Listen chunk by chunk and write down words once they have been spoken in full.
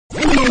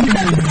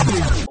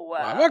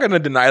wow. I'm not gonna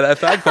deny that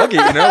fact. Fuck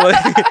it, you know. Like,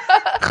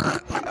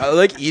 I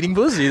like eating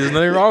pussy. There's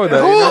nothing wrong with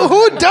that. You know?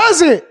 Who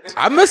doesn't?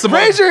 I miss them.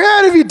 Raise your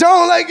hand if you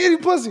don't like eating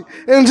pussy,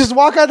 and just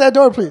walk out that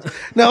door, please.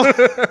 No.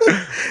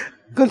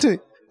 Continue.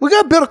 We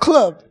gotta build a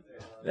club.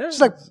 Yeah, It's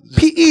like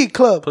PE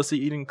club. pussy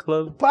eating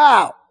club.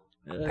 Wow.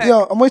 Yeah.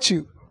 Yo, I'm with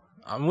you.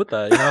 I'm with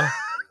that. You know,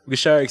 we can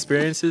share our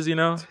experiences. You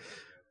know.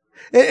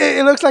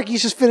 It looks like you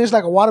just finished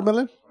like a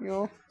watermelon. You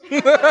know.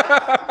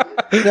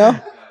 You know.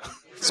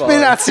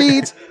 Spitting out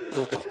seeds.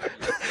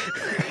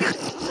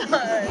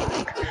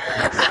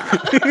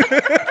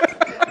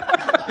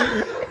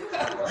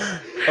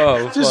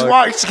 Oh, Just fuck.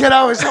 walk. Just get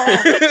out. It's home.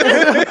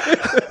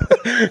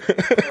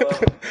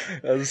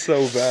 That's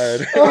so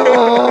bad.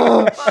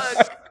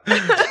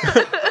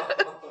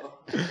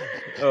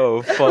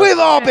 Oh fuck. We've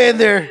all been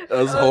there.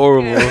 That's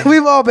horrible.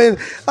 We've all been.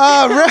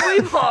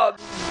 We've all.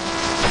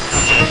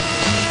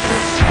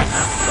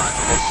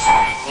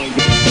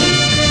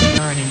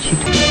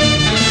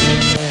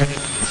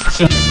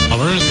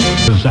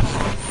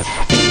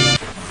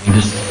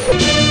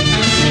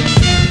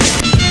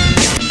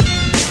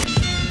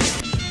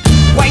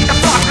 Wake the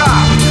fuck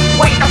up,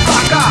 wake the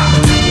fuck up,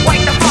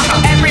 wake the fuck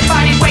up.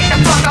 Everybody wake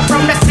the fuck up.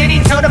 From the city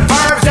to the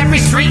burbs, every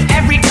street,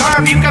 every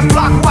curve. You can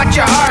block what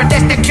you heard,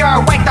 that's the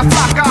cure. Wake the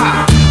fuck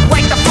up,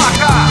 wake the fuck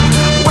up,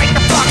 wake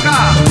the fuck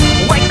up,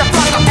 wake the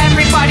fuck up.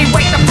 Everybody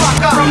wake the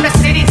fuck up. From the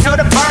city to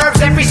the burbs,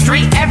 every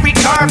street, every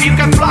curve. You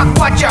can block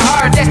what you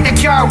heard, that's the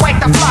cure.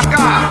 Wake the fuck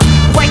up,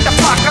 wake the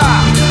fuck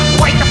up,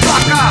 wake the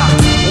fuck up,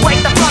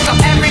 wake the fuck up.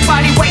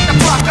 Everybody wake the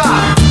fuck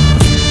up.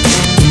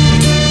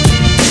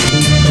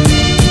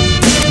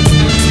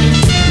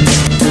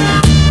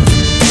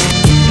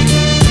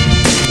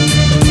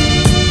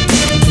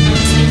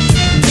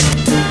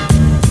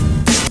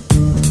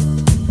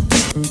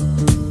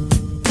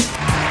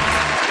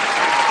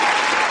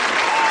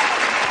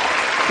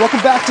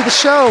 Welcome back to the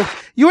show.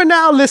 You are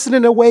now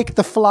listening to Wake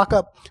the Flock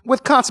Up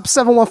with Concept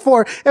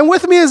 714. And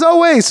with me as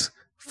always,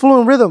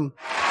 Fluent Rhythm.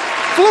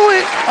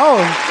 Fluent,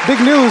 oh, big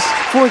news.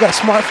 Fluent got a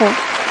smartphone.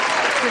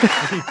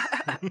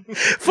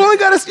 Fluent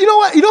got a, you know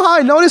what? You know how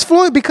I noticed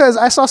Fluent? Because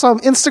I saw some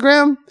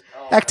Instagram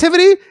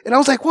activity and I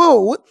was like,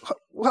 whoa, what?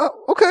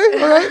 Well, okay,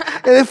 all right.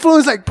 And then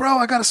Fluent's like, bro,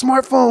 I got a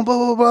smartphone, blah,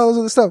 blah, blah, all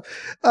this other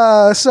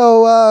stuff.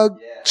 So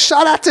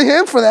shout out to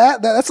him for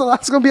that. That's going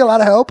to be a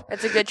lot of help.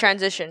 It's a good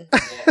transition.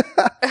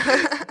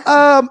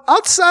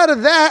 Outside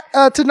of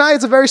that, tonight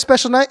is a very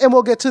special night, and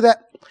we'll get to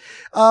that.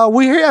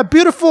 We're here at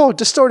beautiful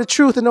Distorted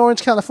Truth in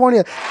Orange,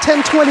 California,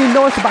 1020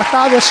 North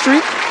Batavia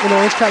Street in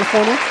Orange,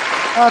 California.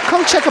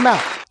 Come check them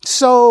out.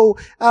 So,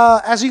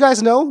 as you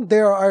guys know,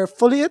 there are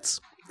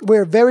affiliates.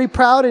 We're very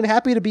proud and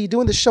happy to be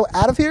doing the show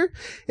out of here.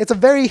 It's a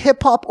very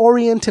hip-hop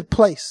oriented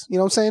place. You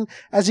know what I'm saying?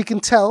 As you can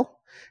tell.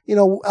 You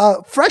know,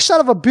 fresh out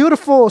of a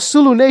beautiful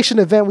Zulu Nation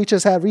event we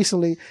just had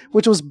recently,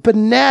 which was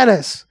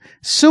bananas.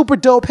 Super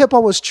dope. Hip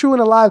hop was true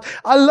and alive.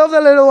 I love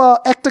that little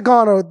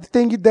octagon or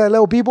thing, that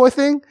little b-boy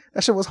thing.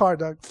 That shit was hard,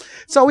 dog.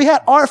 So we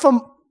had art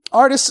from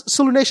artists,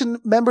 Zulu Nation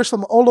members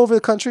from all over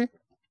the country.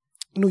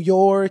 New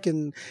York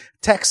and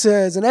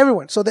Texas and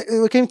everyone. So they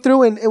came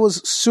through and it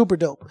was super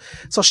dope.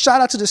 So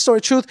shout out to the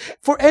Story Truth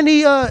for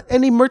any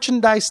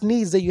merchandise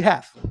needs that you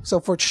have. So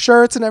for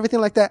shirts and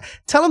everything like that,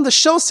 tell them the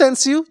show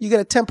sends you. You get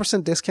a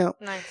 10% discount.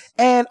 Nice.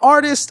 And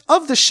artists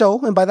of the show,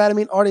 and by that I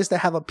mean artists that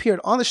have appeared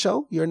on the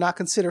show, you're not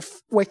considered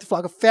Wake the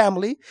Flock of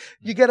family.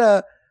 You get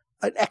an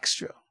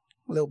extra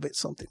little bit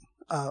something.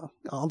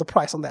 On the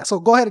price on that. So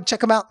go ahead and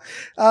check them out.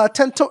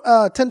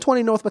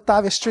 1020 North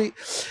Batavia Street.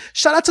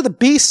 Shout out to the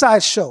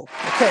B-Side show.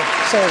 Okay.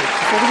 So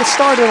before we get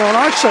started on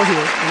our show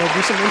here, I'm going to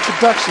do some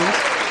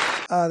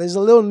introductions. There's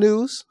a little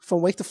news from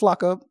Wake the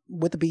Flock Up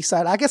with the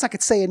B-Side. I guess I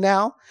could say it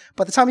now.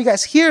 By the time you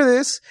guys hear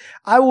this,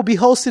 I will be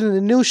hosting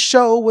a new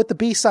show with the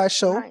B-Side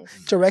show,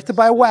 Nice. directed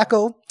by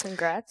Wacko.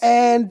 Congrats.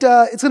 And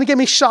it's going to get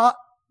me shot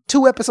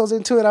 2 episodes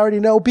into it. I already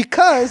know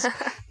because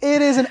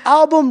it is an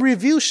album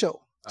review show.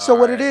 So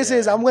what it is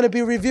I'm going to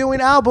be reviewing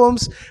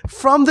albums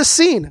from the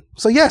scene.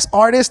 So yes,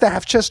 artists that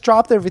have just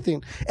dropped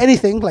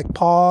anything like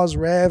Pause,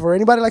 Rev, or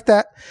anybody like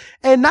that.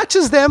 And not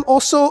just them,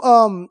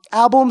 also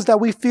albums that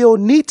we feel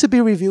need to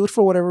be reviewed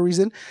for whatever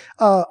reason.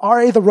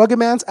 R.A. the Rugged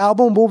Man's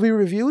album will be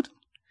reviewed.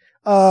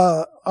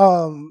 That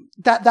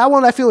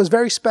one I feel is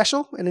very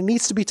special and it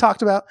needs to be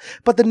talked about.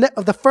 But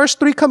the first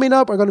 3 coming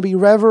up are going to be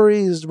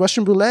Reverie's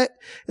Russian Roulette.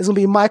 It's going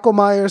to be Michael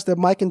Myers, the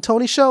Mike and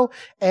Tony show,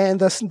 and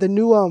the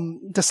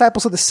new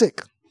Disciples of the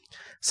Sick,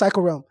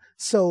 Psycho Realm.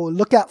 So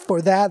look out for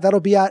that.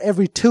 That'll be out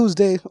every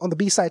Tuesday on the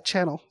B-Side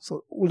channel.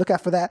 So we'll look out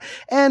for that.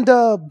 And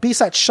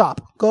B-Side shop.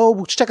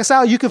 Go check us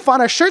out. You can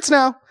find our shirts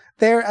now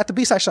there at the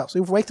B-Side shop. So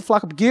you Wake the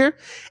Flock Up gear.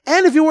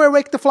 And if you wear a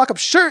Wake the Flock Up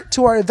shirt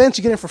to our events,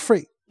 you get it for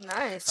free.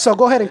 Nice. So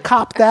go ahead and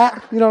cop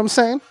that. You know what I'm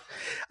saying?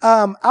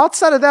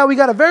 Outside of that, we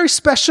got a very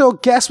special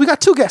guest. We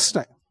got 2 guests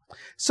tonight.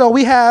 So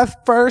we have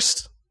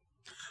first.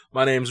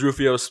 My name's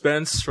Rufio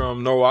Spenz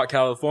from Norwalk,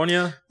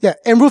 California. Yeah.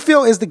 And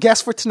Rufio is the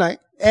guest for tonight.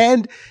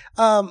 And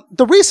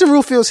the reason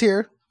Rufio's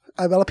here,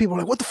 a lot of people are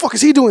like, what the fuck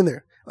is he doing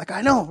there? Like,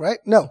 I know, right?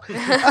 No.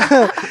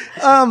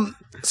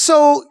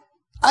 So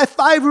if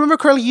I remember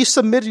correctly, you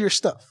submitted your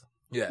stuff.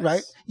 Yes.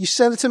 Right? You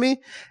sent it to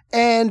me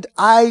and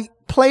I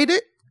played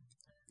it.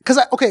 Cause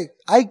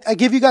I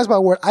give you guys my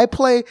word. I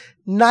play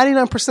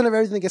 99% of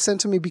everything that gets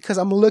sent to me because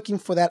I'm looking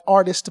for that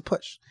artist to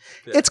push.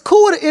 Yeah. It's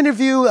cool to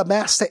interview a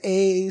Master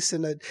Ace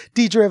and a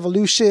DJ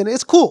Revolution.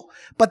 It's cool,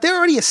 but they're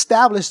already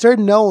established. They're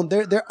known.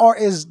 Their art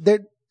is,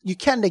 you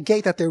can't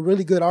negate that they're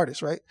really good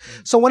artists, right?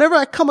 Mm-hmm. So whenever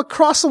I come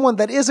across someone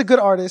that is a good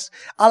artist,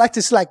 I like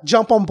to like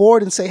jump on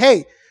board and say,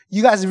 hey,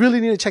 you guys really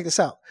need to check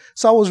this out.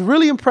 So I was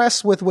really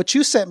impressed with what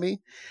you sent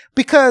me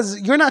because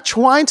you're not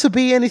trying to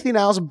be anything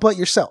else but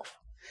yourself.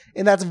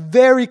 And that's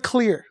very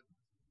clear.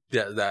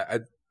 Yeah,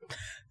 I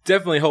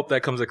definitely hope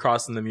that comes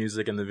across in the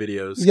music and the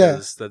videos.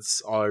 Because that's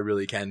all I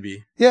really can be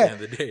at the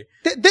end of the day.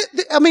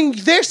 I mean,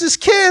 there's this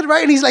kid,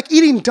 right? And he's like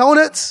eating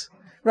donuts,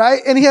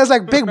 right? And he has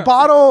like big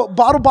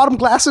bottom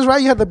glasses,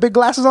 right? You have the big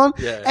glasses on.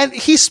 Yeah. And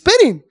he's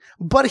spitting.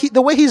 But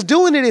the way he's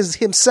doing it is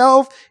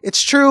himself.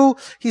 It's true.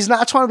 He's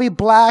not trying to be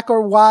black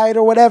or white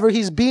or whatever.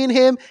 He's being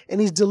him and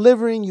he's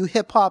delivering you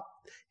hip hop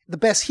the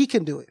best he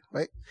can do it,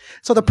 right?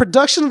 So the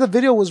production of the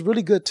video was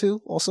really good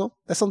too. Also,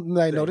 that's something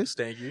that I noticed.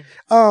 Thank you.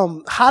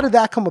 How did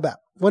that come about?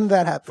 When did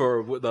that happen?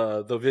 For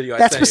the video.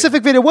 That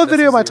specific video. What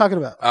video am I talking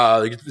about?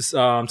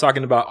 I'm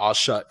talking about Aw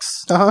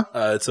Shucks.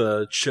 It's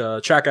a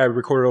track I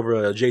recorded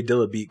over a J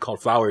Dilla beat called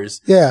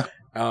Flowers. Yeah.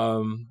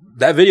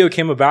 That video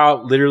came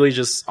about literally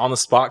just on the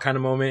spot kind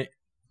of moment.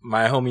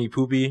 My homie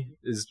Poopy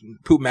is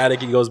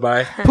Poopmatic. He goes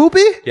by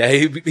Poopy. Yeah,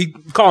 he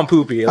call him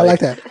Poopy. I like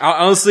that.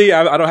 Honestly,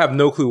 I don't have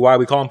no clue why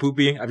we call him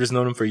Poopy. I've just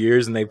known him for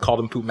years, and they've called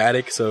him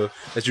Poopmatic, so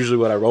that's usually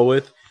what I roll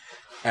with.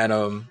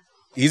 And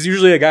he's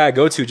usually a guy I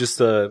go to just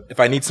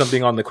if I need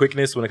something on the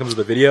quickness when it comes to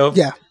the video.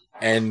 Yeah.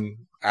 And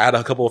I had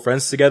a couple of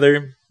friends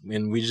together,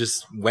 and we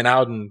just went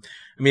out and.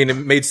 I mean, it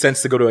made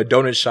sense to go to a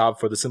donut shop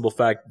for the simple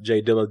fact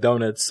J Dilla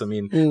Donuts. I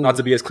mean, not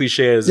to be as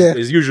cliche as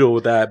usual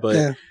with that,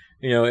 but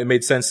you know, it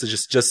made sense to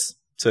just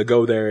to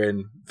go there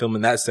and film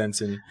in that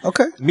sense. And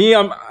me,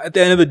 I'm at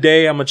the end of the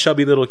day, I'm a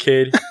chubby little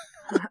kid.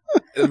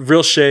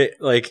 Real shit.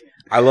 Like,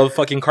 I love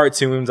fucking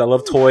cartoons. I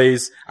love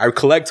toys. I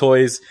collect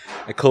toys.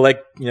 I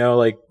collect, you know,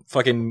 like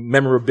fucking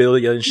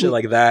memorabilia and shit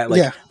like that.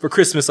 Like for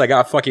Christmas, I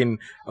got a fucking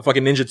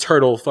Ninja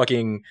Turtle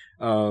fucking,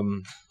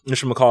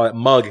 whatchamacallit,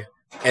 mug.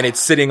 And it's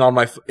sitting on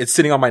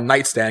my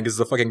nightstand because it's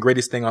the fucking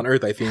greatest thing on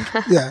earth, I think.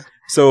 Yeah.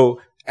 So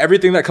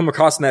everything that come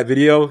across in that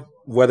video,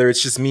 whether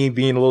it's just me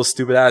being a little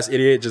stupid ass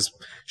idiot, just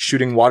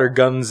shooting water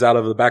guns out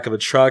of the back of a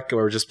truck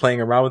or just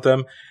playing around with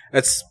them,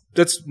 that's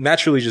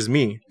naturally just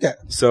me. Yeah.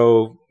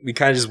 So we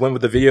kind of just went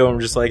with the video and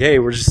we're just like, hey,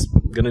 we're just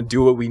gonna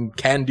do what we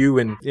can do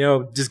and, you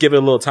know, just give it a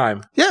little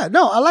time. Yeah,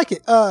 no, I like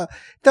it.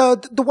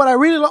 What I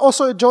really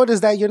also enjoyed is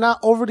that you're not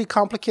overly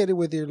complicated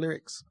with your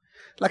lyrics.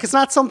 Like, it's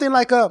not something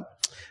like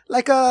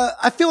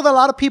I feel that a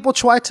lot of people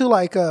try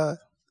to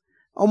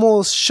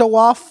almost show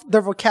off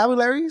their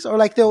vocabularies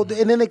or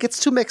and then it gets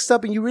too mixed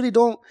up and you really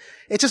don't,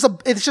 it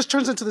just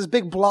turns into this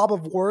big blob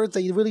of words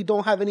that you really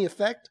don't have any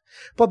effect.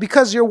 But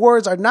because your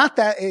words are not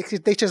that,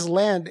 they just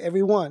land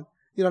every one.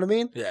 You know what I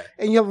mean? Yeah.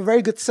 And you have a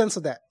very good sense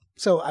of that.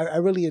 So I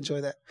really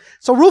enjoy that.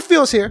 So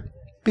Rufio's here.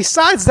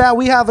 Besides that,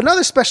 we have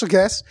another special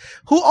guest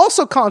who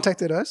also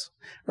contacted us,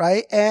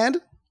 right?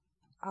 And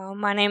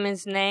my name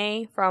is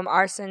Nay from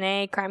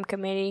Arson Crime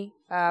Committee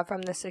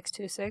from the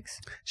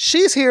 626.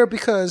 She's here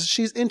because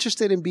she's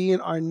interested in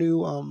being our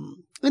new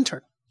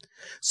intern.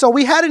 So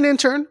we had an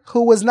intern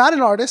who was not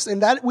an artist,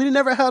 and that we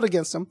never held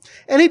against him.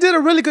 And he did a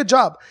really good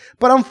job.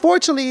 But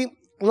unfortunately,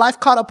 life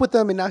caught up with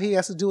him, and now he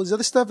has to do his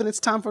other stuff, and it's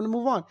time for him to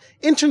move on.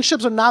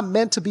 Internships are not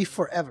meant to be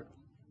forever.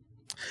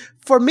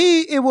 For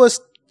me, it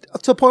was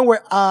to a point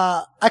where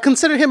I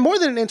considered him more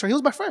than an intern. He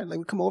was my friend. Like,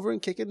 we'd come over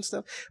and kick it and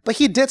stuff. But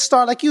he did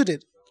start like you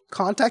did.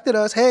 Contacted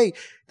us, hey,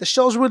 the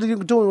show's really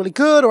doing really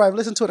good, or I've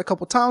listened to it a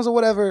couple times or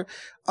whatever.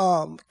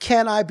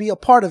 Can I be a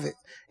part of it?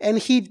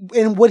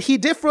 And what he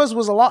did for us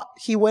was a lot.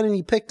 He went and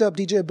he picked up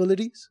DJ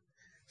abilities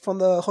from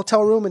the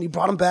hotel room and he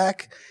brought him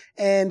back.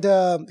 And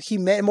he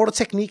met Immortal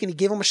Technique and he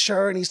gave him a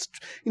shirt and he's,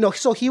 you know,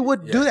 so he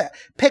would do that.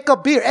 Pick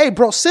up beer. Hey,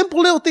 bro,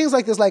 simple little things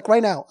like this. Like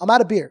right now, I'm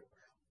out of beer.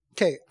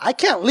 Okay, I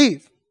can't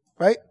leave.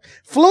 Right?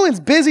 Fluent's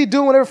busy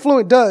doing whatever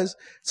Fluent does.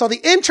 So the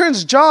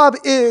intern's job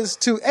is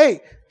to,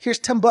 hey, here's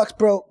 $10,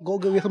 bro. Go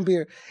get some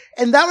beer.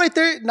 And that right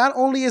there, not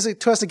only is it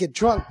to us to get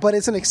drunk, but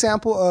it's an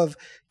example of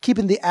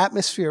keeping the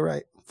atmosphere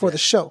right for the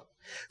show.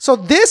 So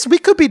this we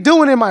could be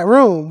doing in my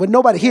room with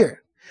nobody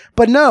here.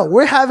 But no,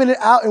 we're having it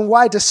out in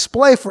wide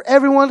display for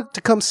everyone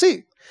to come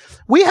see.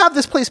 We have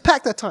this place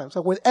packed at times.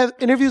 Like with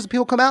interviews,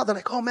 people come out, they're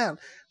like, oh man,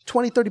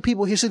 20, 30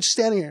 people here just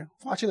standing here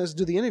watching us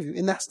do the interview.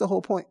 And that's the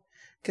whole point.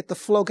 Get the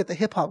flow, get the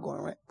hip hop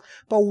going, right?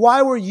 But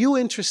why were you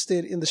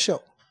interested in the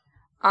show?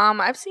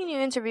 I've seen you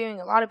interviewing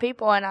a lot of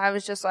people, and I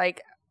was just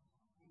like,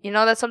 you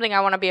know, that's something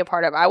I want to be a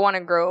part of. I want to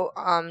grow,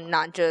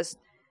 not just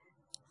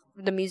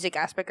the music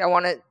aspect. I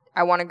want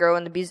to grow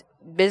in the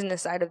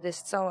business side of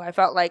this. So I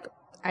felt like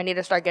I need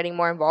to start getting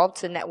more involved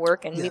to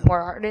network and meet more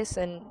artists.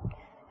 And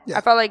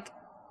I felt like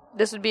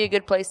this would be a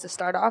good place to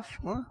start off,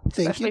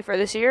 especially for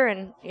this year,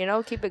 and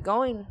keep it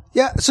going.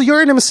 Yeah. So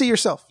you're in MC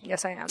yourself.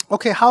 Yes, I am.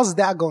 Okay. How's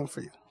that going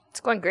for you? It's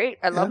going great.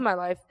 I love my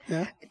life.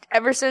 Yeah.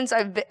 Ever since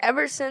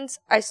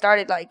I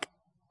started, like,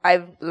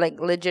 I've like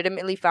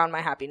legitimately found my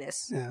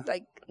happiness. Yeah.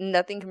 Like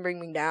nothing can bring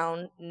me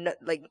down.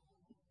 Like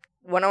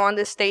when I'm on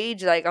this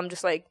stage, like I'm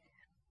just like,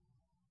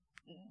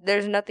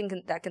 there's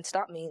nothing that can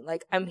stop me.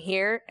 Like I'm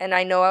here, and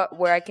I know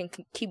where I can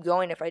keep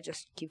going if I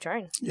just keep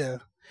trying. Yeah.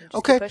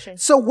 Okay.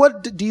 So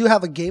what do you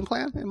have a game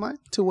plan in mind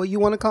to what you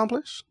want to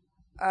accomplish?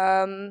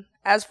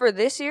 As for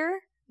this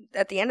year,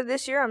 at the end of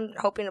this year, I'm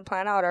hoping to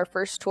plan out our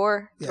first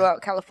tour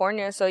throughout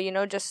California. So,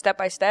 just step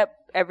by step,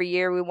 every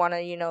year we want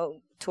to,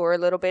 tour a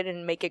little bit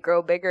and make it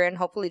grow bigger and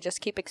hopefully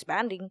just keep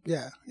expanding.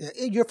 Yeah.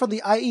 You're from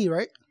the IE,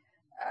 right?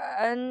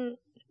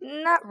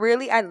 Not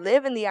really. I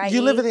live in the IE.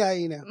 You live in the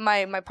IE now?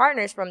 My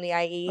partner's from the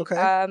IE. Okay.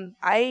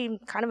 I'm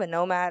kind of a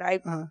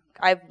nomad.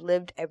 I've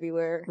lived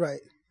everywhere.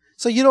 Right.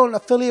 So you don't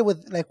affiliate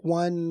with like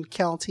one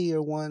county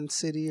or one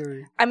city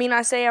or? I mean,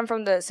 I say I'm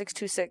from the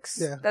 626.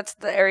 Yeah. That's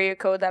the area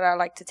code that I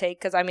like to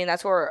take because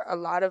that's where a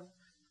lot of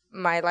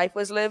my life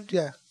was lived.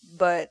 Yeah.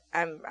 But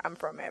I'm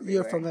from everywhere.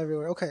 You're from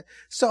everywhere. Okay.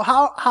 So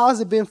how has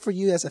it been for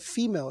you as a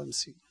female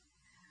MC?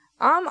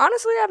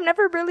 Honestly, I've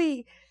never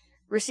really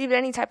received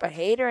any type of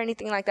hate or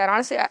anything like that.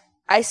 Honestly,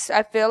 I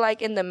feel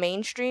like in the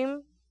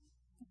mainstream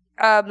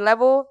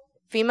level,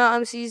 female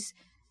MCs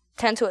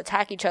tend to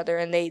attack each other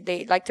and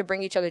they like to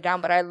bring each other down.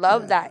 But I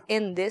love that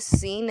in this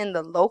scene, in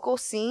the local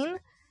scene,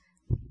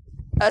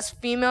 us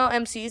female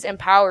MCs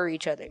empower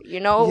each other.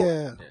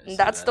 Yeah.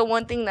 That's the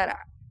one thing that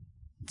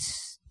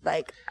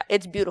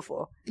it's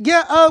beautiful.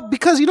 Yeah,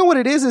 because you know what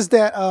it is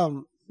that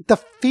the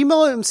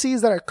female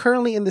MCs that are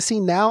currently in the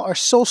scene now are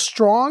so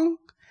strong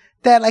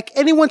that like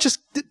anyone just,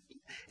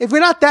 if you're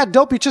not that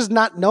dope, you're just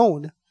not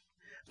known.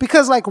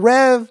 Because like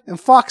Rev and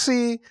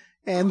Foxy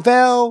and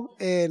Vel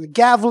and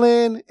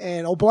Gavlin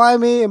and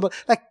Oblimy and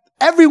like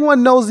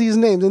everyone knows these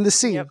names in the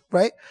scene,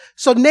 right?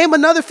 So name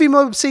another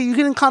female MC. You're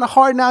getting kind of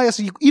hard now.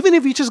 So even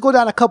if you just go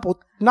down a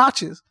couple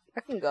notches. I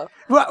can go.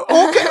 Right,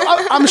 okay,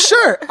 I'm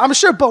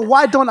sure. But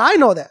why don't I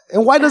know that?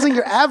 And why doesn't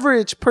your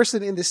average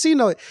person in the scene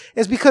know it?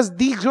 It's because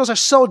these girls are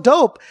so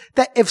dope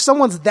that if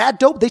someone's that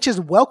dope, they just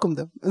welcome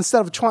them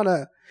instead of trying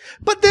to.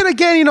 But then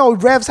again,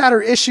 Rev's had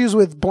her issues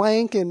with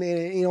Blank and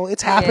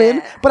it's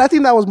happened. Yeah. But I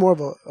think that was more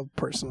of a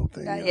personal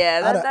thing. That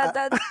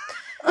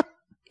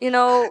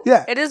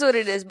it is what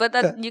it is.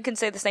 But you can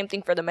say the same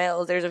thing for the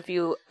males. There's a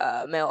few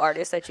male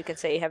artists that you can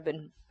say have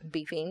been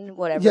beefing,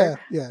 whatever. Yeah,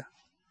 yeah.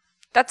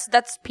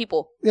 That's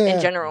people in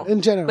general.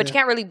 But you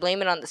can't really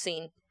blame it on the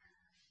scene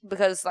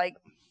because, like,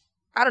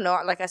 I don't know.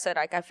 Like I said,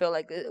 like I feel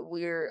like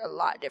we're a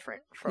lot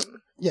different from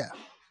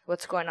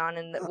what's going on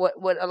and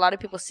what a lot of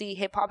people see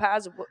hip hop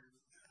has.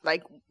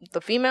 Like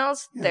the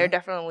females, they're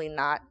definitely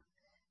not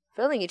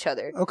feeling each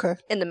other. Okay.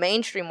 In the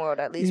mainstream world,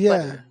 at least. Yeah.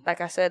 But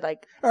like I said,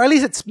 like, or at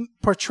least it's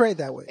portrayed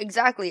that way.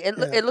 Exactly.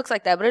 It looks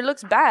like that, but it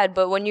looks bad.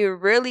 But when you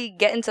really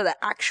get into the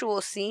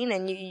actual scene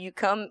and you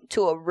come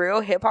to a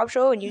real hip hop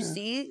show and you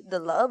see the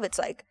love, it's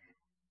like,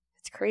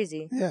 it's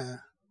crazy. Yeah.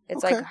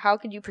 It's like, how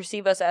could you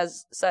perceive us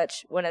as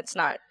such when it's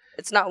not?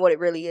 It's not what it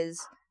really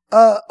is.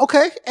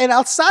 Okay. And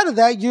outside of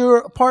that, you're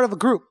a part of a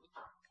group.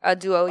 A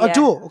duo, A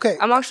duo, okay.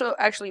 I'm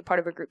actually part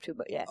of a group too,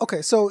 but yeah.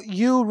 Okay, so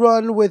you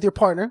run with your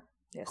partner,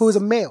 who is a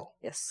male.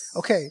 Yes.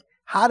 Okay,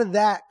 how did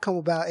that come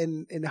about,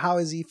 and how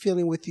is he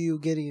feeling with you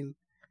getting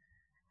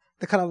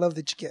the kind of love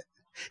that you get?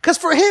 Because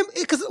for him,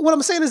 because what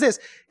I'm saying is this,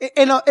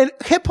 and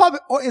hip hop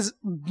is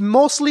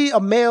mostly a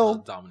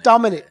male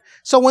dominant.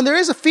 So when there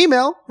is a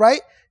female,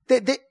 right,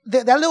 that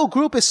little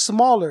group is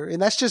smaller,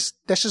 and that's just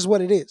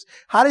what it is.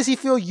 How does he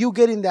feel you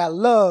getting that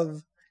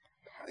love?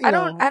 I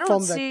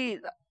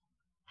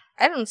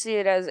don't see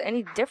it as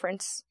any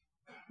difference.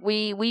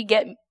 We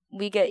get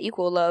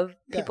equal love.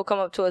 People come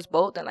up to us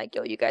both and like,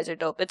 yo, you guys are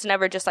dope. It's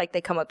never just like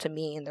they come up to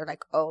me and they're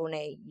like, oh,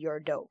 Nay,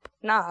 you're dope.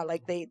 Nah,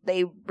 like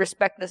they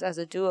respect us as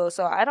a duo.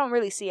 So I don't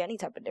really see any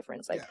type of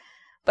difference. Like,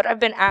 but I've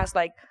been asked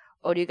like,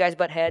 oh, do you guys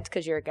butt heads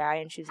because you're a guy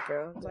and she's a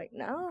girl? I was like,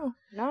 no,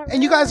 not really.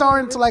 And you guys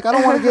aren't like, I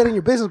don't want to get in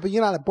your business, but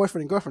you're not a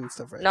boyfriend and girlfriend and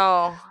stuff, right?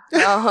 No.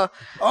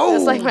 Oh,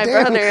 it's like my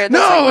brother.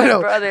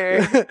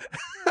 Brother.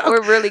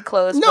 We're really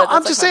close. No,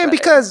 I'm just saying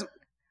because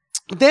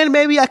then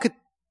maybe I could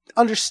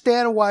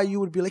understand why you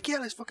would be like, yeah,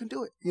 let's fucking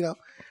do it,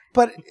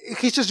 But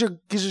he's just your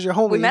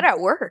homie. We met at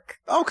work.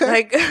 Okay.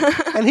 Like,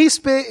 and he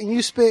spit and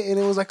you spit and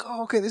it was like,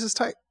 oh, okay, this is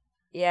tight.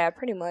 Yeah,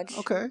 pretty much.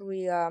 Okay.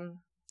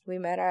 We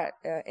met at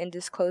an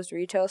undisclosed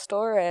retail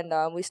store and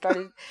we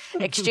started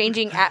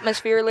exchanging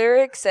atmosphere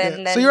lyrics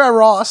and then... So you're at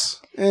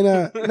Ross and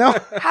no.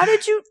 How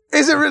did you...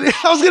 Is it really...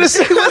 I was going to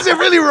say, was it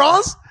really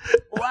Ross?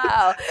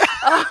 Wow.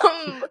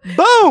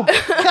 Boom!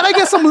 Can I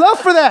get some love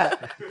for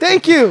that?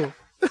 Thank you.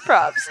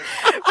 Props.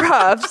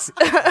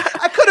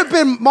 I could have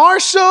been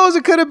Marshalls.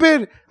 It could have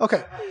been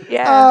okay.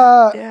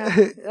 Yeah.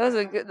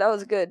 That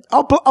was good.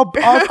 I'll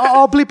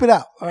bleep it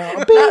out.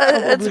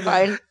 It's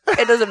fine.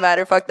 It doesn't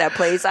matter. Fuck that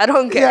place. I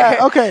don't care.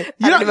 Yeah. Okay.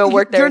 I don't even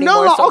work there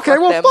anymore. Okay.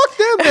 Well, fuck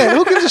them then.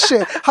 Who gives a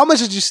shit? How much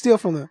did you steal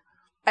from them?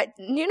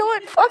 You know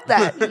what? Fuck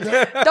that.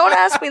 Don't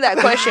ask me that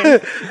question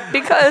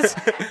because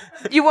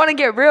you want to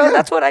get real.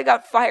 That's what I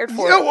got fired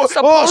for.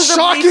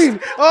 Shocking!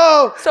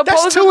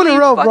 That's 2 in a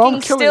row, bro.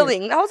 I'm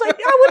stealing. I was like,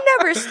 I would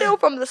never steal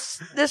from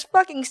this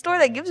fucking store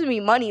that gives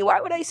me money.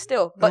 Why would I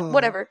steal? But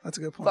whatever. That's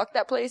a good point. Fuck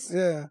that place.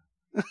 Yeah.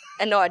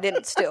 And no, I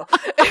didn't steal.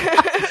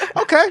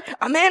 Okay.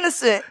 I'm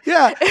innocent.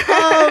 Yeah.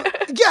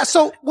 Yeah.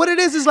 So what it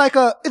is like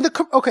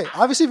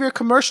obviously if you're a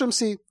commercial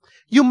MC,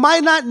 you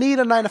might not need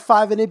a 9 to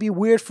 5, and it'd be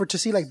weird to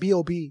see like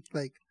B.O.B.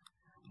 like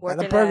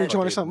at a burger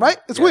joint or something, right?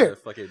 It's weird.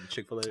 Fucking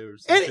Chick-fil-A or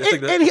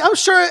something. And I'm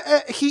sure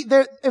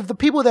if the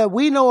people that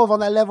we know of on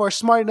that level are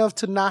smart enough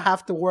to not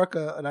have to work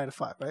a 9 to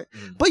 5, right?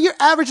 But your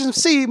average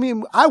MC, I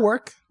mean, I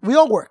work, we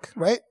all work,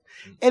 right?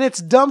 And it's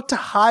dumb to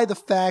hide the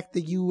fact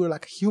that you were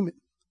like a human,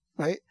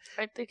 right?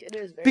 I think it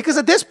is. Because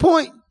at this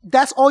point,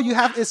 that's all you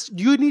have is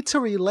you need to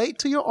relate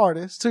to your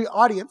artist, to your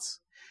audience,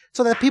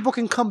 so that people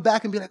can come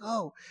back and be like,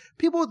 oh,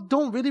 people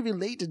don't really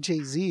relate to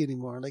Jay-Z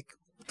anymore. Like,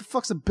 what the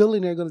fuck's a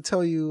billionaire going to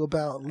tell you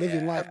about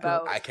living life?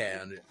 I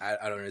can't. I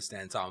don't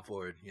understand Tom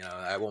Ford. You know,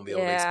 I won't be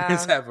able to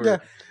experience that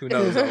for who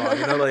knows how long.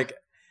 You know, like,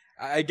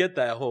 I get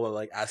that whole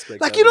like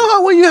aspect. Like, you know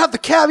how when you have the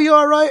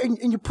caviar, right,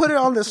 and you put it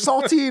on the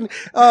salty and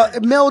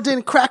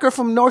melted cracker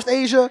from North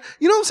Asia,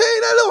 you know what I'm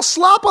saying? That little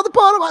slop on the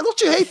bottom.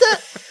 Don't you hate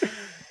that?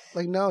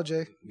 Like, no,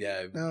 Jay.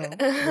 Yeah. No.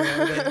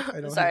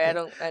 I don't. Sorry, I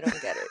don't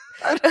get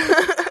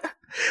it.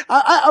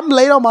 I'm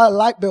late on my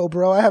light bill,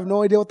 bro. I have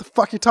no idea what the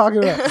fuck you're talking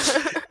about.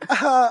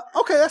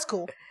 Okay, that's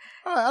cool.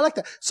 All right, I like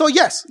that. So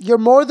yes, you're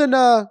more than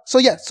So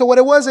what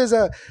it was is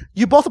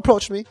you both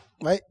approached me,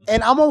 right?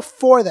 And I'm all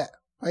for that,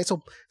 right?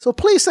 So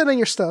please send in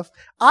your stuff.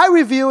 I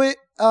review it.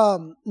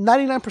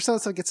 99% of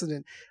stuff gets it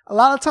in. A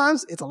lot of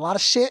times it's a lot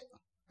of shit.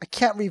 I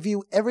can't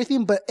review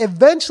everything, but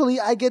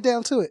eventually I get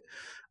down to it.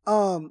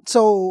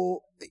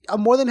 So I'm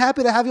more than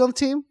happy to have you on the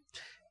team.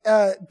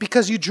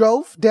 Because you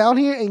drove down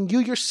here and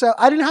you yourself,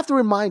 I didn't have to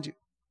remind you.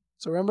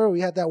 So remember,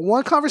 we had that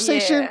one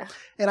conversation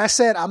and I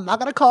said, I'm not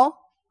going to call.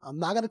 I'm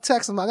not going to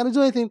text. I'm not going to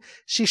do anything.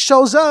 She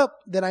shows up,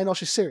 then I know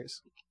she's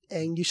serious.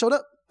 And you showed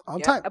up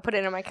on time. I put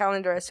it in my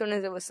calendar as soon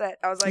as it was set.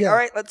 I was like, all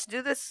right, let's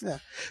do this. Yeah.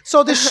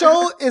 So the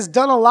show has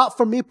done a lot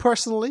for me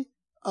personally.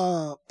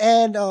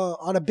 And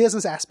on a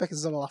business aspect,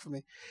 it's done a lot for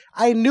me.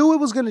 I knew it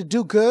was going to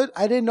do good.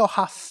 I didn't know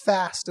how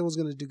fast it was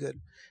going to do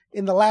good.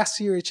 In the last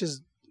year,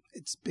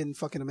 it's been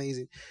fucking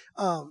amazing.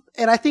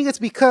 And I think it's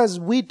because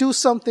we do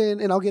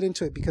something, and I'll get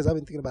into it because I've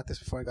been thinking about this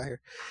before I got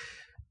here.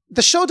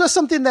 The show does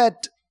something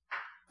that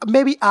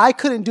maybe I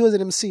couldn't do as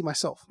an MC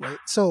myself, right?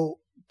 So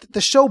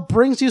the show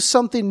brings you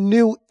something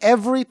new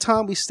every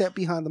time we step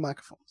behind the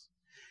microphones.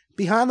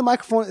 Behind the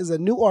microphone is a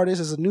new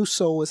artist, is a new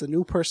soul, is a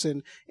new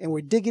person, and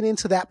we're digging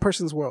into that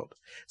person's world.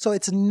 So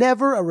it's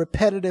never a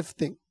repetitive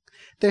thing.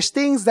 There's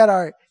things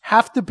that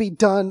have to be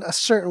done a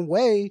certain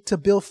way to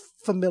build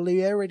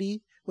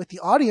familiarity with the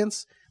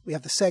audience. We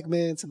have the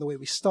segments and the way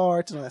we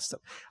start and all that stuff.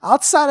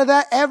 Outside of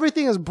that,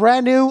 everything is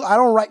brand new. I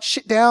don't write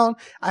shit down.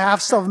 I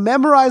have stuff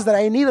memorized that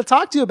I need to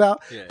talk to you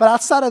about. Yeah. But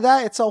outside of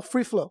that, it's all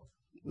free flow,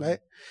 right?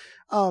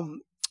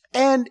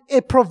 And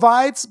it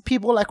provides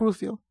people like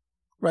Rufio,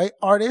 right?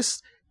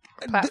 Artists.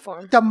 A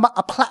platform.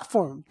 A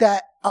platform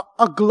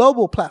a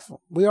global platform.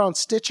 We are on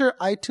Stitcher,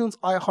 iTunes,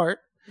 iHeart,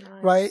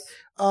 right?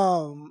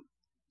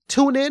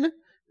 TuneIn,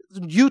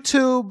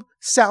 YouTube,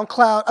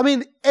 SoundCloud. I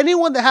mean,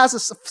 anyone that has a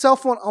cell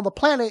phone on the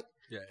planet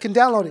can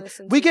download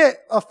it. We get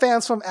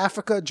fans from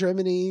Africa,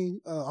 Germany,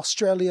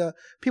 Australia,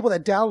 people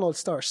that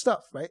download our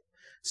stuff, right?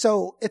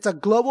 So it's a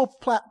global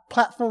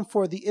platform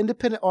for the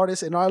independent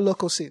artists in our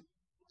local scene.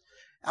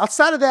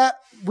 Outside of that,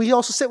 we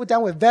also sit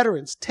down with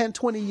veterans, 10,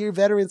 20-year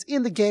veterans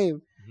in the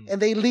game,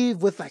 and they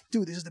leave with like,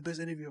 dude, this is the best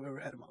interview I've ever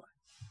had in my life.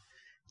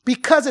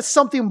 Because it's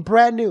something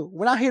brand new.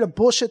 We're not here to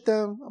bullshit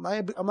them.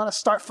 I'm not a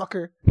start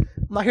fucker. I'm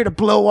not here to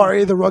blow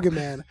R.A. the Rugged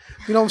Man.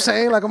 You know what I'm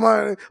saying? Like,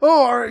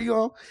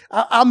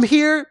 I'm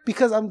here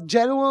because I'm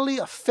genuinely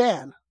a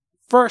fan,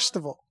 first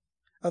of all,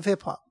 of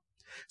hip hop.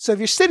 So if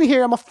you're sitting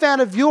here, I'm a fan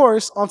of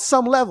yours on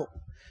some level,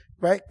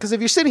 right? Because if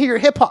you're sitting here, you're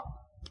hip hop,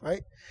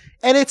 right?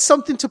 And it's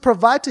something to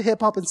provide to hip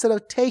hop instead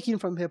of taking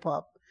from hip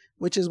hop,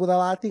 which is what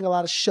I think a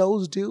lot of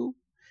shows do.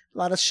 A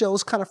lot of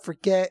shows kind of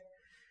forget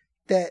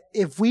that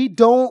if we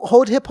don't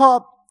hold hip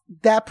hop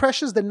that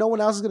precious, then no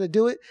one else is going to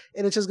do it.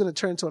 And it's just going to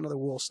turn into another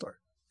world star.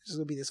 It's just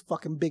going to be this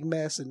fucking big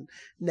mess and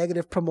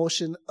negative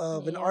promotion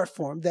of an art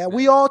form that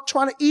we all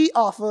trying to eat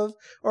off of,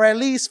 or at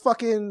least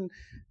fucking,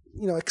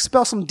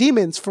 expel some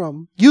demons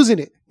from using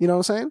it. You know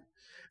what I'm saying?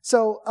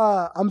 So,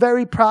 I'm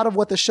very proud of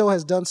what the show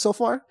has done so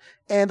far.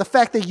 And the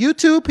fact that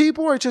YouTube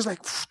people are just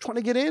like trying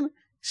to get in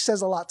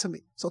says a lot to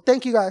me. So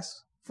thank you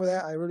guys for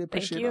that. I really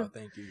appreciate it.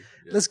 Thank you.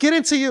 Yeah. Let's get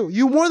into you.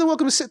 You're more than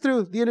welcome to sit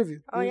through the interview.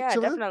 Oh, yeah,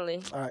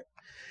 definitely. All right.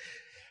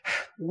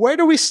 Where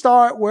do we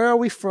start? Where are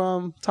we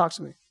from? Talk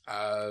to me.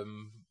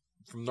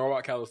 From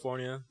Norwalk,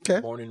 California. Okay.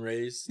 Born and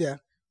raised. Yeah.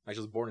 I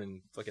was born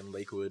in fucking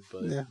Lakewood,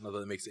 but not that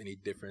it makes any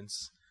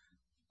difference.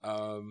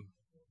 I've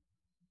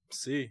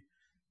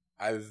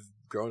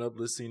grown up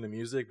listening to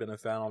music, been a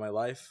fan all my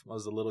life. I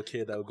was a little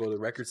kid that would go to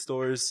record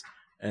stores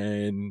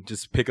and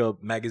just pick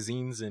up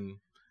magazines and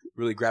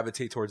really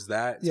gravitate towards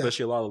that,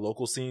 especially a lot of the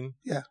local scene.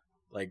 Yeah.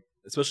 Like,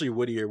 especially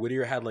Whittier.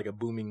 Whittier had like a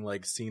booming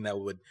like scene that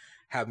would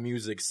have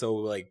music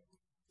so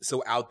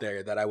out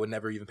there that I would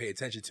never even pay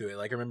attention to it.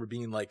 Like, I remember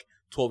being like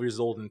 12 years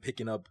old and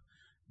picking up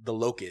The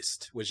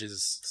Locust, which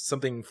is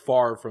something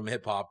far from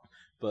hip hop.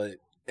 But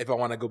if I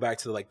want to go back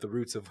to like the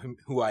roots of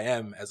who I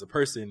am as a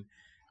person,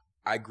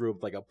 I grew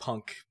up like a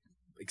punk,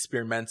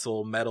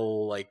 experimental,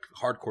 metal, like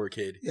hardcore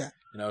kid. Yeah.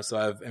 You know, so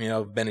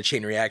I've been a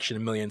Chain Reaction a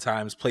million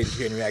times, played a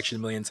Chain Reaction a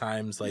million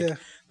times. Like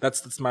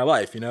that's my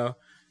life, you know.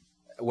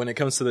 When it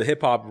comes to the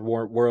hip hop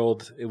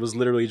world, it was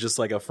literally just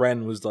like a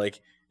friend was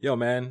like, "Yo,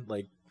 man,"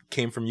 like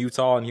came from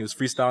Utah and he was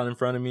freestyling in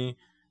front of me,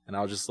 and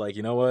I was just like,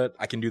 you know what,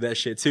 I can do that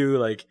shit too.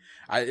 Like,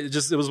 it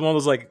was one of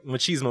those like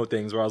machismo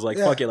things where I was like,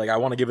 fuck it, like I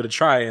want to give it a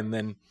try, and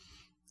then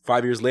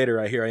 5 years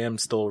later, here I am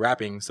still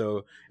rapping.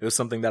 So it was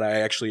something that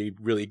I actually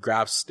really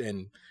grasped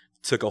and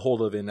took a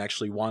hold of and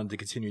actually wanted to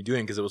continue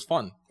doing because it was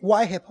fun.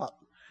 Why hip hop?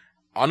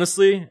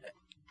 Honestly,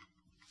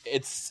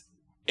 it's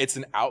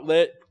an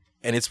outlet,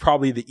 and it's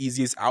probably the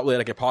easiest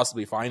outlet I could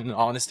possibly find, in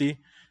honesty,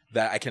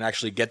 that I can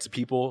actually get to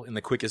people in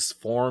the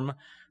quickest form.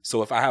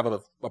 So if I have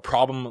a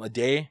problem a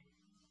day,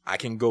 I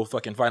can go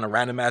fucking find a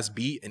random ass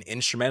beat, an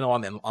instrumental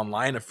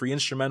online, a free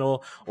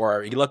instrumental,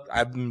 or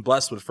I've been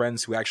blessed with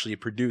friends who actually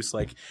produce,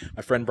 like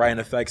my friend Brian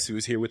Effects,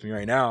 who's here with me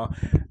right now,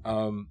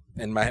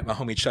 and my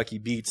homie Chucky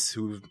Beats,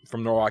 who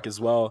from Norwalk as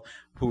well,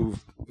 who,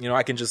 you know,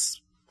 I can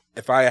just,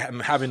 if I am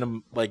having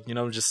them like, you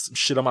know, just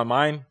shit on my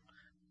mind,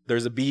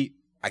 there's a beat,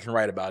 I can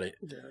write about it.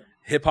 Yeah.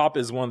 Hip hop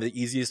is one of the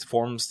easiest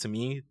forms to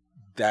me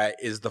that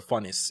is the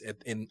funnest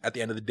at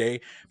the end of the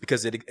day,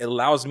 because it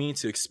allows me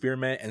to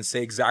experiment and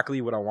say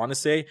exactly what I want to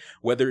say,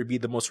 whether it be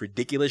the most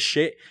ridiculous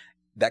shit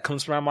that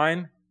comes from my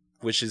mind,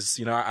 which is,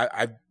 you know,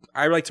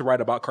 I like to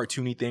write about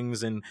cartoony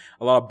things and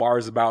a lot of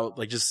bars about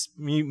like just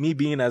me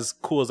being as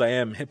cool as I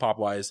am hip hop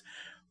wise.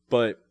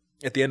 But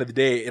at the end of the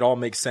day, it all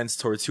makes sense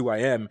towards who I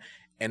am.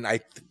 And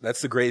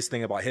that's the greatest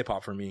thing about hip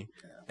hop for me,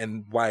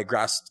 and why I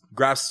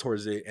grasped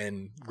towards it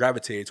and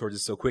gravitated towards it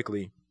so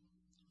quickly,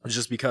 was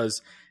just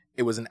because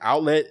it was an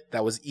outlet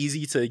that was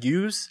easy to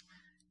use,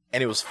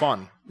 and it was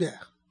fun. Yeah.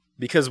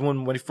 Because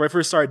when I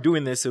first started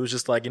doing this, it was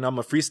just like, you know, I'm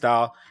a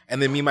freestyle,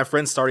 and then me and my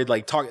friends started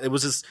like talking.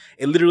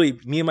 It literally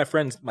me and my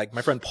friends, like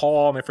my friend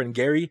Paul, my friend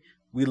Gary,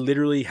 we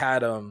literally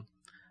had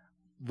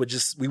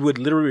we would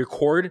literally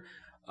record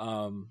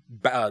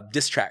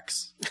diss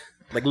tracks.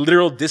 Like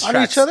literal diss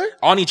tracks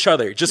on each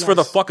other, just for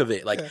the fuck of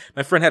it. Like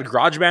my friend had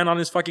GarageBand on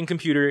his fucking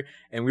computer,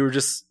 and we were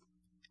just,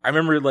 I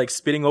remember like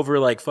spitting over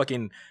like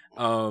fucking,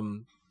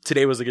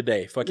 Today Was a Good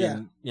Day,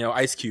 fucking, you know,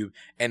 Ice Cube,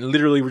 and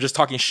literally we're just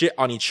talking shit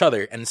on each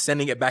other and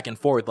sending it back and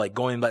forth, like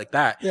going like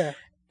that. Yeah.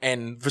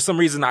 And for some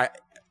reason,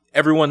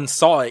 everyone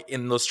saw it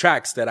in those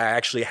tracks that I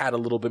actually had a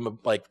little bit of,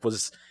 like,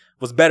 was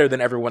better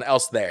than everyone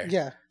else there.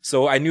 Yeah.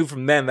 So I knew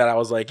from then that I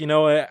was like, you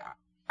know what,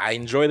 I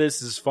enjoy this.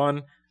 This is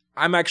fun.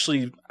 I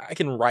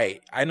can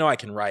write. I know I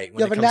can write. You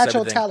have a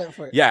natural talent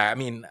for it. Yeah. I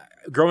mean,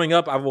 growing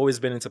up, I've always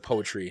been into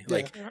poetry.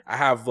 Like, I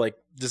have like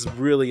just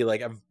really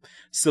like,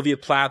 Sylvia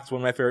Plath's one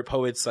of my favorite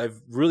poets.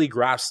 I've really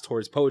grasped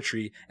towards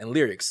poetry and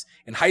lyrics.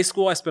 In high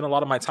school, I spent a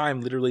lot of my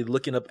time literally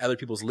looking up other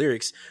people's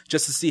lyrics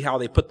just to see how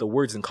they put the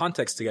words and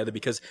context together,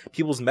 because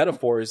people's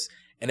metaphors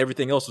and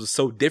everything else was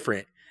so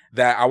different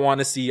that I want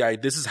to see,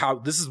 this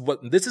is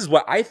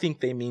what I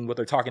think they mean, what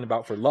they're talking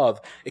about for love.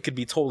 It could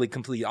be totally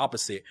completely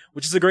opposite,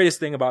 which is the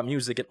greatest thing about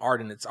music and art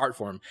and its art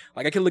form.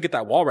 Like, I could look at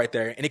that wall right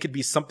there and it could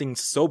be something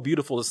so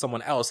beautiful to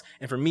someone else.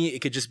 And for me, it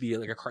could just be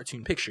like a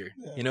cartoon picture.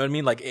 Yeah. You know what I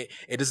mean? Like,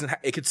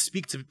 it could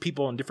speak to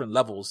people on different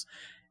levels.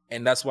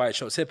 And that's why I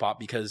chose hip hop,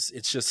 because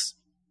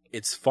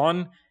it's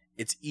fun.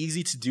 It's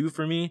easy to do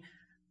for me.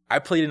 I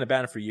played in a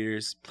band for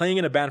years. Playing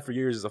in a band for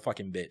years is a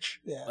fucking bitch.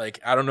 Yeah. Like,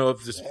 I don't know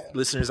if there's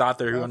listeners out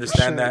there who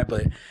understand that,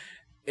 but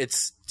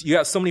you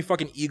got so many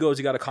fucking egos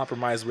you got to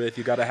compromise with.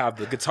 You got to have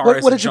the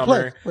guitarist, what did you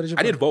play?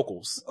 I did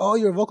vocals. Oh,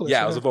 you're a vocalist.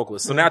 Yeah, I was a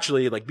vocalist. So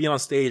naturally, like, being on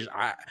stage,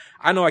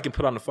 I know I can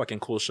put on a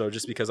fucking cool show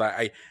just because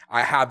I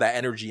have that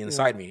energy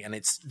inside me. And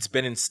it's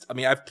been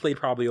I've played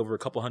probably over a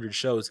couple hundred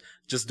shows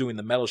just doing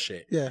the metal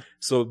shit. Yeah.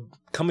 So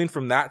coming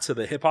from that to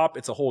the hip hop,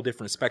 it's a whole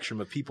different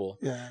spectrum of people.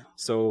 Yeah.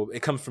 So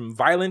it comes from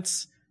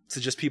violence to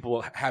just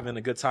people having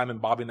a good time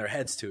and bobbing their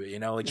heads to it, you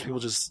know, like people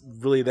just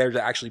really there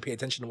to actually pay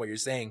attention to what you're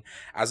saying,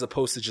 as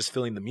opposed to just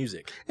feeling the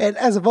music. And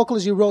as a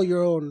vocalist, you wrote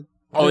your own.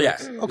 Oh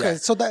yes. Okay. Yeah.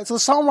 So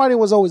songwriting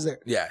was always there.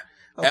 Yeah.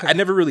 Okay. I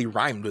never really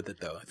rhymed with it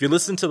though. If you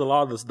listen to a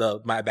lot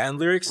of my band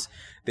lyrics,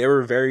 they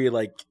were very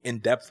like in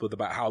depth with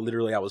about how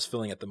literally I was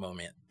feeling at the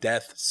moment.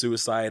 Death,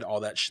 suicide, all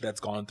that shit that's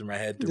gone through my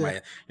head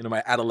through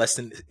my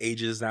adolescent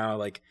ages now.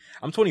 Like,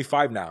 I'm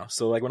 25 now.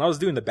 So like when I was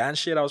doing the band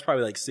shit, I was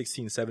probably like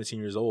 16, 17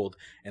 years old.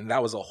 And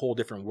that was a whole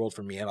different world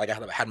for me. And like I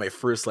had my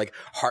first like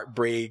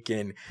heartbreak,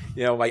 and,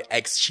 you know, my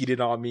ex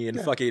cheated on me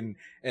and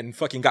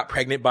fucking got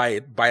pregnant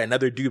by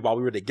another dude while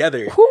we were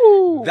together.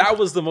 Woo! That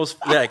was the most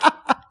like,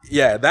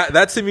 Yeah,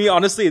 that to me,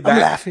 honestly, I'm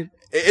laughing.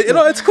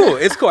 It's cool.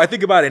 It's cool. I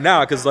think about it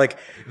now because like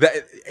that.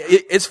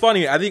 It's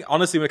funny. I think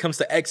honestly, when it comes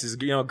to exes,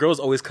 girls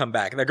always come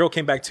back. That girl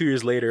came back 2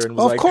 years later and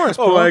was like, "Of course,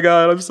 oh bro. my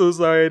god, I'm so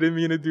sorry. I didn't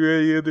mean to do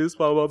any of this.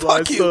 Blah blah blah.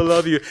 I still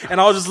love you."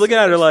 And I was just looking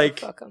at her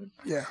like,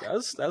 yeah,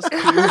 that's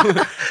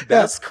cool.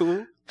 That's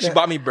cool. She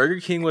bought me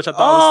Burger King, which I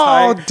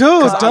thought was tight.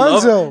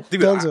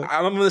 Dude, Dunzo.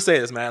 I'm gonna say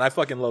this, man. I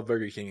fucking love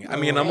Burger King. I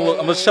mean, I'm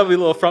a chubby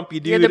little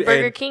frumpy dude. You're the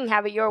Burger King.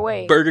 Have it your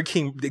way. Burger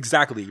King,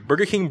 exactly.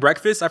 Burger King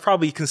breakfast. I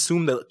probably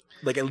consumed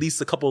like at least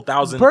a couple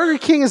thousand. Burger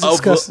King is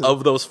disgusting.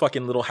 Of those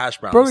fucking little hash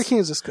browns. Burger King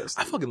is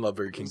disgusting. I fucking love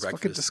Burger King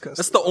breakfast. Fucking disgusting.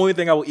 That's the only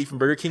thing I will eat from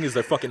Burger King is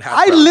their fucking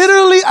hash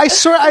browns. I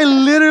swear, I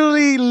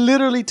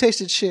literally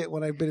tasted shit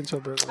when I bit into a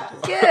burger.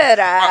 Get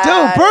out.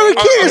 Dude, Burger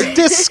King is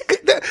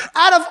disgusting.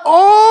 Out of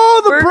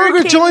all the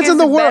burger joints in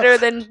the world, better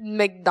than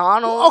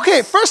McDonald's.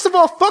 Okay, first of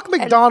all, fuck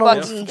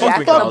McDonald's. And Fuck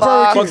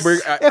McDonald's. Burger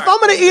King. If I'm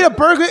gonna eat a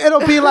burger,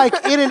 it'll be like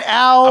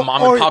In-N-Out, a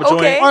mom and pop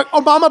joint,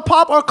 or Mama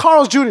Pop, or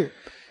Carl's Jr.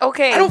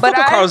 Okay, I don't but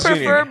fuck with Carl's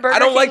prefer Jr. Burger I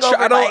don't like. King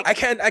over, I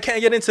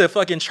can't get into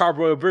fucking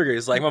charbroiled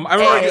burgers. Like I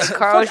remember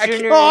Carl's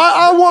Jr.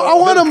 I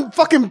want them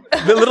fucking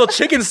the little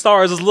chicken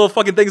stars, those little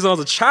fucking things when I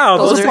was a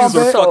child. Those things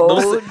are so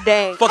those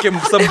dang. fucking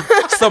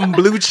some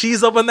blue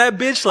cheese up on that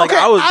bitch. Like okay,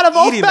 I was out of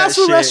all eating fast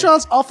that food shit.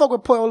 restaurants, I'll fuck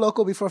with Pollo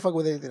Loco before I fuck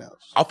with anything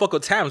else. I'll fuck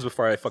with Tams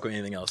before I fuck with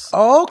anything else.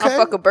 Oh, okay. I'll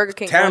fuck with Burger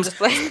King. Tams,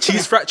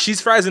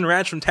 cheese fries and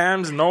ranch from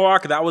Tams in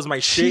Norwalk. That was my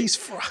shit.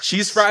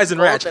 Cheese fries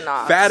and ranch,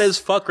 fat as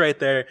fuck right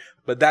there.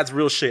 But that's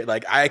real shit.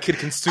 Like I could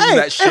consume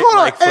that shit.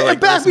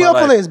 Back me up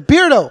on this,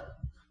 Beardo.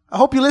 I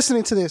hope you're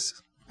listening to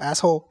this,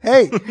 asshole.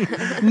 Hey,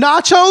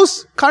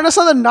 nachos, carne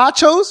asada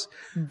nachos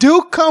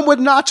do come with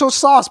nacho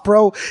sauce,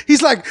 bro.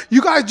 He's like,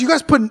 you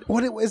guys put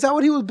what is that?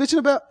 What he was bitching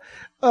about?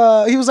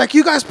 He was like,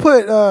 you guys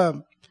put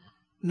nacho,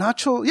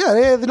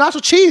 the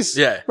nacho cheese,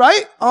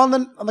 right on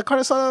the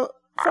carne asada.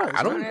 Fries.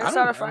 Carne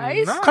asada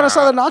fries? Carne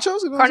asada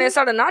nachos? Carne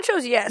asada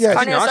nachos, yes. Yes.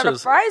 Carne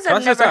asada fries,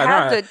 I've never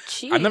had the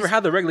cheese. I've never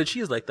had the regular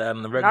cheese like that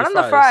on the regular Not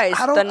on the fries.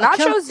 The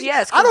nachos,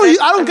 yes. I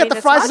don't get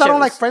the fries. I don't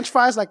like French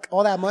fries like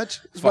all that much.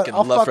 Fucking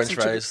love French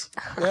fries.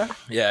 Yeah?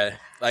 Yeah.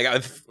 Like I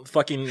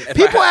fucking...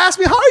 People ask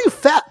me, how are you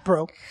fat,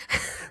 bro?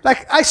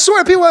 Like, I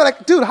swear people are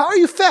like, dude, how are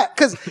you fat?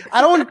 Because I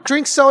don't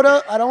drink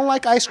soda. I don't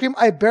like ice cream.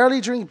 I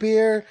barely drink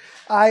beer.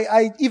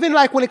 I even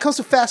like when it comes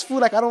to fast food,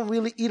 like I don't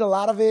really eat a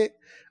lot of it.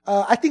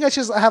 I think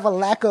I have a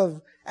lack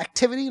of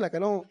activity. Like I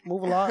don't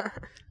move a lot.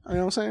 You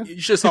know what I'm saying? You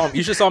just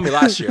saw me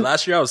last year.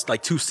 Last year I was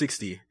like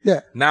 260. Yeah.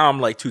 Now I'm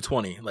like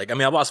 220. Like I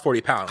mean I lost 40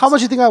 pounds. How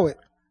much you think I weigh?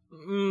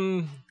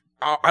 I'm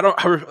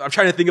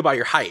trying to think about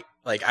your height.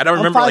 Like I don't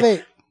remember. I'm 5'8".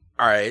 Like,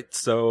 all right,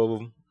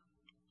 so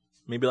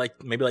maybe like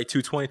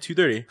 220,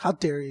 230. How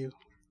dare you?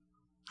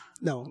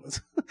 No,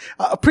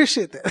 I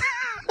appreciate that.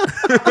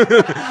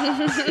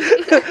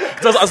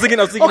 I was thinking.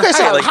 Okay,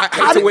 so like,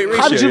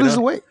 how did you lose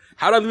the weight?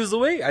 How did I lose the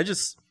weight? I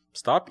just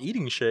stopped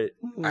eating shit.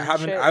 I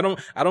haven't. Shit. I don't.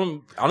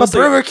 Honestly,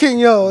 but Burger King,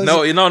 yo.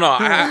 No. You're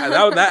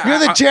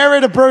the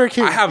Jared of Burger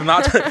King. I have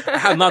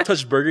not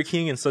touched Burger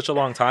King in such a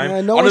long time.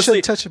 Yeah, no honestly, one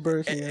should touch a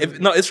Burger King.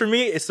 It's for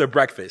me. It's their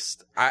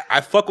breakfast.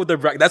 I fuck with their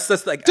breakfast.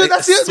 That's like. Dude,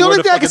 that's the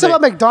only thing I can say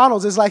about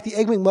McDonald's is like the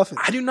Egg McMuffin.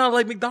 I do not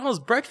like McDonald's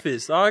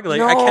breakfast, dog.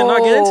 Like I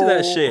cannot get into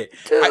that shit.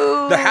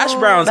 The hash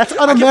browns. That's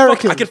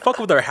un-American. I can fuck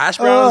with their hash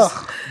browns,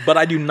 but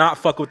I do not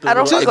fuck with the. I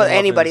don't fuck with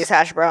anybody's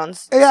hash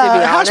browns.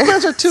 Yeah, hash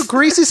browns are too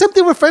greasy. Same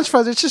thing with French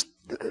fries. It's just.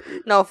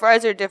 No,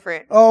 fries are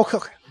different. Oh, okay.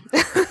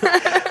 All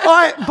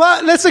right,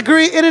 but let's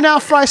agree.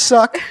 In-N-Out fries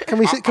suck. Can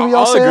we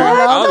all say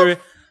that? I'll agree.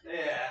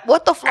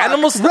 What the fuck?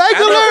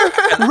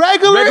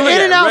 Regular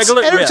In-N-Out,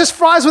 just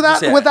fries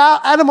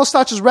without animal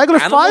style. Just regular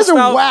fries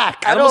are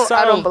whack. I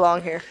don't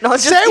belong here. No,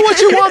 say what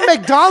you want.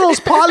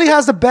 McDonald's probably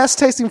has the best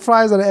tasting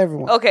fries out of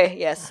everyone. Okay,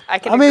 yes, I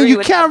can. I mean, you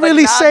can't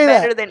really say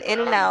that. Better than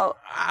In-N-Out.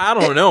 I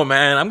don't know,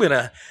 man. I'm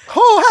gonna.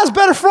 Who has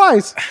better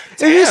fries?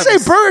 If you say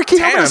Burger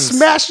King, I'm gonna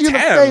smash you in the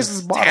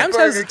face.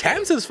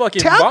 Tams is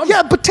fucking bomb.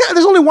 Yeah, but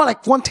there's only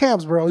one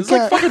Tams, bro.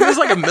 There's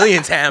like a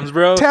million Tams,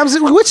 bro. Tams.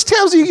 Which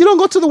Tams? You don't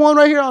go to the one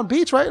right here on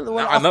Beach, right? The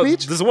one off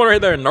Beach. There's one right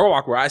there in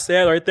Norwalk where I stay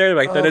at, right there.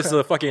 Like that is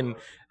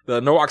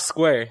the Norwalk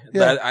Square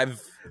that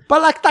I've.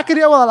 But like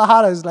Taqueria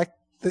Guadalajara is like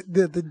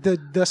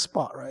the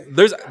spot, right?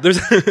 There's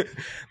actually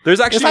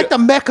it's like the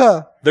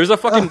Mecca. There's a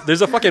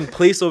fucking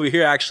place over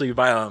here actually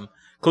by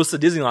close to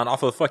Disneyland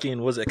off of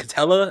fucking, was it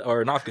Catella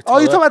or not Catella? Oh,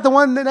 you talking about the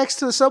one next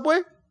to the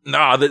subway?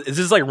 Nah, it's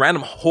just like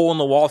random hole in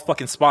the wall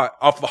fucking spot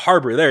off the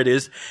harbor. There it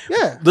is.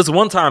 Yeah. This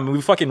one time we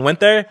fucking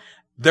went there.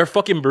 Their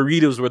fucking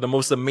burritos were the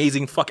most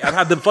amazing I've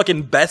had the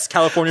fucking best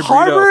California burrito.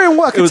 Harbor and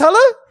what? Catella?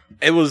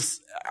 It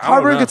was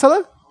Harbor and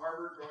Catella?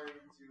 Harbor going to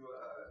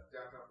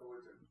downtown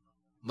Fullerton.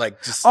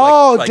 Like just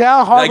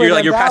down Harbor.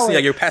 You're passing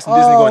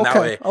Disney going that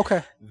way.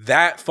 Okay.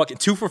 That fucking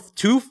two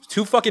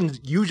fucking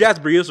huge ass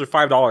burritos for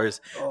 $5.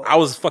 I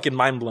was fucking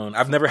mind blown.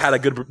 I've never had a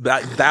good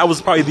that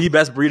was probably the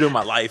best burrito in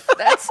my life.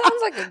 That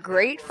sounds like a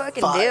great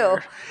fucking deal.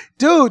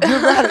 Dude, you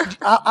ever had it?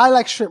 I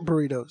like shrimp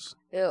burritos.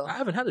 Ew. I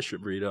haven't had a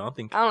shrimp burrito. I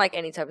don't like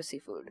any type of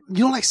seafood.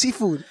 You don't like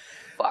seafood?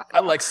 fuck.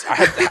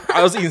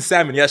 I was eating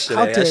salmon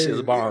yesterday. That shit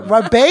was bomb.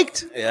 Right,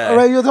 baked? Yeah.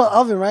 Right, you're the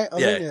oven, right?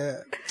 Oven?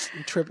 Yeah.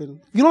 I'm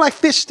tripping. You don't like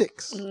fish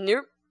sticks?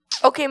 Nope.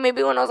 Okay,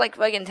 maybe when I was like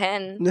fucking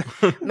 10.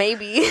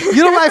 Maybe. You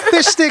don't like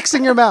fish sticks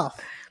in your mouth?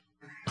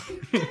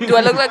 Do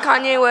I look like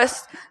Kanye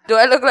West? Do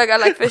I look like I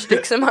like fish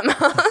sticks in my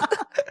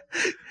mouth?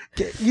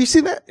 You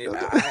see that?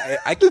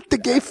 The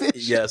gay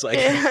fish. Yes, like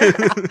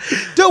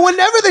Dude,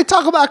 whenever they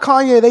talk about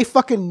Kanye, they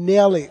fucking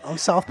nail it on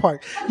South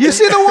Park. You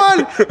see the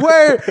one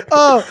where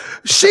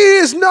she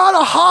is not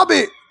a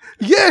hobbit.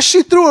 Yes,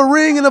 she threw a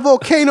ring in a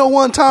volcano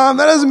one time.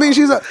 That doesn't mean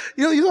she's a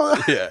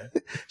yeah.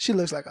 She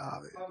looks like a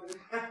hobbit.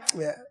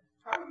 Yeah.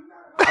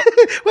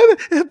 Wait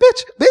a minute,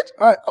 bitch.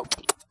 All right.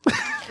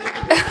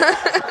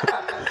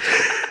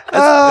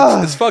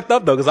 It's fucked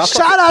up though, because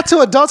shout out to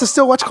adults that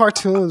still watch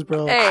cartoons,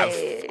 bro.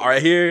 Hey.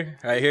 right here,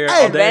 Hey,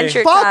 all day.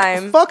 Adventure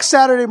time. Fuck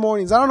Saturday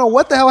mornings. I don't know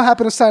what the hell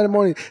happened to Saturday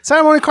morning.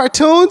 Saturday morning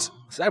cartoons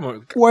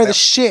were the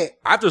shit.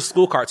 After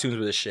school cartoons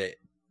were the shit.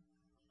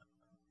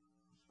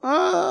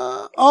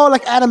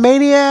 Like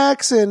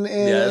Animaniacs and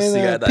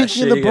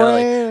Pinky and the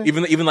Brain.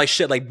 Like, even like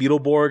shit like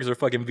Beetleborgs or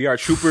fucking VR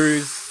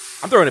Troopers.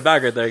 I'm throwing it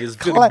back right there.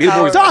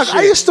 Beetleborgs. Dog,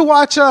 I used to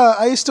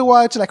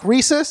watch like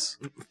Recess.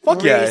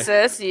 Fuck yeah.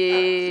 Recess,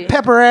 yeah.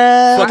 Pepper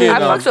Ant. I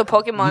fucks with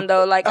Pokemon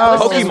though. Like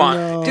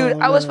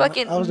Pokemon. I was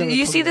fucking. Do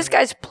you see this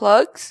guy's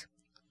plugs?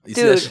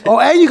 Dude.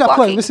 And you got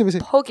plugs. Listen.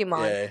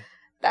 Pokemon. Yeah.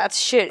 That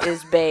shit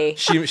is bae.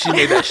 She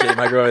made that shit.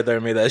 My girl right there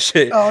made that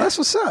shit. Oh, that's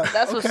what's up.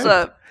 That's what's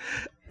up.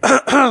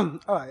 All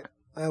right.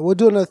 We'll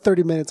do another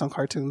 30 minutes on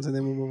cartoons and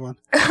then we'll move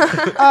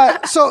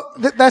on. So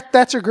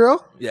that's your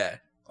girl? Yeah.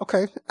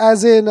 Okay.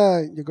 As in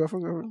your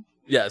girlfriend?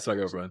 Yeah, it's my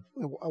girlfriend.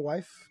 A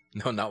wife?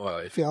 No, not my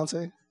wife.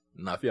 Fiance?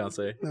 Not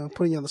fiance. No,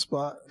 putting you on the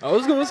spot. Oh,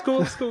 it's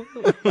cool.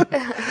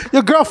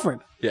 Your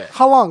girlfriend? Yeah.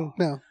 How long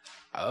now?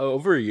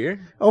 Over a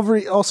year.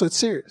 Also, it's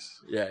serious.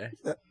 Yeah.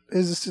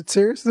 Is it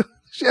serious?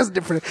 She has a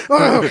different. She's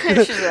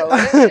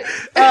like,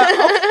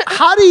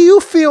 How do you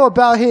feel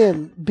about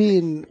him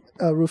being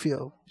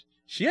Rufio?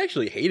 She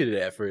actually hated it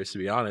at first, to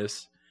be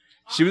honest.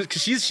 She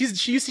used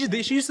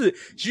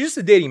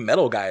to dating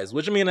metal guys,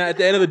 which I mean, at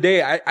the end of the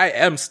day, I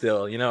am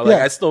still,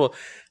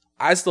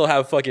 I still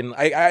have fucking,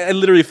 I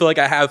literally feel like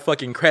I have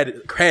fucking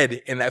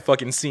cred in that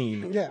fucking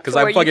scene. Yeah. Cause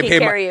I fucking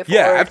paid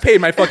I've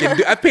paid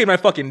my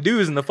fucking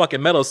dues in the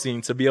fucking metal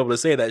scene to be able to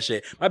say that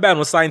shit. My band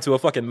was signed to a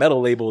fucking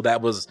metal label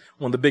that was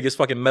one of the biggest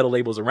fucking metal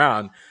labels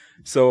around.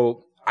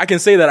 So I can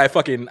say that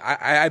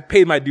I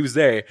paid my dues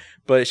there,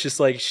 but it's just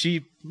like,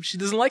 she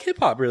doesn't like hip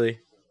hop really.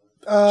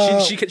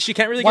 She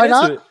can't really get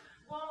into it.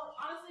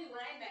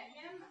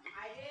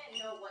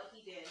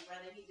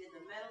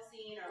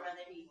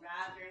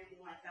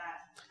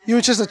 You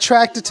were just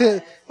attracted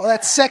to all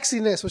that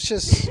sexiness, which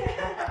just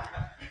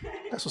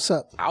that's what's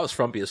up. I was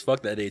frumpy as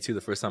fuck that day too.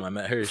 The first time I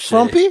met her,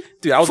 frumpy,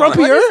 dude. I was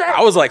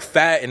I was like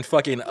fat and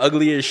fucking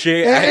ugly as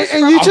shit.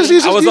 And you just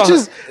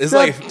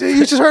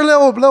heard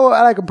little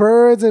like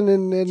birds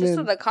and just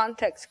so the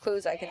context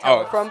clues I can tell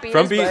what frumpy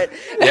is, but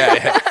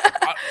yeah.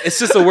 It's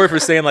just a word for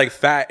saying like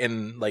fat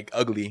and like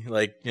ugly,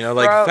 like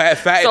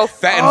fat and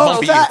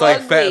bumpy,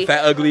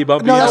 fat ugly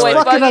bumpy. No, that's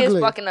fucking ugly.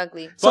 Is fucking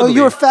ugly. So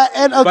you were fat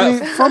and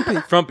ugly, frumpy.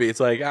 Frumpy. It's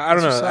like I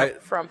don't know.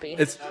 Frumpy.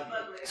 It's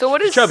so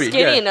what is chubby,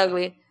 skinny and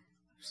ugly?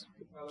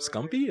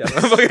 Scumpy? I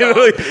don't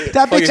know.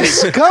 That bitch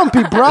is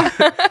scumpy, bro.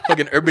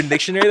 Fucking Urban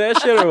Dictionary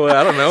that shit or what?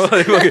 I don't know.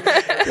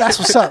 That's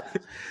what's up.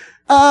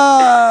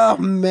 Oh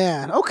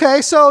man.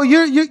 Okay, so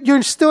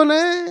you're still in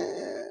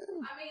there.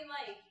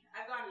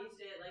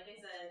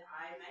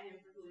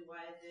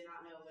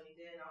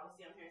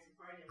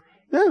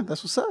 Yeah,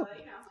 that's what's up.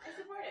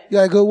 You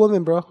got a good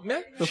woman, bro. Yeah,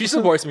 she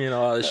supports me in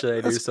all this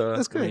shit I do. So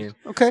that's good. I mean.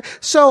 Okay,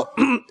 so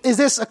is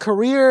this a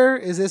career?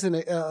 Is this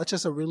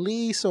just a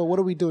release, or what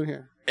are we doing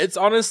here? It's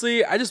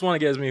honestly, I just want to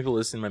get as many people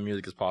listening to my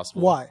music as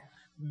possible. Why?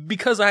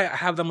 Because I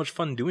have that much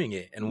fun doing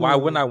it, and why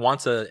wouldn't I want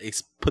to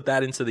put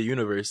that into the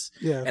universe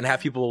and have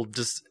people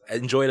just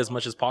enjoy it as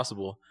much as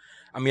possible?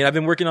 I mean, I've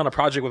been working on a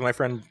project with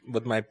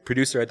my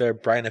producer right there,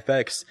 Brian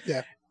FX.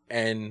 Yeah,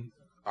 and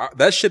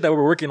that shit that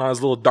we're working on is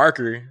a little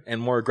darker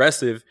and more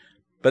aggressive.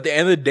 But at the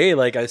end of the day,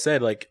 like I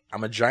said, like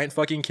I'm a giant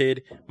fucking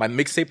kid. My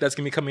mixtape that's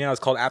gonna be coming out is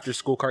called After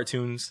School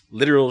Cartoons.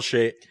 Literal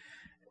shit.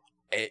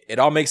 It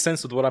all makes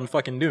sense with what I'm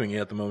fucking doing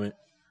at the moment.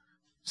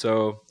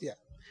 So yeah.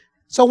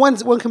 So when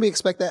can we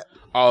expect that?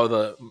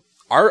 Oh,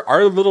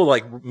 our little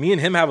like me and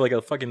him have like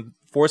a fucking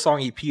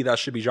 4-song EP that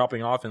should be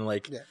dropping off in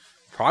like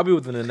probably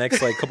within the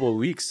next like couple of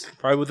weeks.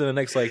 Probably within the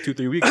next like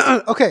 2-3 weeks.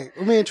 Okay,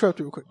 let me interrupt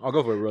you real quick. I'll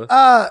go for it,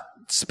 bro.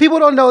 People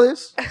don't know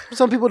this.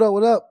 Some people don't.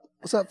 What up?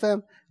 What's up,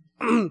 fam?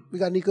 We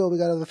got Nico. We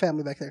got other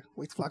family back there.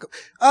 Wait, Flacco.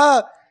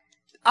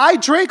 I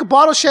drink a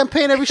bottle of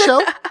champagne every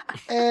show,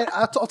 and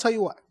I'll tell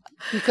you why.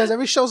 Because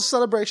every show's a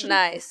celebration.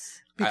 Nice.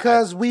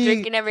 Because we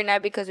drinking every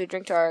night because we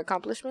drink to our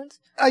accomplishments.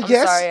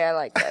 Yes. Sorry, I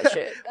like that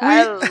shit.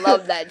 I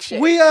love that shit.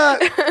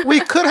 We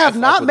could have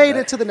not made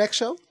it to the next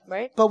show,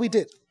 right? But we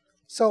did.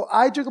 So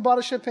I drink a bottle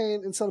of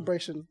champagne in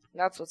celebration.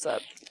 That's what's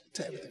up.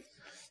 To everything.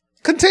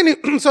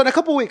 Continue. So in a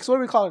couple weeks, what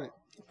are we calling it?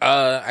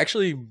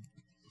 Actually,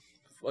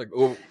 Fuck.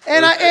 Oh,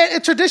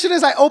 And tradition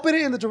is I open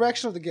it in the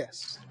direction of the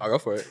guest. I'll go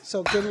for it.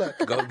 So good luck.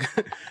 Go.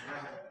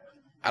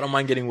 I don't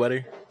mind getting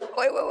wetter.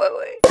 Wait.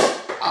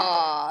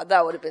 Ah,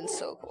 that would have been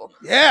so cool.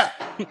 Yeah.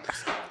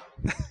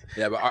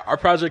 Yeah, but our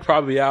project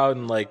probably out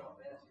in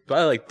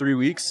probably 3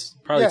 weeks.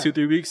 Probably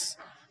 2-3 weeks.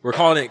 We're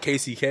calling it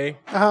KCK.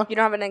 You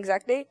don't have an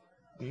exact date?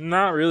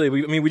 Not really.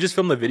 We just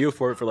filmed the video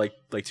for it for like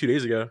 2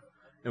 days ago,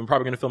 and we're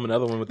probably gonna film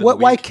another one within What? the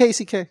week. Why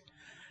KCK?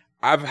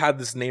 I've had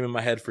this name in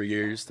my head for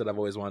years that I've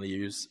always wanted to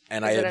use,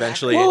 and I Is it an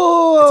eventually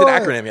acronym? it's an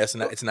acronym. Yes,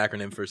 it's an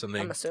acronym for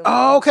something. I'm assuming.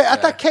 Oh, okay. I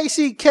thought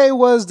KCK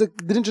was the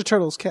Ninja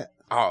Turtles cat.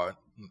 Oh,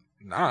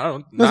 I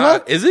don't. Was Nah,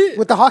 what? is it?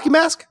 With the hockey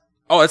mask?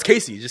 Oh, it's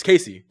Casey. Just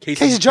Casey.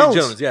 Casey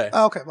Jones. Yeah.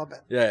 Oh, okay, my bad.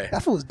 Yeah.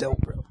 That fool was dope,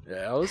 bro.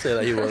 Yeah, I would say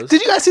that he was.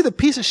 Did you guys see the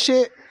piece of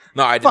shit?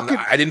 No, I didn't.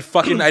 I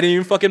didn't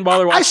even fucking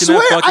bother watching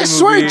that fucking I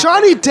swear, movie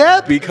Johnny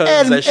Depp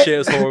because that shit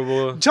is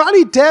horrible.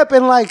 Johnny Depp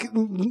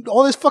and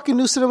all this fucking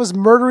new cinema was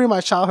murdering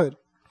my childhood.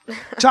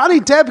 Johnny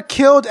Depp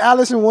killed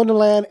Alice in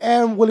Wonderland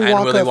and Willy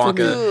Wonka. For me.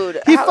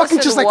 Dude, He Alice fucking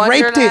in just raped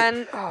Wonderland?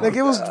 it. Oh,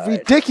 It was God.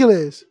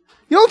 ridiculous.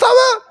 You know what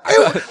I'm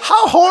talking about?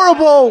 How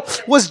horrible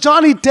was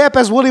Johnny Depp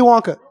as Willy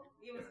Wonka?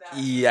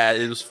 Yeah,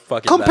 it was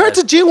fucking Compared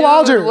bad. to Gene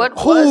Wilder, what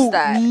who was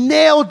that?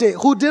 nailed it,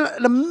 who did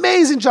an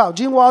amazing job.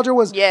 Gene Wilder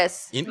was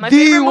Yes. In- My the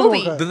favorite Willy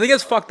movie. Wonka. The thing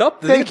that's fucked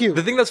up. Thank you.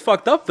 The thing that's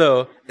fucked up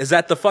though is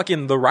that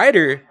the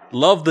writer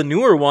loved the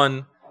newer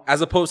one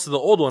as opposed to the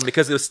old one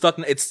because it was stuck.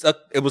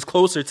 It was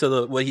closer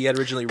to what he had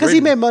originally written. because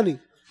he made money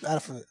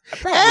out of it.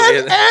 Probably.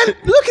 And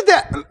look at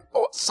that.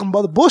 Oh, some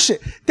other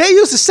bullshit. They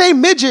used the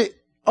same midget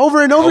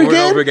over and over Over and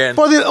again, over again.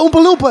 for the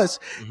Oompa Loompas.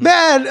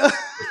 Man,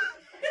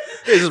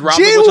 They just robbed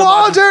a Gene bunch of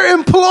Wilder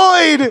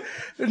employed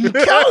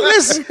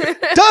countless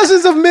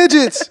dozens of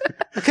midgets.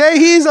 Okay,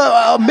 he's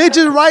a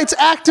midget rights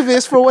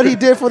activist for what he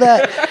did for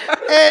that.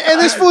 And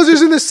this fool's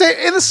using the same.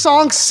 And the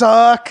songs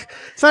suck.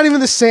 It's not even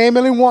the same.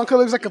 Willy Wonka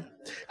looks like a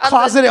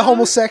closeted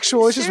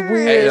homosexual. It's just weird.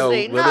 Seriously.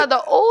 Hey, yo, Nah,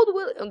 the old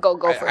Willy... Go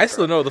for it. I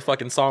still know the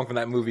fucking song from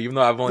that movie, even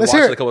though I've only Let's watched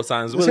hear it it. a couple of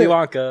times. Let's Willy hear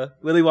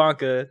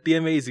Wonka, the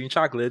amazing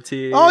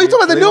chocolatier. Oh, you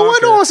talking about the Willy new one?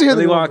 No one wants to hear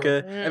the Willy new one.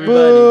 Wonka, Boo,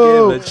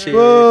 everybody give a cheer.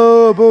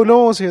 boo. No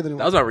one wants to hear the new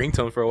That one. was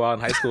my ringtone for a while in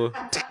high school.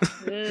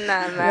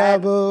 Nah,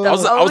 man. boo. The I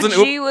was an OG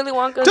Willy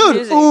Wonka Dude,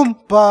 music.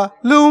 Oompa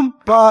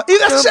Loompa.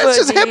 That's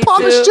just hip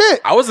hop and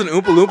shit. I was an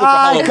Oompa Loompa for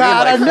I Halloween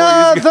got like 4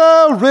 years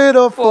ago. another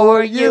riddle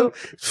for you.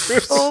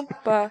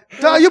 Oompa.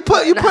 Dog, you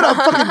put a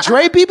fucking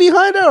Dre beat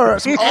behind it or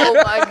some Oh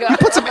my god.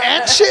 put some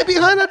ant shit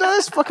behind it. Dog,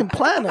 that's fucking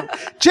platinum.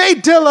 Jay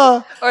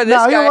Dilla. Or this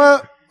You know guy.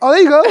 what? Oh,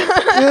 there you go.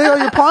 There you go.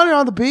 You're pondering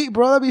on the beat,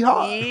 bro. That'd be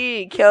hot.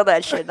 Yee, kill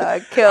that shit,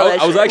 dog. Kill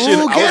that I was shit. actually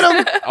Ooh,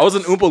 get him. I was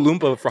an Oompa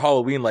Loompa for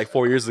Halloween like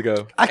 4 years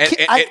ago.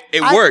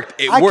 It worked.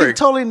 It I can worked.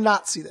 totally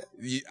not see that.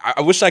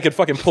 I wish I could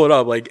fucking pull it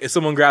up. Like if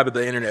someone grabbed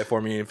the internet for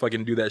me and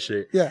fucking do that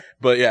shit. Yeah.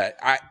 But yeah,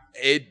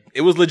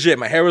 it was legit.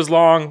 My hair was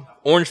long,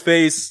 orange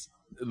face.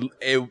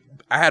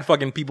 I had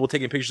fucking people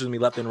taking pictures of me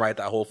left and right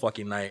that whole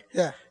fucking night.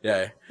 Yeah.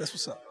 Yeah. That's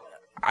what's up.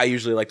 I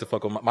usually like to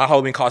fuck with my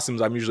Halloween costumes.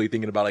 I'm usually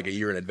thinking about like a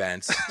year in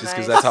advance, just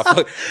because Nice. that's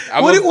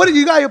how. What do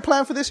you got your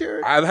plan for this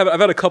year? I've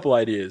had a couple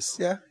ideas.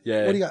 Yeah?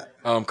 Yeah. What do you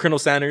got? Colonel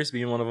Sanders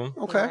being one of them.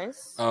 Okay.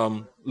 Nice.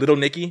 Little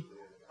Nicky.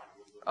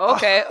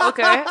 Okay.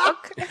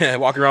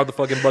 Walking around with the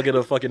fucking bucket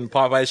of fucking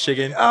Popeye's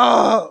chicken.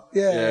 Oh,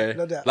 yeah, Yeah.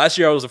 no doubt. Last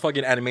year I was a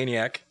fucking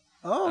Animaniac.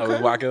 Oh, I was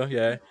okay. Wacko.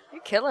 Yeah.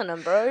 You're killing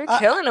them, bro. You're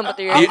killing them with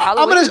your I'm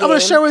Halloween gonna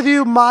game. share with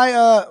you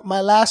my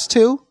my last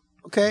two,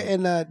 okay?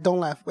 And don't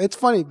laugh. It's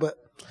funny, but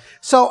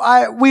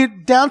so we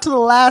down to the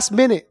last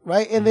minute,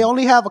 right? And they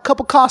only have a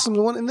couple costumes,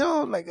 and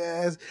they're like,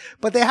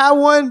 but they had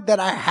one that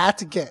I had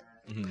to get.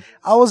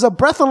 I was a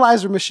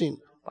breathalyzer machine.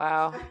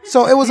 Wow.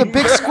 So it was a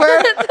big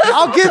square.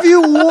 I'll give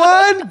you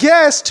one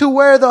guess to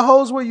where the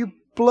hose where you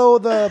blow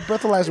the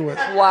breathalyzer with.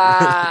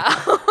 Wow.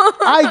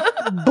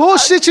 I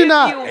bullshit you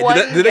not. You Hey, one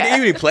did they give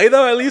me play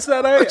though at least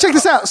that night? Check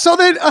this out. So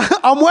then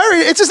I'm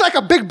wearing it's just like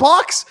a big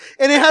box,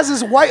 and it has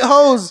this white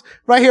hose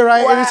right here,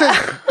 right? And it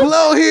says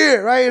blow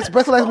here, right? It's a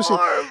breathalyzer machine.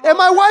 And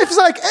my wife's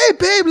like, "Hey,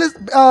 babe, let's."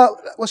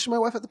 Was she my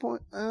wife at the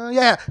point?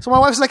 Yeah. So my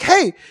wife's like,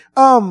 "Hey,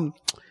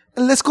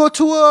 let's go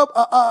to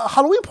a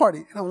Halloween party."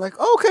 And I'm like,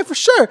 "Oh, okay, for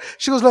sure."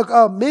 She goes, "Look,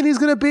 Minnie's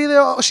gonna be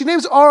there. She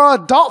names our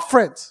adult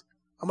friends."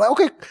 I'm like,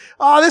 okay,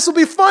 this will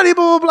be funny,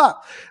 blah, blah, blah.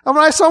 I'm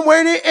like, so I'm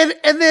wearing it.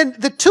 And then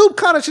the tube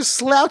kind of just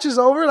slouches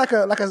over like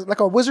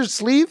a wizard's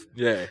sleeve.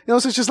 Yeah. You know,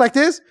 so it's just like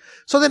this.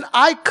 So then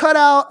I cut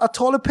out a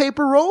toilet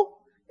paper roll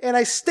and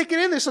I stick it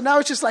in there. So now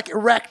it's just like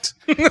erect.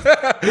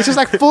 It's just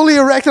like fully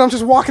erect. And I'm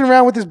just walking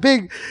around with this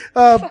big,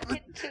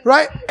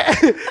 right?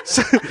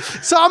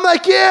 so I'm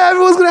like, yeah,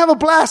 everyone's going to have a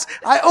blast.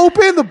 I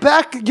open the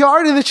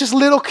backyard and it's just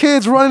little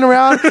kids running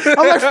around.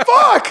 I'm like,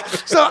 fuck.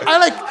 So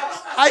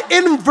I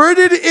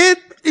inverted it.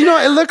 You know,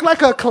 it looked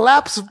like a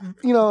collapse,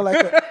 you know, like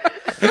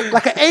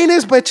an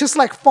anus, but just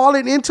like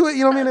falling into it.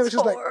 You know what I mean? It was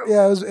just like,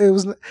 yeah, it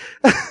was.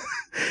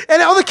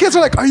 And all the kids are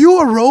like, "Are you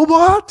a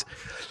robot?"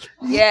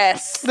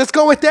 Yes. Let's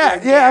go with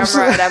that. Yeah,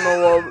 absolutely. Right, I'm a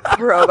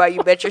little robot.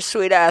 You bet your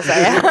sweet ass I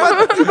am.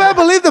 But you better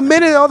believe the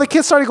minute all the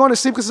kids started going to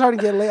sleep because it started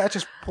getting late, I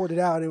just pulled it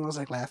out and everyone was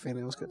like laughing.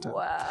 It was a good time.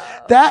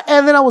 Wow. That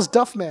and then I was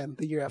Duff Man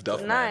the year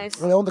after.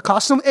 Nice. I owned the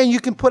costume and you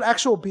can put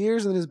actual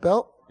beers in his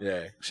belt.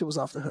 Yeah. Shit was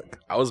off the hook.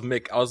 I was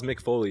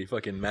Mick Foley,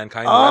 fucking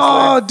Mankind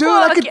Oh, wrestler. dude,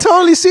 I could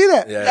totally see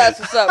that. Yeah. That's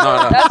what's up.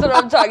 No. That's what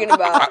I'm talking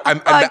about.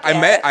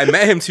 I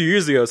met him 2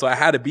 years ago, so I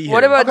had to be here.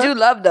 What about Dude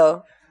Love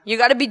though? You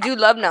got to be Dude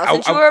Love now.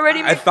 Since you were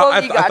already Mick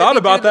Foley, you got to be thought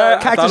about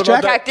that. Cactus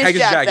Jack? Cactus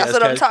Jack. That's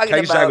what I'm talking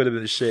Cactus about. Jack would have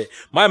been the shit.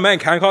 My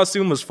Mankind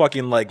costume was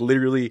fucking like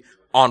literally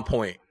on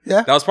point.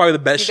 Yeah. That was probably the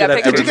best shit I've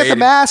ever made. Did you get the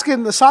mask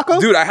and the socko?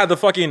 Dude, I had the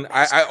fucking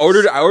I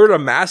ordered a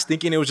mask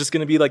thinking it was just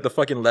gonna be like the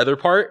fucking leather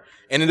part.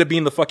 Ended up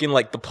being the fucking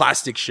like the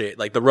plastic shit,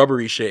 like the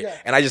rubbery shit. Yeah.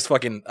 And I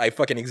fucking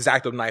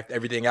X-Acto knifed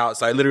everything out.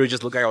 So I literally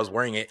just looked like I was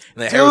wearing it.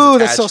 And the hair was attached.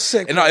 That's so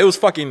sick. And no, it was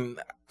fucking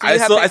I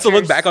still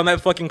look back on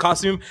that fucking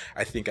costume.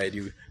 I think I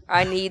do.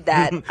 I need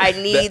that. I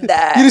need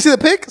that. You didn't see the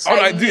pics? Oh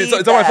no, dude,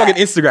 it's on my fucking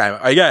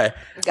Instagram. Yeah.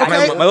 Okay.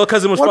 My little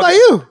cousin was What fucking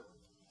about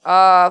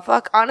you?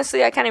 Fuck.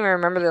 Honestly, I can't even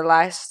remember the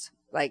last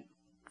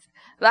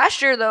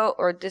year though,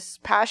 or this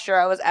past year,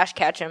 I was Ash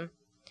Ketchum.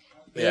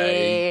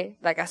 Yeah.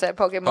 Like I said,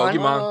 Pokemon.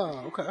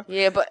 Oh, okay.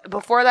 Yeah, but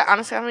before that,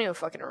 honestly, I don't even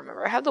fucking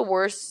remember. I have the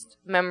worst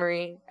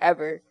memory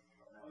ever,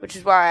 which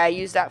is why I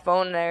use that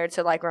phone there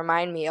to like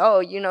remind me. Oh,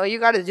 you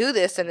got to do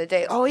this in a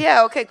day. Oh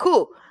yeah, okay,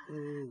 cool.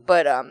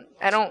 But I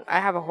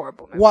have a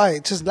horrible memory. Why?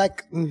 Just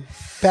like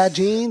bad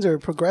genes or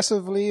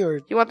progressively or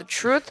you want the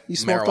truth? You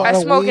smoked Marijuana. all the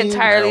I smoke weed?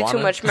 entirely too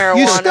much marijuana.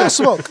 You still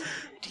smoke?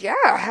 Yeah,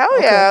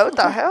 hell yeah. What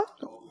the hell?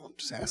 I'm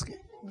just asking.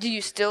 Do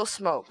you still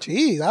smoke?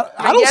 Jeez,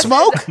 I don't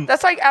smoke.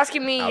 That's like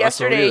asking me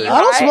yesterday. either. You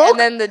I don't high, smoke. And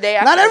then the day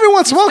after, Not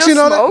everyone smokes, you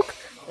know smoke?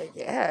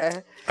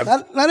 Yeah.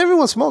 Not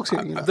everyone smokes here.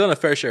 I've done a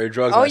fair share of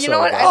drugs. Oh, myself. you know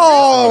what?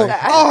 Oh,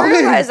 I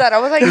realized that. I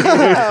was like,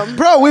 damn.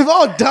 Bro, we've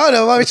all done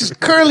them. I mean, just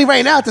currently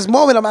right now at this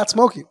moment, I'm not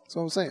smoking. That's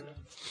what I'm saying.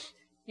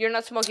 You're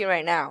not smoking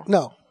right now.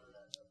 No.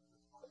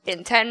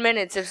 In 10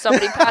 minutes, if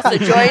somebody passed a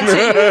joint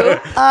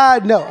to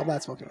you. No, I'm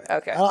not smoking right now.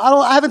 Okay.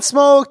 I haven't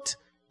smoked.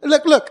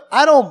 Look,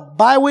 I don't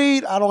buy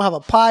weed. I don't have a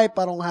pipe.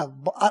 I don't have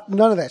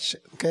none of that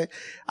shit. Okay.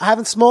 I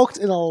haven't smoked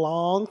in a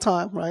long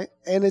time. Right.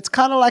 And it's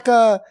kind of like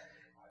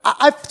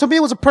to me,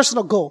 it was a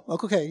personal goal.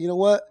 Like, okay, you know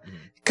what?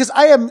 Cause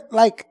I am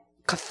like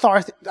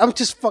cathartic. I'm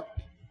just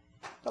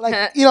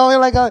like,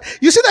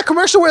 you see that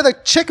commercial where the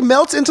chick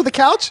melts into the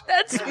couch?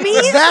 That's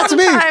me That's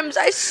me. sometimes.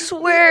 I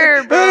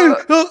swear, bro.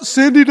 Hey,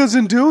 Cindy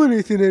doesn't do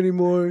anything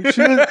anymore.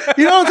 She doesn't,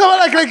 you know what I'm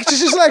talking about? Like she's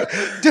just like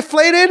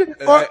deflated.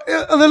 Or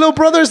the little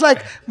brother's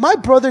like, my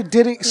brother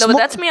didn't No, but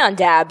that's me on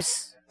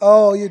dabs.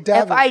 Oh, you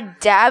dab If I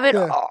dab it,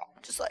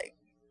 just like,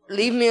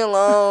 leave me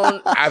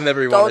alone. I've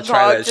never even Don't wanted to try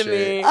talk that to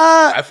shit. me.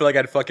 I feel like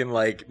I'd fucking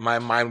like my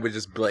mind would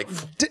just be like.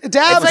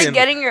 Dabs.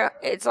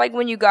 It's like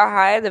when you got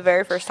high the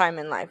very first time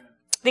in life.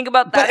 Think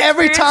about that. But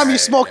every time you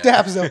smoke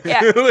dabs, though.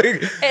 Yeah.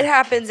 It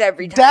happens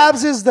every time.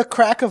 Dabs is the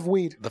crack of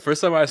weed. The first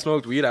time I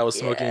smoked weed, I was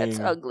smoking. Yeah, it's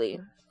ugly.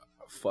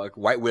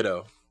 White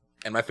Widow,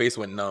 and my face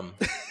went numb.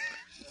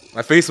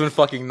 My face went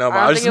fucking numb.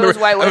 I don't think it was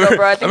White Widow,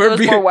 bro. I think there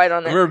was more white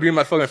on I it. remember being at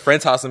my fucking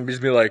friend's house and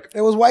just be like,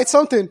 it was white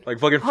something. Like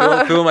fucking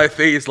fill my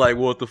face, like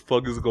what the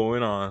fuck is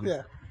going on?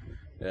 Yeah.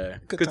 Yeah.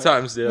 Good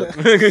times, yeah.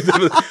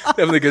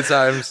 Definitely good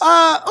times.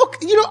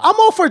 Okay, I'm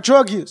all for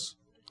drug use.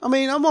 I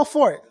mean, I'm all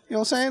for it. You know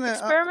what I'm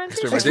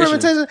saying?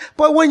 Experimentation.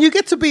 But when you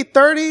get to be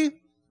 30, you know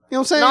what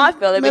I'm saying? No, I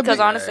feel it because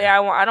honestly,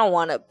 I don't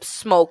want to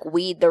smoke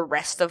weed the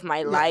rest of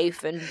my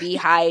life and be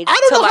high.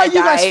 I don't know how you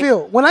guys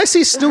feel. When I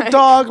see Snoop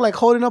Dogg like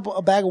holding up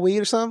a bag of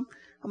weed or something,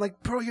 I'm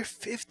like, bro, you're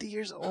 50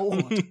 years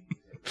old.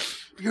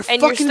 You're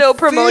still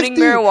promoting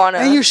marijuana.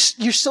 And you're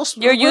still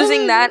You're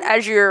using that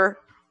as your...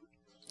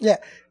 Yeah.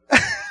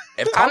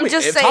 If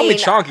Tommy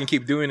Chong can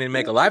keep doing it and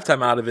make a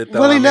lifetime out of it,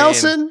 though. Willie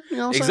Nelson, you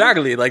know what I'm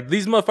exactly. saying? Like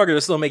these motherfuckers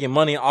are still making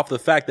money off the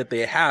fact that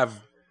they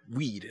have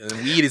weed, and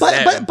weed is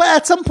but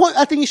at some point,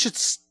 I think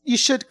you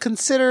should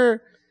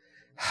consider.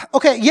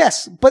 Okay,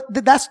 yes, but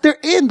they're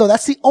in though.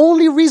 That's the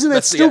only reason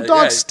that Snoop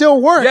Dogg still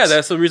works. Yeah,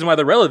 that's the reason why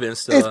they're relevant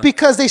still. It's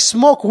because they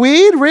smoke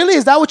weed. Really,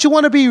 is that what you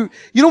want to be? You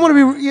don't want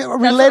to be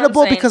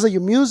relatable because of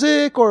your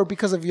music or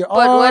because of your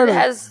art.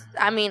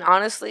 But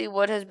honestly,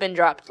 what has been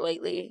dropped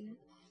lately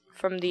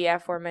from the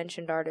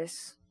aforementioned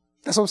artists?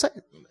 That's what I'm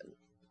saying.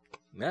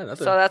 Yeah,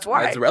 that's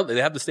why they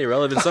have to stay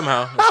relevant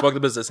somehow. As fucked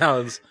up as it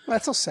sounds.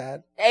 That's so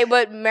sad. Hey,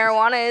 but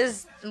marijuana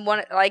is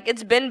one. Like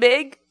it's been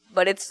big,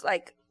 but it's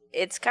like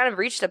it's kind of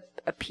reached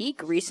a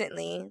peak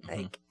recently.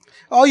 Like,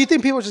 oh, you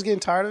think people are just getting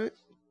tired of it?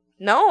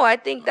 No, I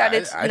think that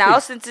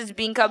since it's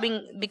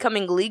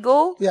becoming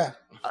legal. Yeah.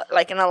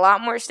 Like in a lot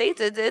more states,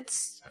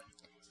 it's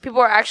people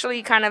are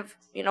actually kind of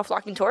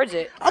flocking towards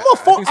it. I'm all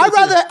for.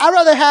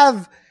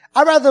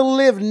 I'd rather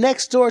live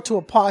next door to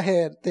a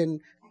pothead than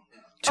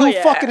two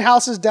fucking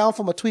houses down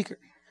from a tweaker.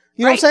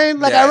 You know what I'm saying?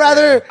 Like, I'd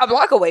rather... a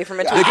block away from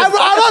it. A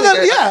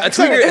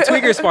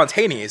tweaker is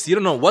spontaneous. You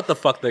don't know what the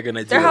fuck they're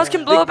gonna do. Their house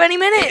can blow up any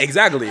minute.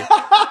 Exactly.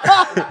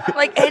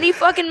 Like, any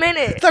fucking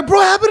minute. It's like, bro,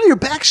 what happened in your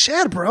back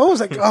shed, bro? It's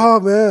like, oh,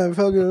 man.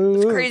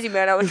 It's crazy,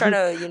 man. I was trying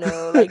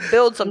to, like,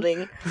 build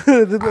something.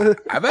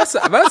 I've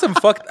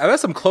had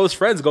some close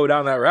friends go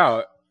down that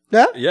route.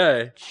 Yeah?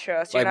 Yeah.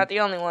 Trust, you're not the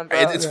only one, bro.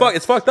 It's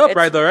fucked up,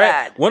 right, though, right?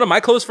 Bad. One of my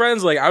close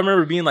friends, like, I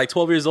remember being, like,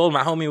 12 years old.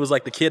 My homie was,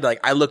 like, the kid,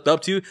 like, I looked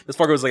up to. This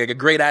fucker was, like a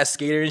great-ass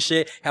skater and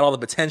shit. Had all the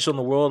potential in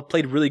the world.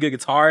 Played really good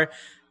guitar.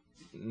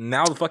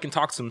 Now the fucking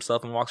talks to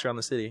himself and walks around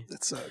the city.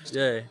 That sucks.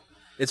 Yeah.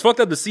 It's fucked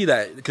up to see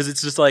that because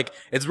it's just, like,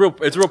 it's real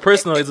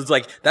personal. It's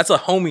like, that's a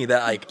homie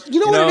that, like,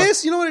 You know what it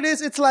is? You know what it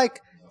is? It's like,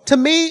 to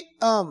me,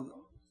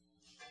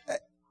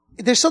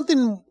 there's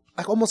something,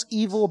 like, almost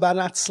evil about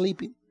not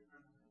sleeping.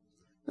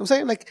 You know what I'm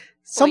saying? Like,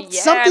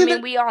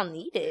 something we all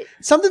need it.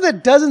 Something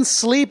that doesn't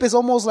sleep is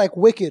almost like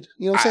wicked.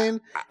 You know what I'm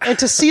saying? And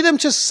to see them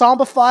just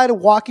zombified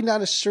walking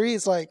down the street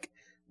is like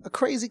a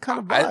crazy kind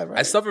of vibe, right?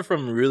 I suffer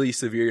from really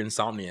severe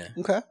insomnia.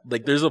 Okay.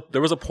 Like, there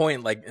was a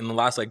point, like, in the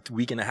last, like,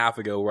 week and a half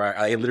ago where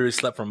I literally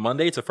slept from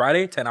Monday to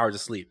Friday, 10 hours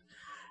of sleep.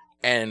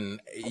 And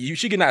you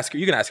can ask her.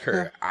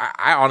 Yeah.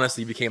 I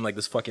honestly became like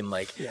this fucking,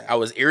 like, I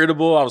was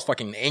irritable. I was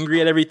fucking angry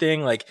at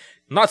everything. Like,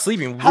 not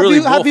sleeping. Have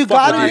you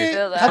gotten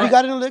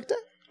it like that?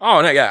 Oh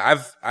no, yeah,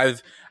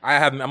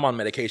 I'm on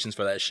medications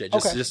for that shit,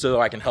 just so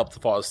I can help to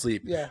fall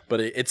asleep. Yeah, but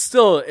it's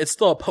still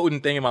a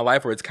potent thing in my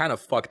life where it's kind of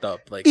fucked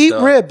up. Like, eat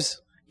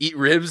ribs,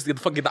 the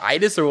fucking the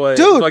itis or what,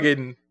 dude?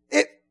 Fucking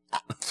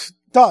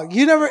dog,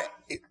 you never.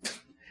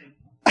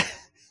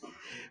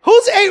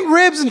 Who's ate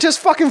ribs and just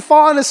fucking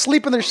falling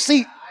asleep in their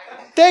seat?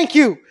 Thank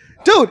you,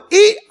 dude.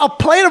 Eat a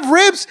plate of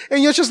ribs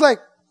and you're just like,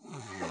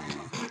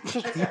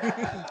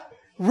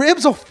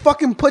 ribs will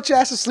fucking put your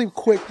ass to sleep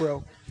quick,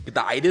 bro.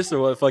 The itis or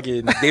what?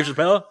 Fucking Dave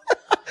Chappelle.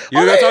 You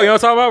know what I'm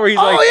talking about? Where he's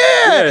like,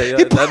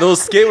 yeah. That little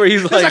skit where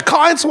he's like, a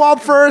cotton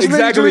swab first,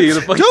 exactly.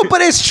 Dude,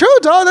 but it's true,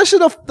 dog.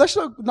 That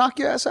should knock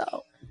your ass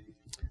out.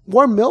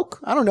 Warm milk?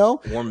 I don't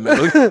know. Warm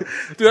milk,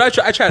 dude. I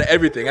tried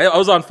everything. I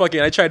was on fucking.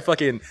 I tried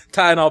fucking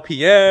Tylenol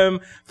PM,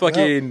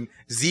 fucking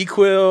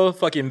ZQuil,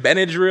 fucking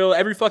Benadryl,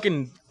 every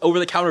fucking over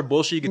the counter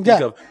bullshit you can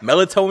think of.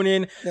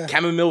 Melatonin,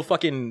 chamomile,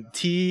 fucking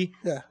tea.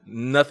 Yeah.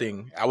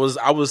 Nothing. I was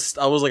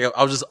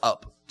just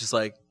up, just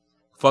like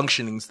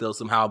functioning still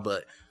somehow.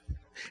 But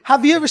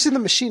have you ever seen The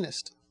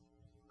Machinist?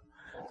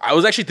 I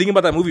was actually thinking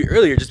about that movie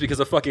earlier just because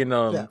of fucking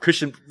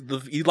Christian.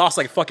 He lost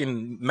like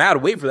fucking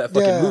mad weight for that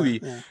fucking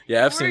movie.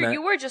 Yeah, I've seen that.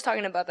 You were just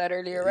talking about that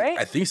earlier, right?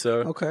 I think so.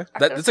 Okay.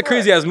 That's a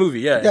crazy ass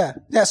movie. Yeah.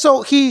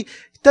 So he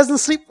doesn't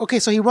sleep. Okay,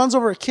 so he runs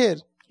over a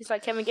kid. He's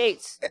like Kevin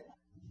Gates.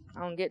 I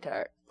don't get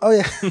tired. Oh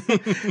yeah.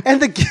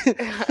 And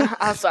the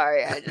I'm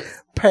sorry. I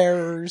just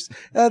pears.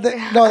 No,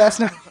 that's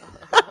not.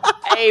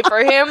 Hey, for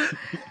him,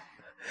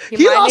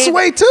 he lost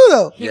weight too,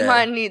 though. He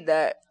might need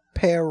that.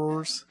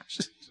 Pears.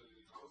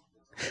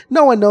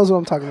 No one knows what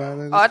I'm talking about.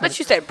 Oh, I thought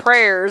you said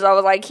prayers. I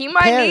was like, he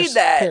might need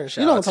that. Pears.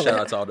 You know what I'm talking about.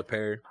 Shout out to all the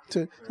pear.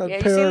 You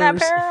seen that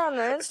pear on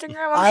the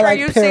Instagram? I'm sure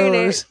you've seen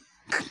it.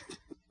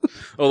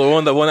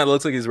 Oh, the one that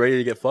looks like he's ready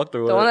to get fucked,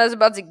 or what? The one that's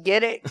about to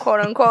get it, quote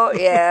unquote.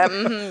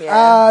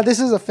 Yeah. This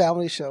is a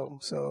family show,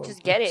 so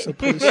just get it. So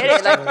get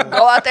it. Like,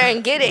 go out there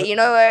and get it. You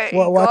know,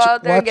 go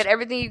out there and get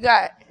everything you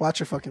got.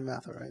 Watch your fucking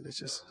mouth, all right? It's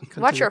just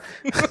continue. Watch your.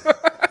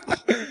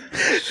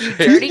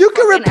 You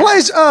can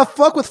replace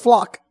fuck with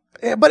flock.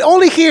 But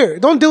only here.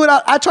 Don't do it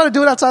out. I try to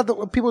do it outside.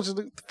 People just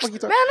fuck you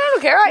talking. Man, I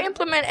don't care. I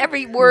implement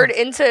every word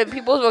into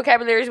people's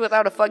vocabularies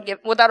without a flock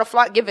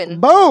given.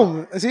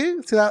 Boom. See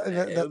that?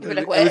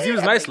 It was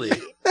used nicely.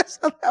 That's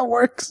how that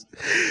works.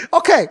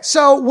 Okay,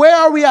 so where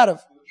are we out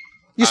of?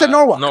 You said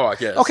Norwalk. Norwalk,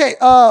 yes. Okay,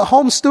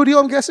 home studio.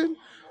 I'm guessing.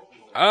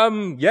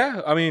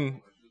 Yeah. I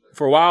mean,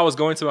 for a while I was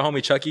going to my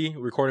homie Chucky,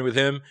 recording with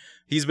him.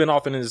 He's been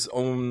off in his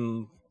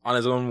own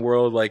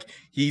world. Like,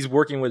 he's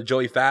working with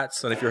Joey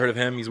Fats, and if you heard of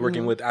him, he's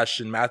working with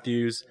Ashton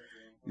Matthews.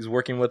 He's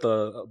working with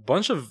a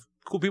bunch of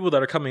cool people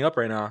that are coming up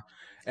right now.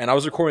 And I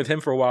was recording with him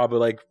for a while, but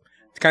like,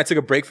 kind of took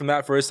a break from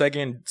that for a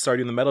second, started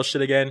doing the metal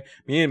shit again.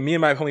 Me and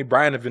my homie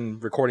Brian have been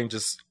recording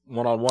just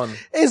one-on-one.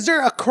 Is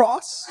there a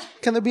cross?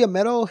 Can there be a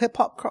metal hip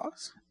hop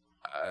cross?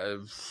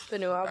 The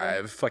new album. I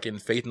have fucking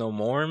Faith No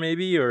More,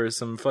 maybe, or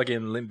some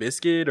fucking Limp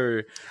Bizkit,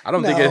 or I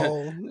don't think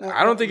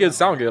it'd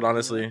sound good,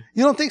 honestly.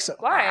 You don't think so?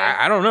 Why?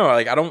 I don't know.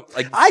 Like, I don't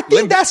like. I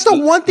think that's the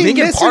one thing.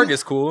 Linkin Park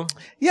is cool.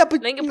 Yeah,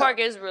 but Linkin Park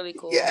is really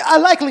cool. Yeah, I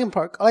like Linkin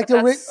Park. I like the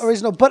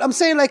original. But I'm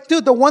saying, like,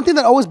 dude, the one thing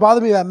that always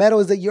bothered me about metal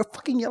is that you're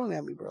fucking yelling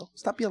at me, bro.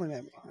 Stop yelling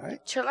at me. All right,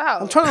 chill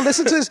out. I'm trying to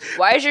listen to this.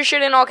 Why is your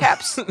shit in all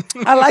caps?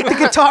 I like the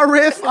guitar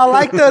riff. I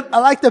like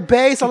the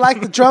bass. I like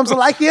the drums. I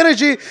like the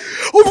energy.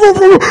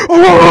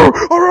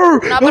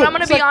 No, but I'm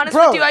gonna be honest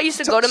with you. I used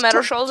to go to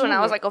metal shows when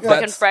I was like a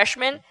fucking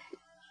freshman.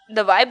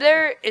 The vibe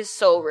there is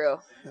so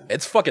real.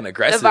 It's fucking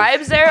aggressive. The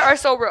vibes there are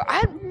so real.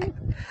 I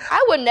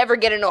would never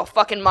get into a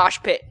fucking mosh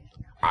pit.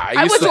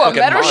 I went to a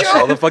metal show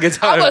all the fucking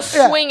time. I was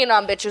swinging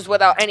on bitches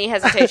without any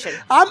hesitation.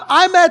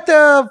 I'm at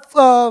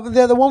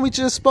the one we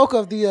just spoke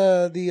of,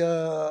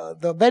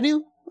 the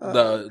venue.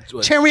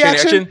 Chain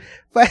Reaction.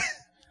 But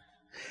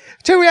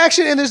Chain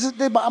Reaction, and there's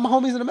my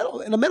homies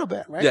in the middle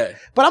band, right? Yeah.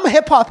 But I'm a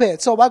hip hop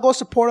head, so if I go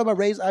support them, I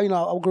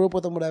grew up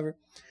with them, whatever.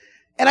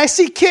 And I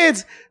see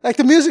kids, like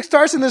the music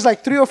starts and there's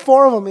like 3 or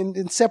 4 of them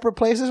in separate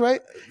places,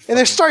 right? And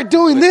they start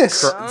doing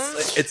this.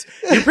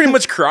 You're pretty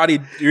much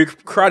you're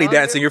karate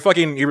dancing.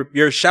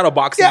 You're shadow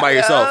boxing by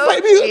yourself.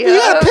 Like, you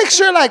got a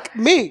picture like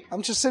me.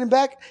 I'm just sitting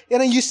back,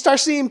 and then you start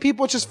seeing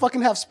people just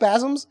fucking have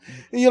spasms,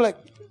 and you're like,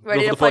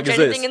 ready to punch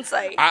anything in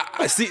sight.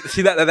 I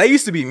see that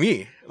used to be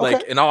me.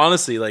 Like, in all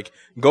honesty, like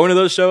going to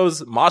those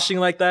shows, moshing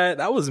like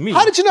that was me.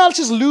 How did you not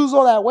just lose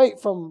all that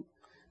weight from?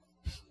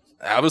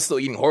 I was still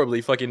eating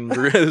horribly, fucking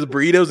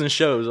burritos and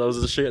shows. That was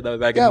the shit that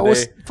back in the day. Yeah, it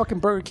was fucking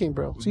Burger King,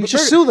 bro. So you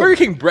should sue them. Burger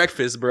King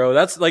breakfast, bro.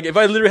 That's like, if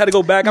I literally had to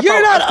go back,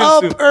 you're not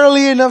up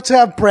early enough to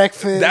have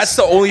breakfast. That's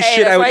the only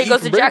shit I would eat.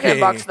 That's why he goes to Jack in the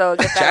Box, though.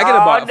 Get that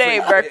all day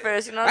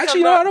breakfast. You know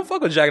actually, no, I don't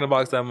fuck with Jack in the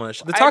Box that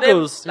much. The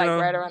tacos, I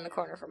live, right around the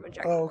corner from a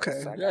Jack in the Box.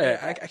 Okay. So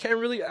yeah, I can't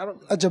really,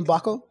 A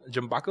Jumbaco?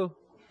 Jumbaco?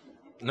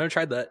 Never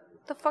tried that.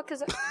 The fuck is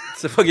that?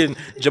 It's a fucking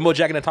Jumbo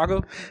Jack in a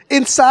taco?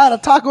 Inside, a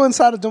taco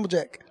inside a Jumbo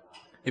Jack.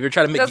 Have you ever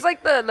tried to make... That's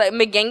like the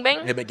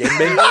McGangbang? Yeah,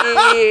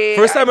 McGangbang?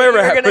 First time I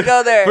ever had...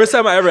 go there. First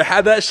time I ever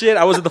had that shit,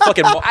 I was at the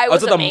fucking... I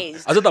was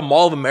amazed. I was at the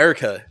Mall of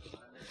America.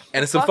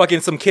 And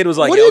some kid was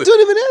like... What are you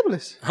doing in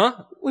Minneapolis?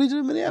 Huh? What are you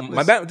doing in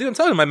Minneapolis? Dude, I'm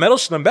telling you,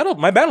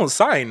 my band was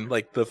signed.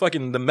 Like,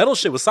 the metal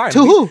shit was signed. To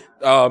who?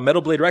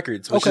 Metal Blade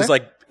Records, which is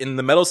like, in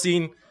the metal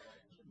scene...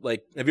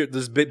 Like,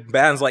 there's big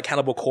bands like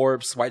Cannibal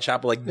Corpse,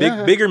 Whitechapel, like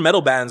bigger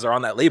metal bands are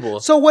on that label.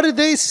 So what did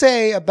they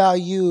say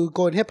about you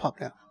going hip hop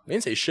now? They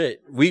didn't say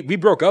shit. We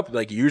broke up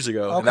like years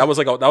ago, and that was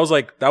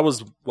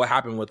what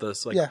happened with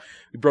us. Like,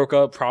 we broke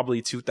up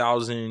probably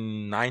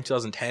 2009,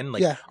 2010.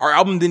 Like, our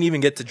album didn't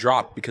even get to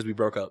drop because we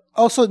broke up.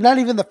 Oh, so not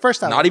even the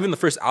first album? Not even the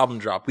first album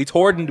dropped. We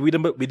toured and we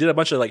did a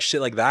bunch of like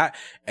shit like that,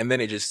 and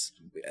then it just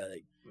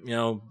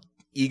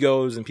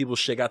egos and people's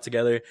shit got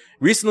together.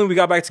 Recently, we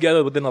got back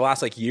together within the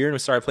last like year, and we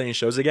started playing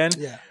shows again.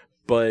 Yeah.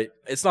 But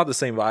it's not the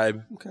same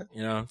vibe. Okay.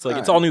 It's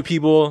like, all new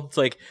people. It's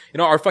like,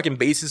 our fucking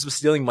bassist was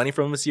stealing money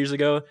from us years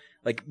ago.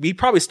 Like, we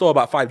probably stole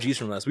about 5 G's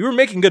from us. We were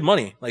making good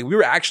money. Like, we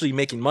were actually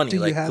making money. Do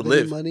you like, have to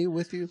live. any money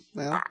with you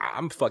now?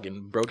 I'm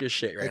fucking broke as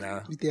shit right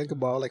now. You think I could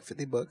borrow like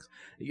 $50?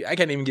 I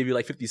can't even give you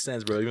like 50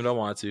 cents, bro, even though I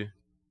want to.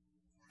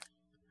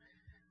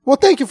 Well,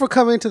 thank you for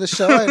coming to the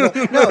show.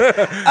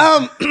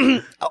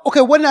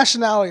 Okay, what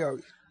nationality are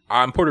you?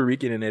 I'm Puerto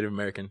Rican and Native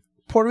American.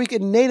 Puerto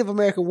Rican, Native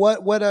American.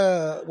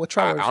 What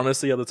tribe?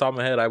 Honestly, at the top of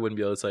my head, I wouldn't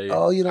be able to tell you.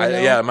 Oh, you know?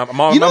 Yeah, my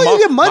mom. You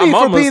get money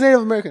for being Native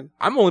American.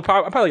 I'm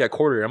probably like a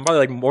quarter. I'm probably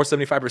like more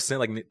 75%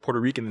 like Puerto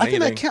Rican than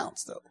anything. I think that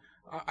counts though.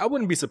 I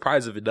wouldn't be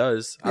surprised if it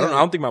does. I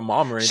don't think my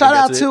mom or anything.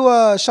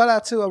 Shout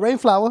out to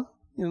Rainflower.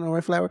 You know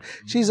Rainflower.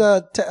 She's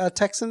a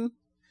Texan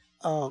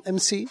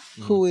MC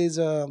who is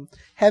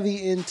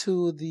heavy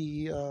into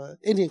the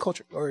Indian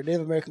culture or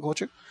Native American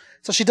culture.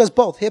 So she does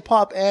both hip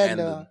hop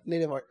and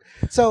native art.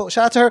 So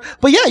shout out to her.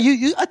 But yeah,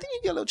 I think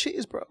you get a little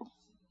cheese, bro.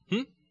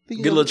 Get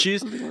a little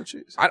cheese?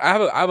 I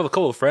have a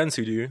couple of friends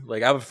who do.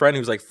 Like, I have a friend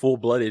who's like full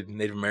blooded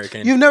Native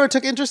American. You've never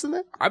took interest in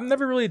that? I've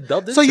never really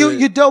delved into it. So it.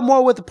 you delve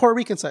more with the Puerto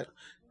Rican side.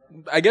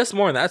 I guess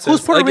more in that sense.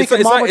 Who's Puerto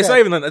Rican? It's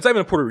not even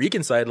a Puerto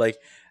Rican side. Like,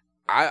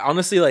 I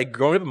honestly, like,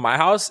 growing up in my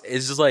house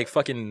is just like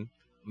fucking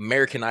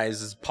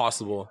Americanized as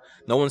possible.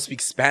 No one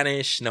speaks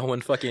Spanish. No one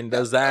fucking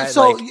does that.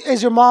 So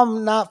is your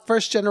mom not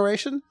first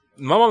generation?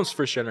 My mom's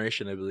first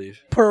generation, I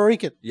believe. Puerto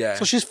Rican. Yeah.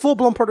 So she's full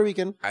blown Puerto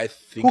Rican. I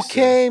think. Who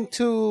came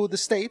to the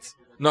States?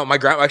 No, my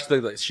grandma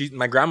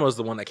my grandma was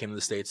the one that came to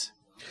the States.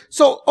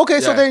 So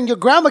so then your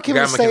grandma came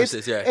to the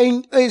States. Yeah.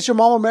 And is your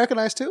mom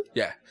Americanized too?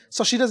 Yeah.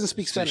 So she doesn't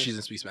speak Spanish. She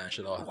doesn't speak Spanish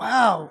at all.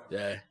 Wow.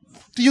 Yeah.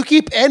 Do you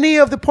keep any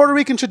of the Puerto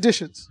Rican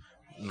traditions?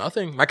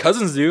 Nothing. My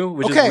cousins do,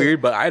 which is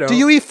weird, but I don't. Do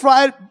you eat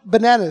fried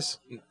bananas?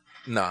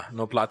 Nah,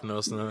 no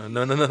plátanos, no,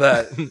 none of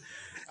that.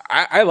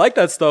 I like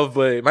that stuff,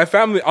 but my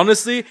family,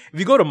 honestly, if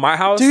you go to my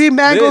house, do you eat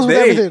mangoes with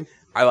everything?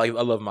 I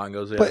love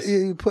mangoes. Yes. But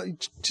you put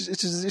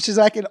it's just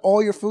like in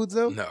all your foods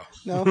though. No.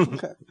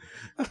 Okay.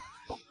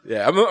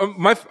 Yeah,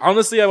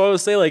 honestly, I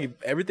always say like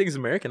everything's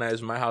Americanized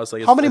in my house.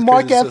 Like, how many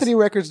Mark Anthony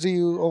records do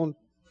you own?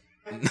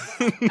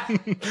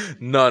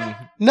 None.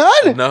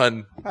 None.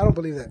 None. I don't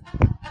believe that.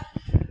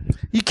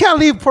 You can't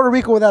leave Puerto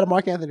Rico without a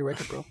Mark Anthony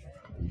record, bro.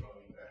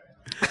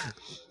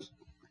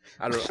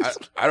 I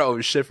don't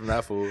own shit from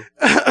that fool.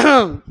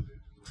 Come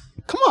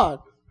on.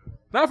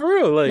 Not for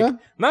real. Like,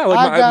 my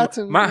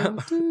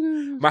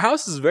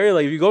house is very,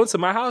 like, if you go into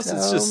my house,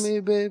 it's just. Tell me,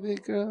 baby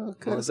girl,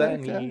 cause I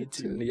need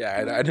to.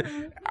 Yeah,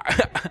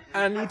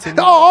 I need to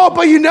know. Oh,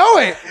 but you know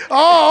it.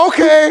 Oh,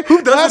 okay.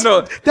 Who doesn't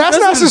know? That's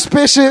not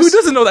suspicious. Who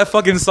doesn't know that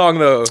fucking song,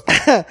 though?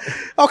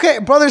 Okay,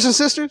 brothers and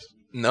sisters?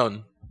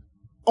 None.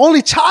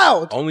 Only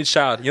child. Only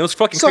child. You know, it's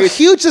fucking so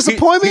crazy. Huge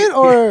disappointment,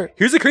 or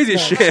here's the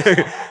craziest shit.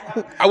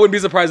 I wouldn't be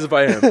surprised if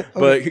I am.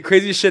 But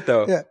craziest shit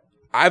though. Yeah.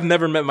 I've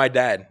never met my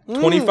dad.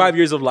 25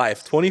 years of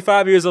life.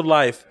 25 years of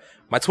life.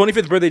 My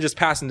 25th birthday just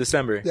passed in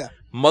December. Yeah.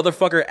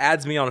 Motherfucker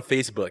adds me on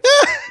Facebook.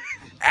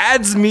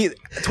 adds me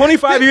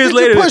 25 years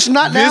later. Push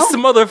not now? This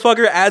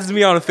motherfucker adds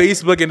me on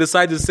Facebook and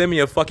decides to send me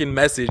a fucking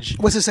message.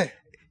 What's it say?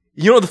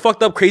 You know what the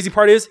fucked up crazy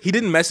part is? He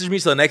didn't message me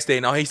till the next day,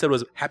 and all he said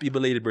was happy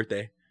belated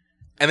birthday.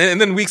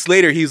 And then weeks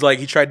later, he's like,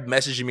 he tried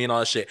messaging me and all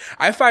that shit.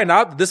 I find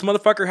out that this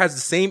motherfucker has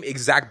the same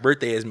exact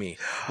birthday as me,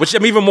 which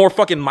I'm even more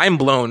fucking mind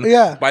blown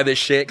by this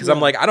shit. Cause I'm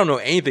like, I don't know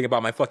anything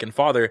about my fucking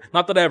father.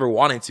 Not that I ever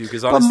wanted to,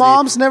 cause honestly. But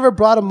mom's never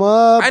brought him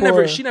up.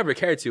 She never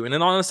cared to. And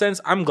in all sense,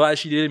 I'm glad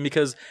she didn't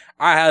because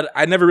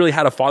I never really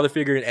had a father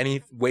figure in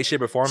any way,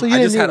 shape, or form. So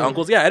I just had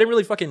uncles. Yeah, I didn't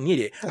really fucking need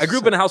it. I grew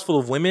up in a house full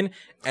of women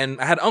and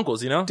I had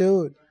uncles, you know?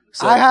 Dude.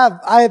 So.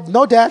 I have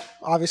no dad,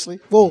 obviously.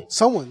 Well,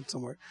 someone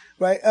somewhere,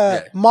 right?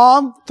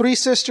 Mom, 3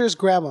 sisters,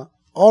 grandma,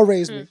 all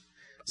raised me.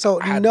 So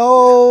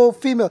no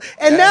female.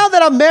 And now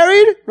that I'm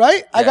married,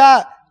 right? I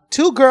got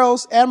 2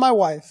 girls and my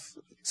wife.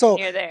 So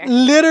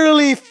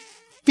literally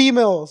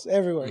females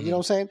everywhere. You know what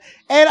I'm saying?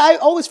 And I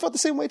always felt the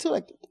same way too.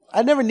 Like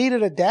I never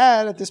needed a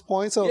dad at this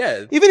point. So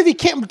even if he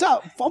can't,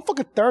 I'm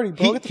fucking 30,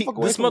 bro. Get the fuck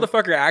away this from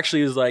motherfucker me.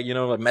 Actually is like, you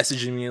know, like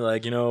messaging me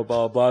like, you know,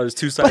 blah, blah, there's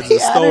 2 sides of the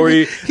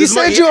story. He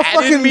sent you a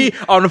fucking me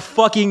on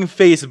fucking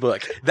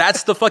Facebook.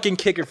 That's the fucking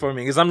kicker for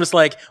me. Cause I'm just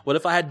like, what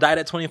if I had died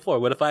at 24?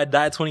 What if I had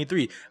died at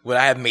 23? Would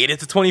I have made it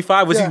to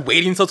 25? Was he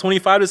waiting until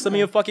 25 to send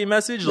me a fucking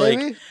message?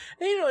 Maybe. Like,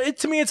 you know,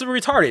 to me, it's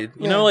retarded.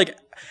 You know, like,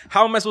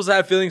 how am I supposed to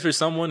have feelings for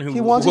someone who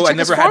I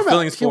never had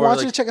feelings for? He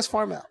wants you to check his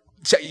farm out.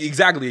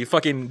 Exactly. He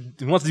fucking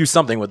wants to do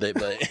something with it,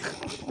 but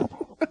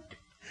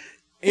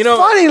you know,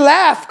 funny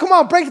laugh. Come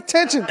on, break the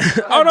tension.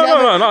 Oh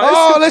no.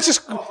 Oh, let's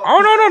just.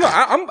 Oh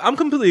no. I'm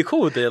completely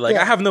cool with it. Like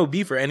I have no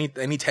beef or any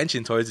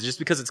tension towards it, just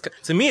because it's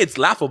to me it's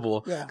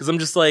laughable. Because I'm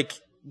just like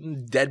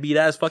deadbeat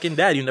ass fucking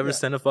dad. You never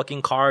sent a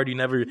fucking card. You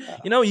never,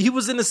 you know, he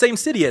was in the same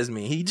city as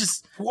me. He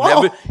just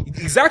never,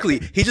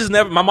 exactly. He just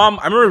never, my mom,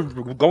 I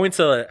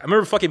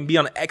remember fucking being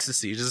on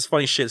ecstasy. Just this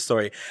funny shit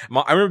story.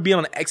 I remember being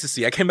on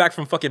ecstasy. I came back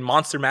from fucking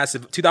Monster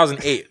Massive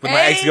 2008 with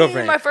my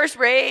ex-girlfriend. My first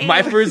rave.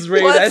 That shit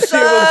was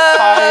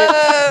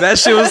tight. That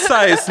shit was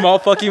tight. Small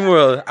fucking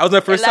world. I was my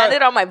first time.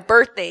 Landed on my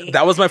birthday.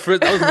 That was my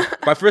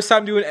first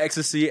time doing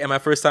ecstasy and my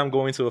first time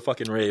going to a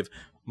fucking rave.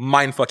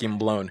 Mind fucking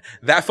blown.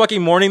 That fucking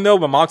morning though,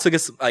 my mom took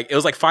us, like, it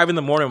was like 5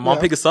 a.m. My mom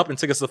picked us up and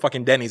took us to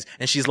fucking Denny's,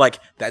 and she's like,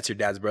 that's your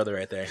dad's brother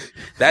right there.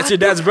 That's your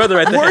dad's brother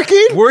right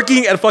there.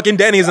 Working at fucking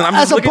Denny's, and I'm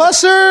just looking.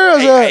 As a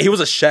busser? He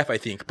was a chef, I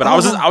think. But I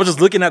was just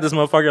looking at this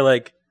motherfucker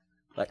like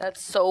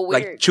that's so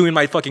weird. Like chewing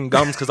my fucking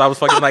gums because I was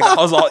fucking like, I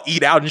was all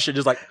eat out and shit,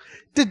 just like,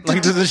 Did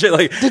you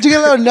get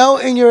a little note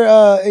in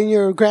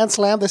your Grand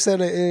Slam that said,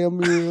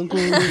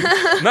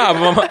 Nah,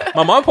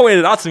 my mom pointed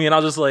it out to me, and I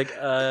was just like,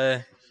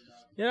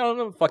 you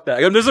know, fuck that.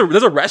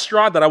 There's a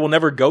restaurant that I will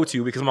never go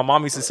to because my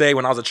mom used to say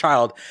when I was a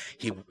child,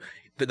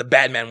 the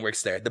bad man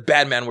works there. The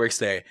bad man works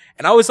there.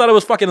 And I always thought it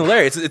was fucking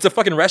hilarious. It's a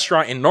fucking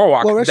restaurant in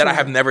Norwalk that I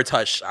have never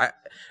touched.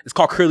 It's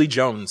called Curly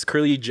Jones.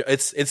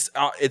 It's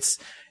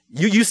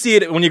you see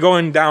it when you're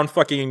going down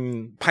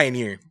fucking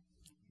Pioneer.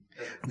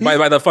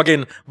 By the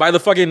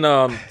fucking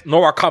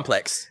Norwalk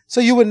complex.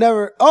 So you would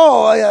never,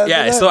 yeah.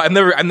 Yeah, so I've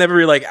never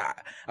really like,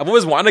 I've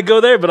always wanted to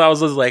go there, but I was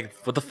just like,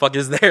 what the fuck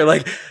is there?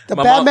 Like, the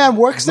bad man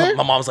works there?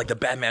 My mom's like, the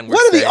bad man works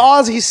there. What are the there.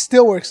 odds he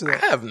still works there?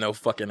 I have no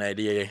fucking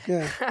idea.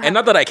 Yeah. And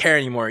not that I care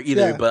anymore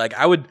either, but like,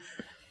 I would,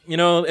 you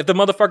know, if the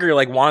motherfucker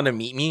like wanted to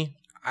meet me,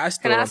 I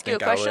still don't think I would.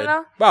 Can I ask you a question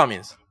though? By all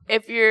means.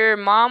 If your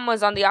mom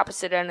was on the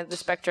opposite end of the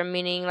spectrum,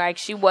 meaning like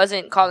she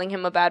wasn't calling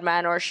him a bad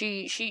man, or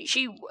she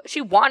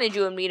wanted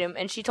you to meet him,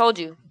 and she told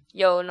you,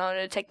 yo,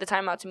 no, take the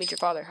time out to meet your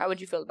father, how would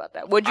you feel about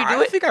that? Would you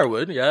do it? I think I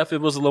would, yeah, if it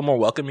was a little more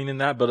welcoming than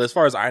that. But as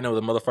far as I know,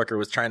 the motherfucker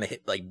was trying to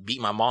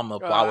beat my mom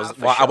up while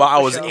I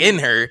was in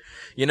her,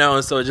 you know.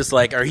 And so it's just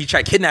like, or he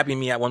tried kidnapping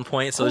me at one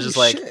point. So it's just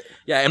like,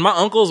 yeah. And my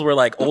uncles were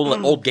like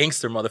old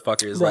gangster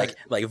motherfuckers, right.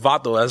 like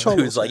Vato, as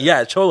who's like,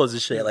 yeah, cholos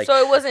and shit. Like, so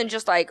it wasn't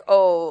just like,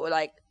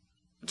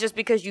 just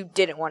because you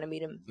didn't want to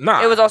meet him.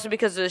 Nah. It was also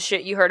because of the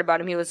shit you heard about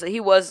him. He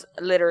was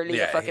literally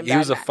a fucking bad guy. He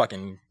was a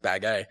fucking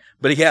bad guy.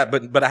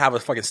 But but I have a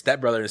fucking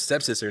stepbrother and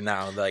stepsister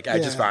now. Like, I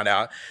just found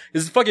out.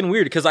 It's fucking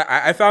weird because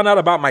I found out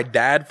about my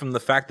dad from the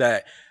fact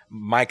that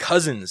my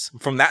cousins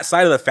from that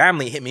side of the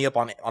family hit me up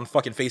on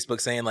fucking Facebook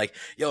saying like,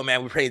 yo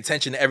man, we're paying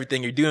attention to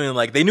everything you're doing.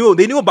 Like, they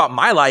knew about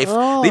my life.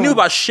 They knew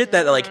about shit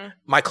that like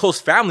my close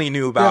family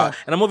knew about.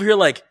 And I'm over here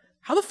like,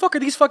 how the fuck are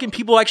these fucking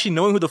people actually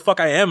knowing who the fuck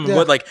I am? Yeah.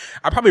 What, like,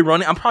 I'm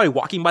probably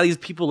walking by these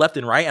people left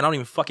and right, and I don't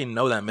even fucking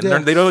know them.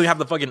 And they don't even have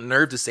the fucking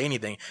nerve to say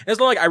anything. And it's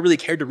not like I really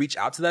cared to reach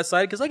out to that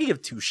side, because I could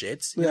give 2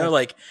 shits. You know,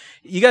 like,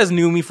 you guys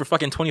knew me for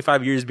fucking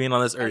 25 years being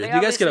on this earth. You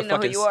guys could have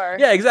fucking...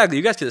 Yeah, exactly.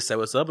 You guys could have said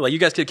what's up. Like, you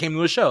guys could have came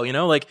to a show, you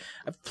know? Like,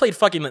 I've played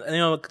fucking,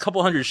 a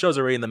couple hundred shows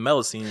already in the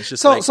metal scene. It's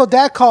just so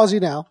dad calls you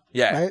now.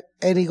 Yeah. Right?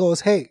 And he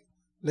goes, hey,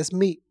 let's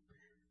meet.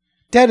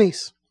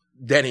 Denny's.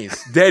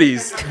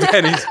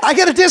 I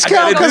get a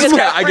discount because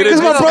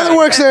my brother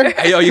works there.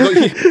 Hey, yo,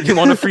 you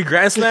want a free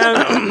Grand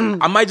Slam?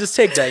 I might just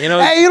take that. You know.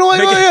 Hey, you know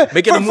what?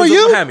 Make it a for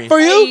you.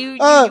 Hey, you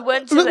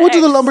went to we'll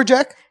do the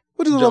lumberjack.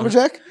 We'll do the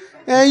lumberjack.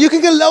 And you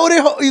can get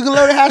loaded. You can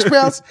load hash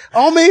browns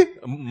on me,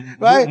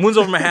 right? Moon's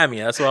over Miami.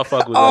 That's what I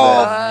fuck with.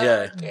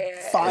 Yeah.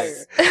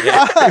 Fire.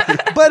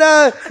 But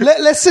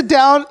let's sit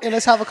down and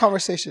let's have a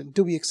conversation.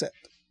 Do we accept?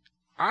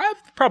 I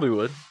probably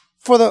would.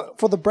 For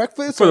the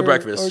breakfast? For the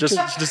breakfast. Just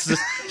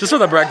for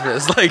the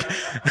breakfast.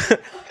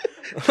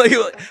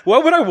 Like, why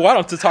would I want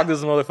him to talk to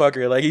this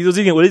motherfucker? Like,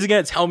 what is he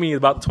gonna tell me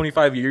about the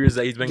 25 years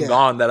that he's been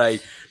gone that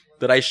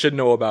I should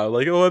know about?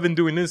 Like, I've been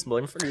doing this.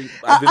 Like,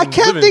 I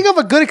can't think of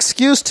a good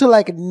excuse to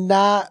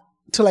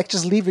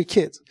just leave your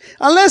kids.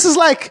 Unless it's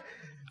like,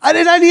 I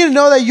need to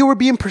know that you were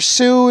being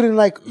pursued and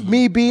like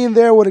me being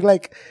there would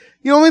like,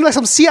 you know what I mean? Like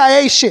some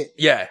CIA shit.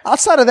 Yeah.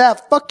 Outside of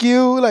that, fuck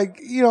you. Like,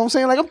 you know what I'm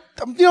saying? Like,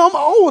 I'm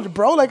old,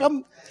 bro. Like,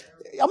 I'm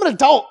an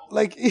adult.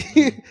 Like,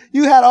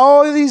 you had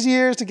all of these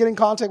years to get in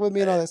contact with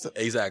me and all that stuff.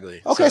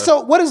 Exactly. Okay,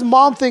 so what does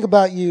mom think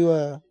about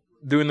you?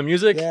 Doing the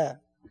music? Yeah.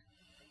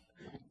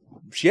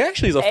 She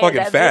actually is a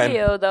fucking fan.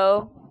 Video,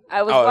 though,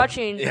 I was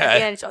watching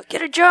again. So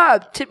get a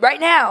job right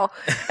now.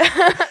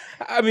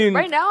 I mean,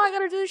 right now, I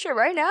gotta do this shit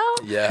right now.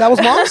 Yeah. That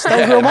was mom's? That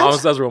was real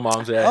mom's? That was real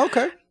mom's, yeah.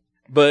 Okay.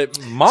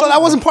 But mom. So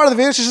that wasn't part of the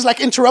video. She just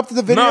like interrupted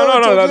the video.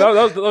 No. That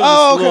was a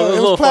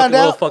little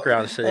fuck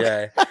around shit.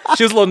 Okay. Yeah,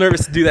 she was a little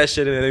nervous to do that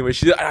shit. And anyway,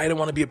 I didn't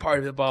want to be a part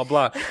of it. Blah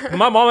blah. But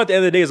my mom at the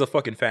end of the day is a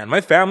fucking fan. My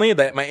family,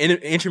 my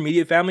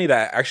intermediate family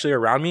that actually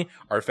are around me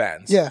are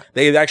fans. Yeah,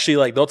 they actually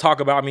like they'll talk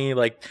about me.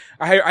 Like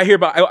I hear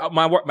about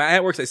my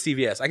aunt works at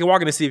CVS. I can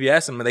walk into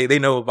CVS and they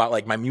know about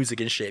like my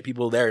music and shit.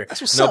 People there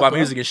know about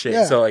music and shit.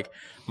 Yeah. So like.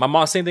 My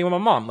mom, same thing with my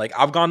mom. Like,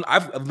 I've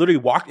literally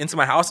walked into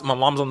my house and my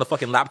mom's on the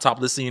fucking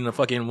laptop listening to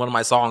fucking one of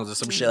my songs or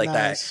some shit like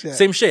that. Yeah.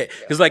 Same shit.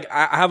 Cause like,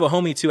 I have a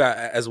homie too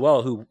as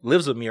well who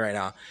lives with me right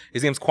now.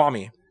 His name's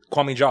Kwame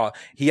Jaw.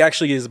 He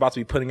actually is about to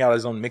be putting out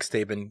his own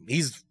mixtape and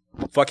he's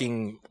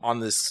fucking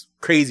on this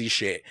crazy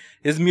shit.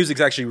 His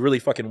music's actually really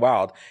fucking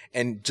wild.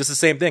 And just the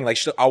same thing. Like,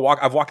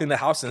 I've walked in the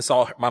house and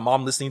saw my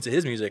mom listening to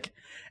his music.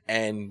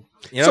 And,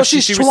 you know, so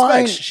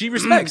she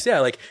respects,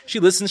 yeah. Like, she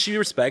listens, she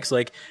respects.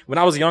 Like, when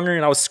I was younger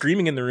and I was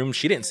screaming in the room,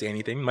 she didn't say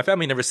anything. My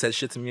family never said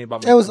shit to me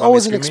about me. It was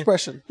always an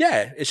expression.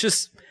 Yeah. It's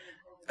just,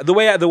 the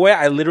way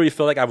I literally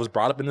feel like I was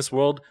brought up in this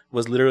world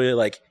was literally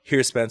like,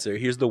 here's Spencer,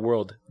 here's the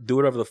world, do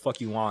whatever the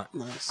fuck you want.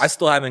 Nice. I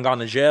still haven't gone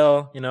to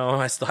jail, you know,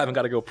 I still haven't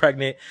got to go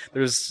pregnant.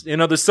 There's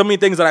so many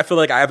things that I feel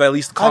like I have at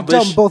least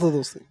accomplished. I've done both of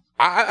those things.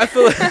 I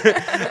feel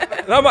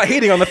like, I'm not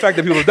hating on the fact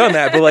that people have done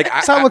that, but like,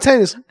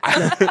 simultaneous.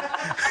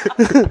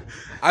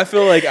 I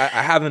feel like I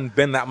haven't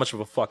been that much of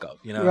a fuck up,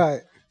 you know?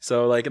 Right.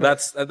 So like,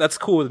 that's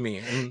cool with me.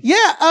 And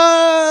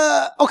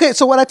yeah. Okay.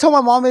 So what I told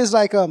my mom is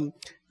like,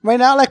 right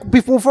now, like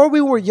before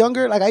we were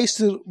younger, like I used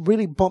to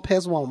really bump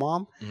heads with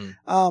my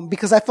mom,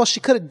 because I felt she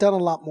could have done a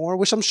lot more,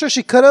 which I'm sure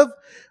she could have.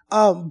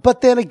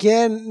 But then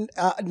again,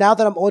 now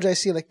that I'm older, I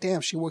see like,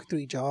 damn, she worked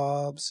 3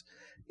 jobs.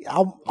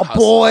 I'm a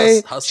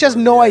boy. She has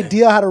no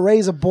idea how to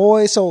raise a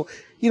boy. So,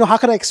 you know, how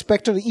could I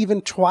expect her to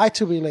even try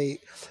to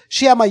relate?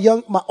 She had my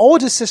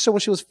oldest sister when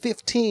she was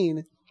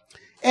 15.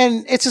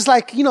 And it's just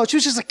like, you know, she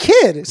was just a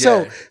kid.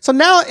 So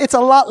now it's a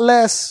lot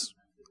less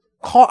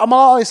I'm a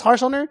lot less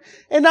harsh on her.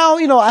 And now,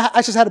 you know,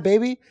 I just had a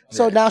baby.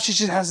 So now she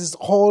just has this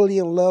wholly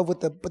in love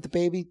with the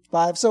baby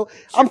vibe. So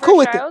I'm cool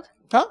with it.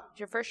 Huh?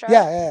 Your first child?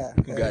 Yeah.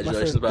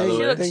 Congratulations, by the way.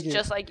 She looks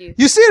just like you.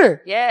 You seen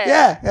her?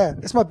 Yeah.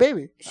 It's my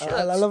baby.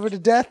 I love her to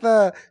death.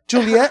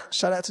 Juliet.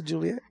 Shout out to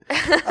Juliet.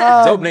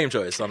 Dope name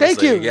choice, honestly.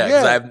 Thank you. Yeah,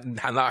 because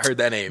I've not heard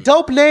that name.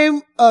 Dope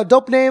name.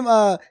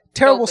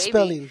 Terrible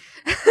spelling.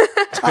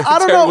 I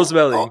don't know. Terrible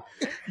spelling.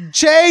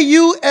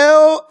 Juliette.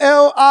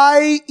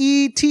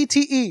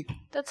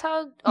 That's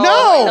how.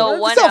 No,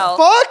 what the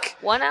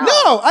fuck? One L.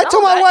 No, I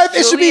told my wife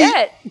it should be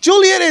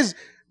Juliet is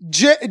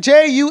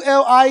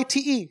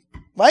Juliete.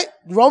 Right?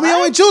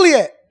 Romeo and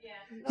Juliet.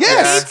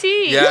 Yes. TT.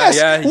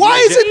 Yes. Why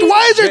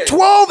is there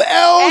 12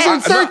 L's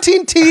and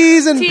 13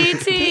 T's and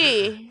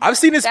TT? I've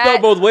seen it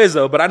spelled both ways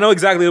though, but I know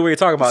exactly what you're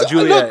talking about.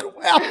 Juliet.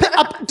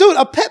 Look, dude,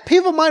 a pet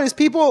peeve of mine is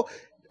people.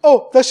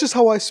 Oh, that's just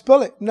how I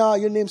spell it. Nah,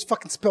 your name's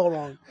fucking spelled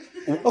wrong.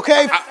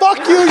 Okay, fuck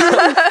you.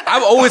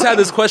 I've always had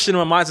this question in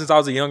my mind since I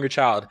was a younger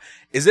child.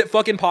 Is it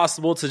fucking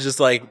possible to just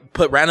like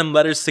put random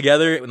letters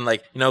together and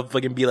like, you know,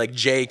 fucking be like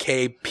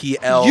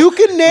JKPL? You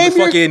can name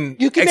your fucking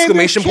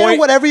exclamation point,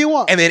 whatever you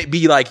want, and then it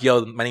be like,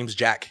 yo, my name's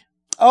Jack.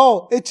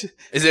 Oh, is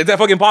that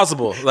fucking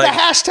possible? Like the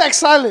hashtag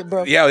silent,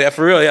 bro. Yeah,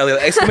 for real. Yeah,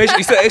 exclamation.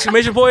 You said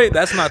exclamation point.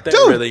 That's not there,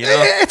 really. You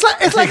know,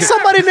 it's like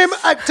somebody named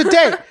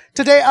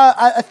today.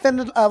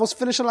 I was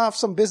finishing off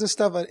some business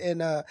stuff,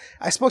 and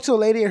I spoke to a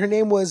lady, and her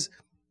name was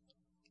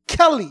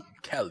Kelly.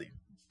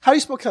 How do you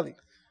spell Kelly?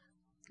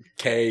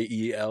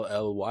 Kelly.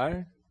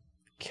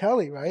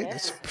 Kelly, right? Yeah.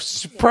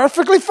 That's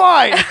perfectly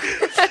fine.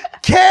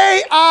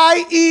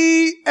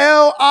 Kieli.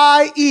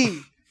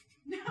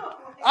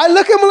 I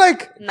look at him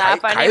like, nah,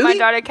 if I name my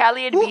daughter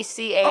Callie, it'd be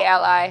Cali.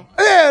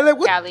 Yeah, like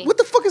what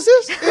the fuck is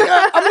this?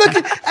 I'm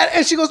looking,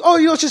 and she goes, oh,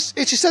 you know,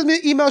 and she sends me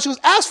an email. She goes,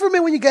 ask for me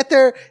when you get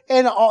there,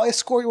 and we'll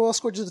escort you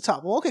to the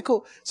top. Well, okay,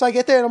 cool. So I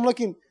get there, and I'm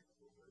looking.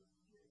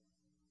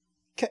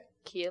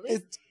 Keely?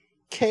 It's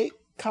Kate.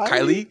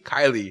 Kylie?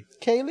 Kaylee?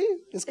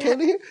 Is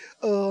Kaylee here?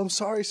 I'm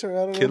sorry, sir.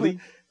 I don't know. Kelly?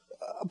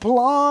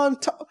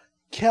 Blonde.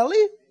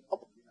 Kelly?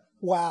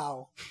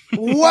 Wow.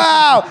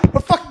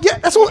 But fuck yeah,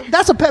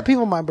 that's a pet peeve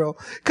of mine, bro.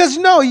 Because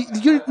you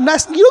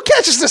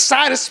can't just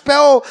decide to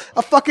spell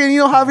a fucking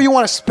however you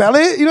want to spell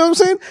it. You know what I'm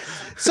saying?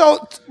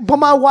 So, but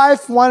my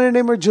wife wanted to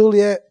name her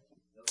Juliet,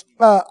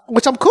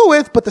 which I'm cool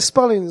with, but the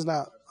spelling is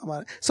not.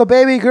 So,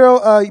 baby girl,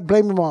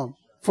 blame your mom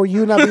for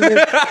you not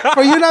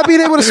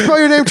being able to spell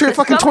your name till you're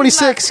fucking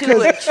 26.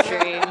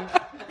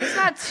 It's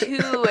not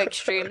too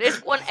extreme.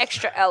 There's one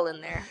extra L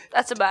in there.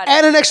 That's about it.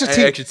 And an extra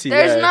T.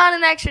 There's not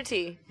an extra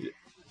T.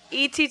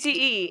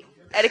 ETTE.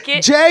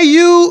 Etiquette.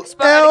 JUL.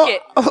 Spell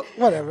etiquette.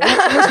 Whatever.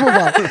 Let's move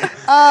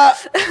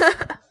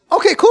on.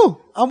 Okay,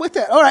 cool. I'm with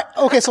that. All right.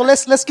 Okay, so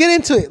let's get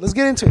into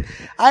it.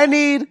 I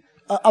need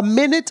a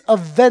minute of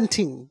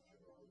venting.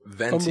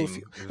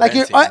 Venting. Like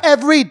your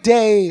every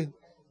day,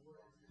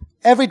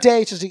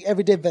 just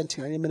everyday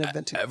venting. I need a minute of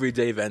venting.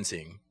 Everyday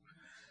venting.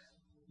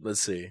 Let's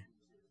see.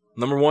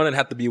 Number one, it'd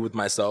have to be with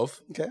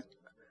myself. Okay.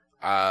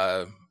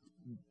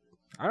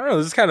 I don't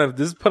know.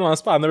 This is put on the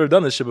spot. I've never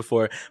done this shit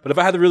before. But if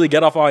I had to really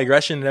get off all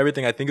aggression and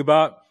everything I think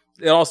about,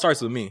 it all starts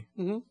with me.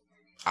 Mm-hmm.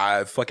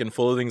 I'm fucking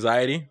full of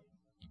anxiety,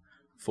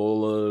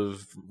 full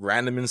of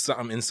random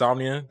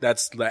insomnia.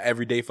 That's the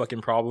everyday fucking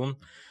problem.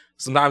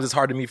 Sometimes it's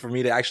hard for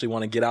me to actually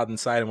want to get out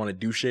inside and want to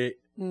do shit,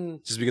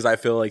 just because I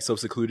feel like so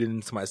secluded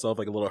into myself,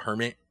 like a little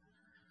hermit.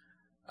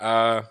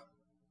 Other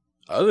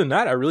than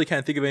that, I really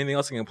can't think of anything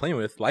else I can complain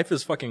with. Life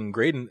is fucking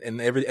great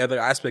in every other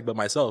aspect but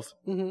myself.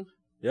 Mm-hmm.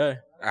 Yeah,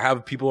 I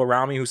have people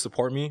around me who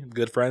support me,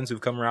 good friends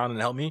who've come around and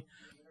helped me.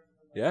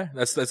 Yeah,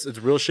 it's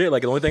real shit.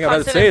 Like the only thing I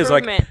have to say is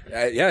like,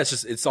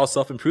 it's all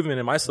self improvement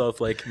in myself.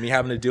 Like me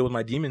having to deal with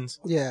my demons.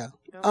 Yeah.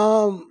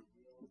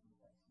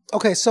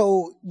 Okay,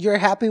 so you're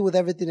happy with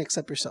everything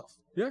except yourself.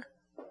 Yeah.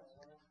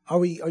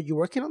 Are you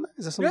working on that?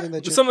 Is that something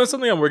that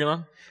something I'm working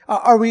on?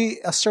 Are we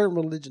a certain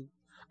religion?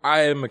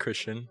 I am a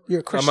Christian. You're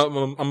a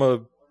Christian.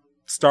 I'm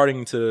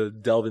starting to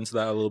delve into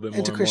that a little bit more.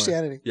 Into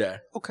Christianity. Yeah.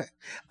 Okay.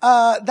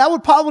 That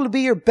would probably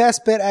be your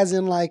best bet, as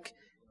in like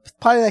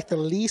probably like the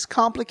least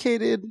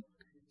complicated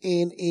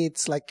in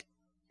its like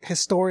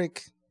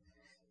historic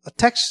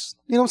text.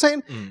 You know what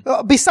I'm saying?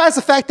 Besides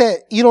the fact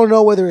that you don't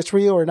know whether it's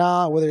real or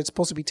not, whether it's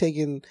supposed to be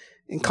taken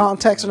in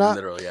context or not.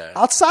 Literal, yeah.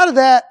 Outside of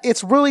that,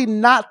 it's really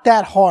not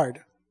that hard.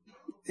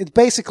 It's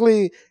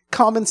basically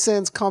common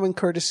sense, common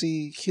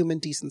courtesy, human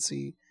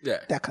decency,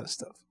 that kind of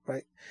stuff,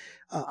 right?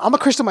 I'm a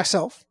Christian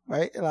myself,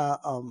 right?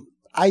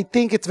 I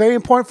think it's very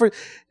important for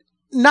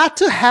not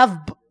to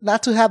have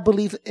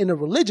belief in a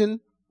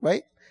religion,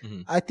 right?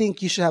 Mm-hmm. I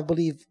think you should have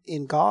belief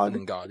in God.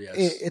 In God, yes.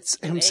 It's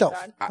Himself,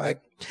 right?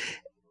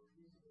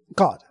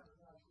 God.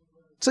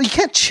 So you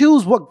can't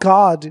choose what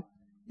God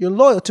you're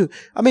loyal to.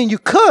 I mean, you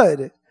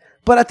could,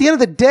 but at the end of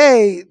the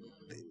day,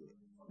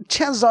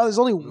 chances are there's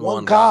only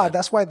one God.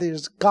 That's why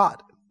there's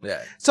God.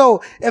 Yeah.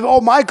 So if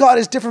my God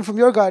is different from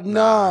your God,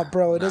 nah,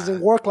 bro, it doesn't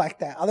work like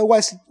that.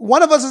 Otherwise,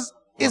 one of us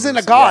isn't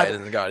a God. Yeah,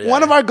 isn't a God. Yeah.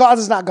 One of our gods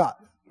is not God,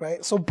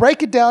 right? So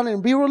break it down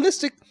and be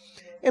realistic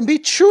and be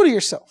true to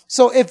yourself.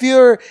 So if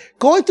you're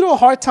going through a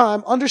hard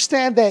time,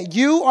 understand that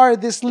you are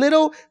this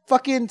little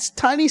fucking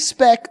tiny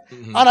speck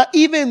on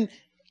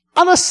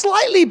a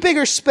slightly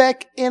bigger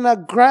speck in a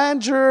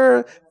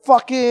grander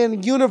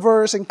fucking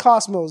universe and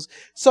cosmos.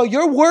 So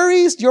your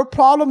worries, your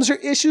problems, your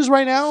issues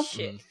right now,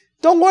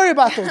 don't worry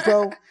about those,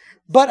 bro.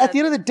 But at the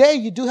end of the day,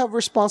 you do have a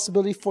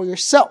responsibility for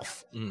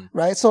yourself,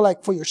 right? So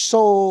like for your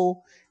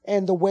soul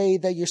and the way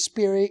that your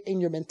spirit and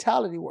your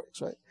mentality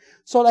works, right?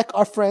 So like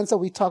our friends that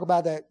we talk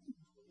about that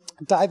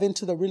dive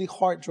into the really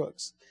hard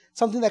drugs,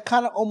 something that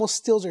kind of almost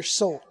steals their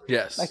soul.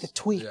 Yes. Like the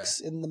tweaks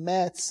and the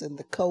meths and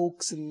the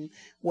cokes and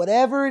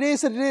whatever it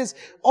is that it is.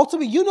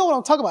 Ultimately, you know what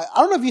I'm talking about.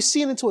 I don't know if you've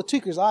seen into a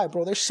tweaker's eye,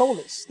 bro. They're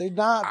soulless. They're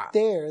not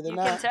there. They're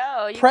not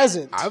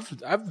present.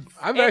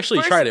 I've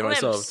actually tried it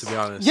myself, to be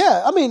honest.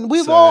 Yeah. I mean,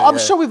 I'm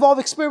sure we've all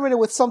experimented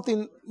with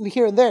something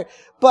here and there,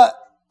 but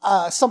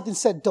something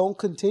said, don't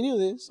continue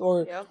this,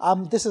 or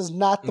this is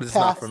not the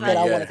path that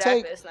I want to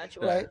take.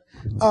 Right.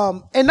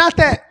 And not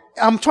that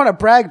I'm trying to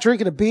brag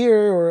drinking a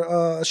beer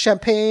or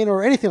champagne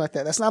or anything like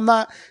that. I'm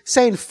not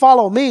saying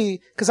follow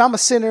me, because I'm a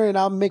sinner and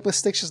I'll make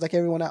mistakes just like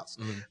everyone else.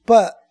 Mm-hmm.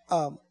 But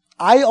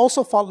I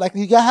also follow, like,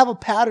 you gotta have a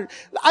pattern.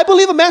 I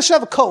believe a man should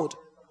have a code.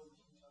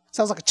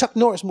 Sounds like a Chuck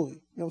Norris movie.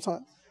 You know what I'm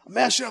talking about? A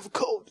man should have a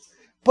code.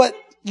 But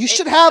you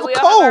should have a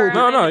code.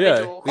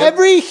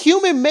 Every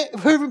human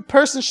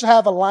person should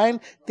have a line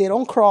they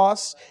don't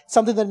cross,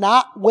 something they're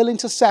not willing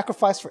to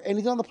sacrifice for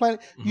anything on the planet.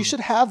 Mm-hmm. You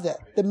should have that.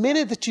 The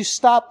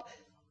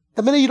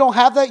minute you don't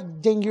have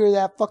that, then you're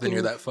that fucking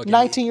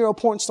 19-year-old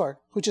porn star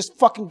who just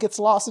fucking gets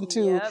lost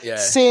into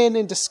sin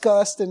and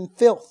disgust and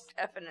filth.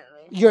 Definitely.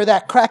 You're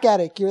that crack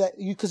addict. You're that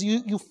because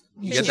you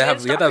have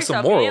to have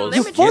some morals.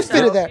 You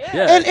forfeited that.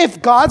 Yeah. And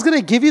if God's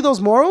gonna give you those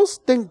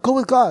morals, then go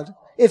with God.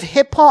 If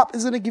hip hop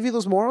is gonna give you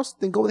those morals,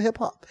 then go with hip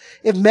hop.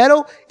 If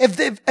metal, if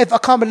a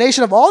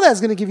combination of all that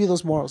is gonna give you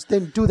those morals,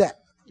 then do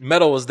that.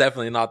 metal was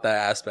definitely not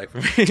that aspect for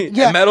me.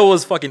 Yeah. And metal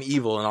was fucking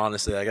evil, and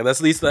honestly, like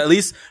that's at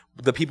least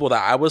the people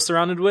that I was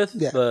surrounded with.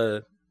 Yeah.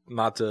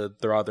 Not to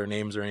throw out their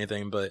names or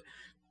anything, but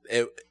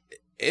it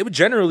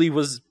generally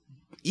was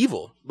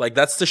evil. Like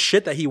that's the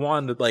shit that he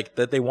wanted, like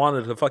that they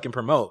wanted to fucking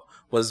promote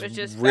was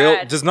real,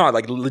 bad. just not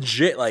like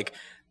legit, like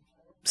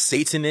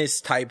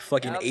Satanist type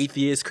fucking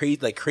atheist,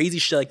 crazy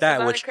shit like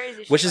that,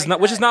 which is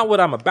not what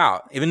I'm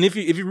about. Even if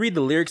you read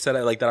the lyrics that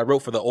I wrote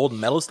for the old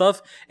metal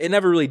stuff, it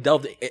never really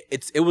delved.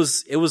 It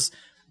was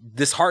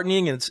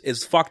disheartening and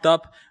it's fucked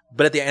up.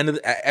 But at the end of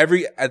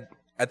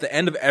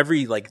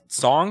every like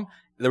song,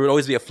 there would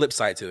always be a flip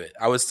side to it.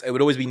 It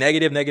would always be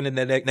negative, and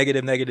then at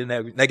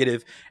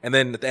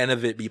the end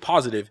of it be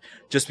positive,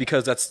 just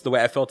because that's the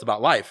way I felt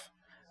about life.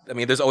 I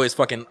mean, there's always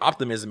fucking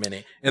optimism in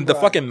it. And the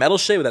fucking metal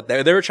shit that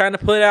they were trying to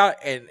put out,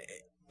 and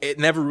it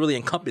never really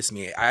encompassed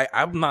me.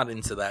 I'm not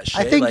into that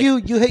shit. I think like,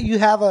 you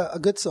have a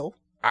good soul.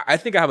 I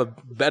think I have a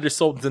better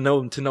soul to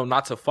know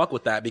not to fuck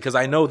with that, because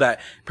I know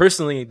that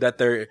personally that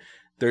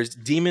there's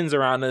demons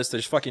around us.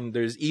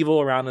 There's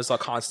evil around us all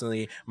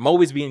constantly. I'm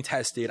always being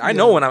tested. I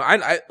know when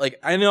I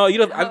know,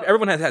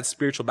 everyone has had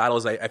spiritual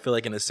battles. I feel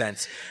like in a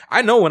sense,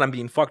 I know when I'm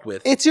being fucked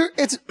with. It's your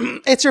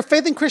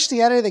faith in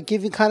Christianity that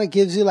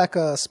gives you like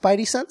a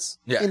spidey sense.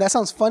 Yeah. And that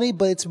sounds funny,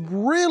 but it's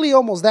really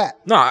almost that.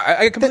 No,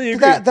 I completely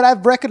agree. That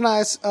I've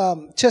recognized,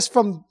 just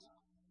from,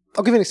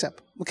 I'll give you an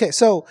example. Okay.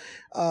 So,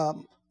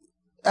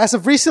 as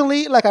of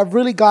recently, like I've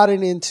really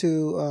gotten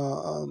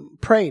into,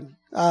 praying.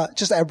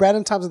 Just at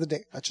random times of the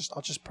day. I'll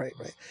just pray,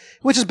 right?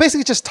 Which is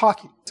basically just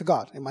talking to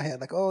God in my head.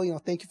 Like, oh,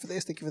 thank you for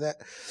this, thank you for that.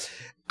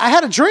 I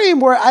had a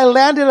dream where I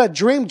landed a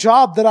dream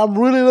job that I'm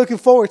really looking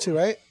forward to,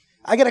 right?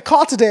 I get a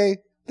call today.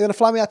 They're going to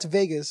fly me out to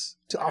Vegas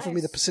to offer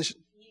me the position.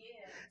 Yeah.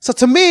 So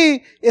to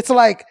me, it's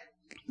like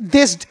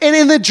this, and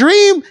in the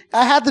dream,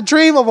 I had the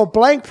dream of a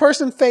blank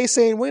person face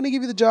saying, we're going to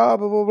give you the job,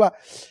 blah, blah, blah.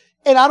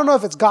 And I don't know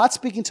if it's God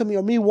speaking to me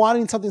or me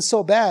wanting something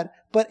so bad,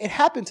 but it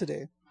happened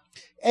today.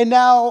 And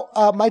now,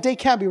 my day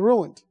can't be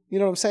ruined. You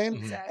know what I'm saying?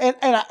 Exactly.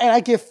 And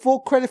I give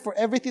full credit for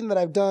everything that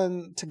I've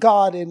done to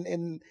God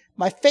and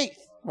my faith,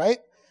 right?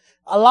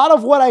 A lot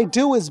of what I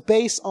do is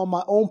based on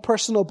my own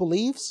personal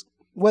beliefs,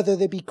 whether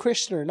they be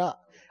Christian or not.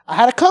 I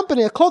had a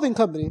clothing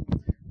company,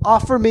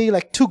 offer me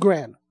like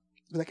 $2,000.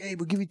 Like, hey,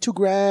 we'll give you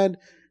 $2,000.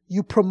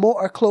 You promote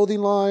our clothing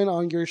line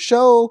on your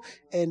show,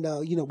 and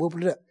we'll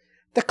put it up.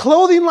 The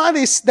clothing line,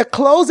 the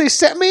clothes they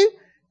sent me,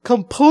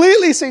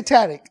 completely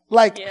satanic.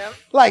 Like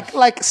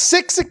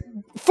six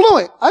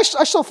fluent. I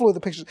show fluent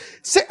the pictures.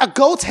 A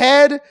goat's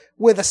head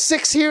with a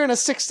 6 here and a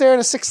 6 there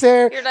and a 6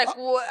 there. You're like,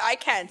 what? I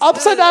can't.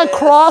 Upside down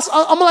cross.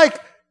 I'm like,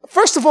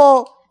 first of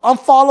all, I'm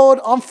followed,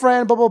 I'm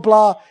friend, blah, blah,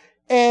 blah.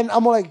 And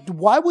I'm like,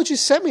 why would you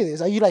send me this?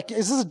 Are you like,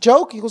 is this a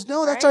joke? He goes,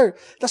 no,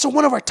 that's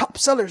one of our top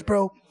sellers,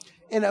 bro.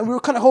 And we were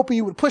kind of hoping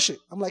you would push it.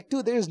 I'm like,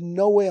 dude, there's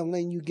no way I'm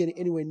letting you get it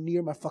anywhere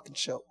near my fucking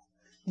show.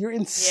 You're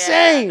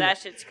insane. Yeah, that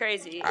shit's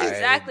crazy.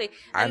 Exactly.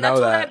 And that's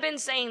what I've been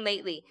saying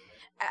lately.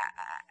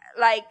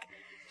 Like,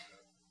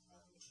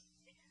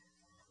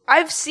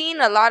 I've seen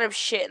a lot of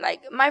shit.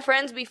 Like, my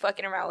friends be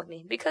fucking around with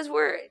me because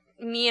we're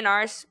in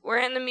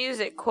the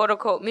music, quote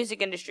unquote,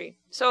 music industry.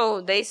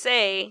 So they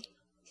say,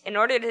 in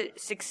order to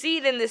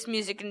succeed in this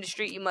music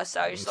industry, you must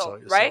sell your soul,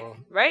 right?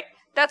 Right?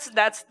 That's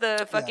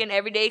the fucking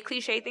everyday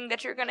cliche thing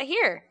that you're gonna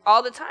hear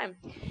all the time.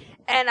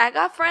 And I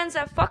got friends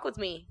that fuck with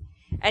me.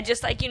 And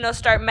just like,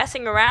 start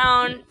messing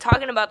around,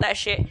 talking about that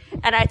shit.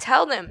 And I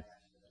tell them,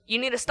 you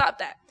need to stop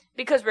that.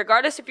 Because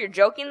regardless if you're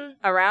joking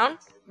around,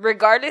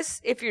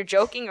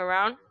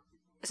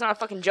 it's not a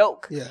fucking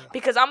joke. Yeah.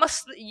 Because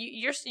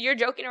you're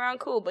joking around,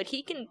 cool. But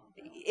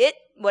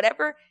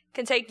whatever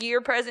can take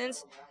your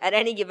presence at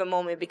any given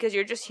moment. Because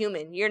you're just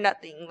human. You're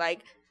nothing.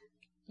 Like,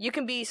 you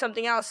can be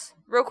something else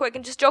real quick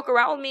and just joke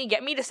around with me.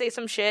 Get me to say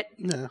some shit.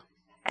 Yeah.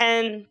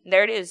 And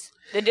there it is.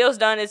 The deal's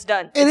done. It's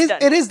done.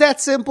 It is that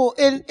simple.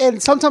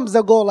 And sometimes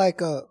they'll go like,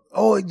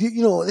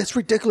 it's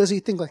ridiculous. You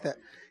think like that.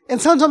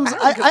 And sometimes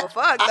I don't give a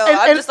fuck. No,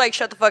 I'm just like,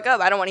 shut the fuck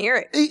up. I don't want to hear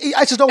it.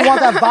 I just don't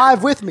want that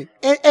vibe with me.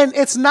 And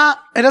it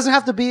doesn't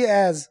have to be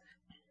as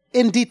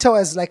in detail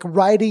as like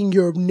writing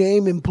your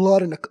name in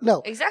blood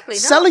no. Exactly. No.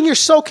 Selling your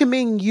soul can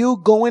mean you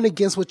going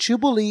against what you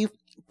believe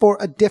for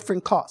a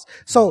different cause.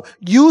 So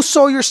you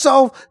sold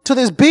yourself to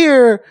this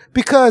beer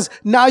because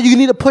now you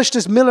need to push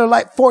this Miller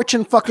Lite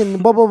Fortune fucking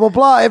blah, blah, blah,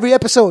 blah every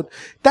episode.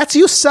 That's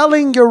you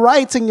selling your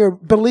rights and your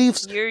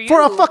beliefs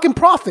for a fucking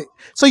profit.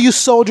 So you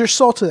sold your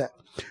soul to that.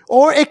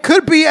 Or it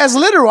could be as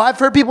literal. I've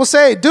heard people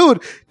say,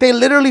 dude, they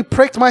literally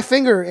pricked my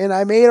finger and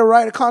I made a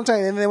write of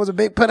content and there was a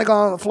big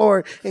pentagon on the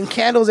floor and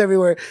candles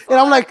everywhere. And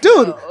I'm like,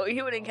 dude. No,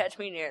 you wouldn't catch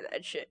me near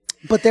that shit.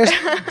 But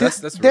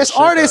there's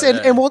artists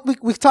and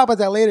we've talked about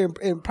that later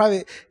in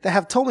private that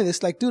have told me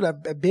this. Like, dude,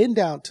 I've been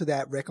down to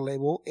that record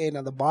label and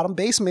on the bottom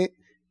basement,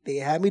 they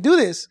had me do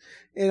this.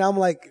 And I'm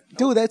like,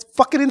 dude, that's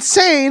fucking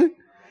insane.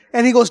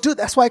 And he goes, dude,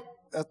 that's why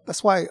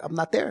I'm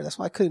not there. That's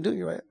why I couldn't do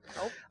it, right?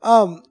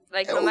 Nope.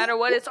 Like, no matter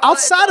what, it's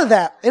outside of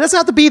that. It doesn't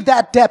have to be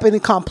that depth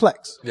and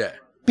complex. Yeah.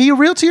 Be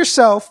real to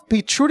yourself.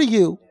 Be true to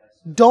you.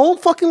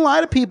 Don't fucking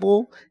lie to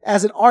people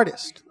as an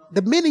artist.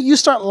 The minute you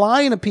start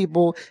lying to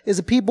people is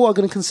the people are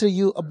going to consider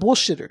you a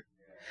bullshitter.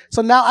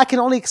 So now I can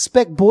only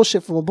expect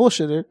bullshit from a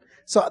bullshitter.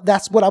 So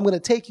that's what I'm going to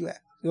take you at.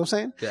 You know what I'm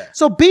saying? Yeah.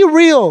 So be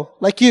real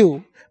like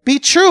you. Be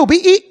true.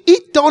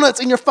 Eat donuts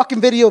in your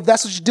fucking video if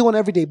that's what you do on an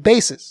everyday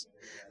basis.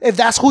 If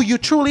that's who you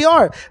truly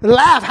are.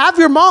 Laugh. Have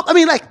your mom. I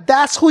mean, like,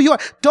 that's who you are.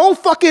 Don't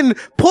fucking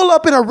pull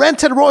up in a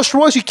rented Rolls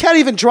Royce you can't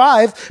even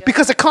drive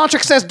because the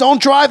contract says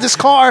don't drive this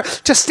car.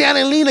 Just stand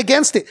and lean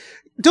against it.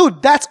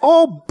 Dude, that's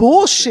all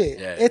bullshit.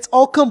 Yeah. It's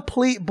all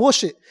complete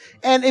bullshit.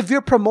 And if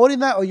you're promoting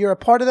that or you're a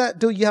part of that,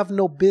 dude, you have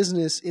no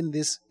business in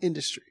this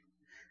industry.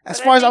 As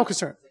far as I'm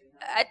concerned.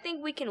 I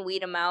think we can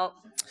weed them out.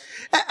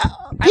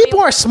 People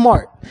are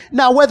smart.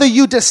 Now, whether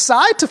you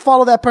decide to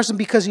follow that person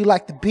because you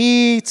like the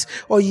beats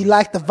or you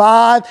like the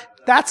vibe,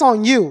 that's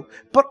on you.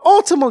 But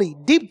ultimately,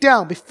 deep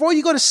down, before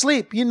you go to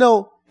sleep, you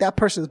know that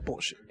person is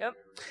bullshit. Yep.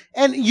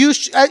 And you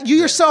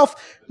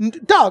yourself,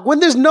 dog, when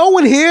there's no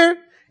one here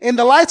and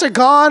the lights are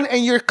gone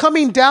and you're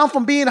coming down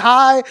from being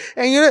high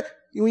and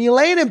when you're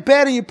laying in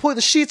bed and you put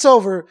the sheets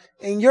over,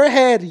 in your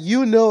head,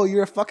 you know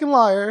you're a fucking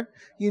liar.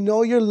 You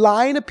know you're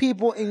lying to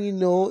people and you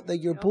know that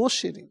you're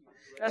bullshitting.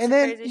 That's and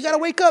then you gotta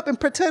wake up and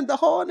pretend the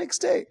whole next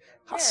day.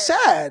 How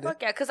sad.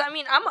 Fuck yeah, because I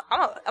mean,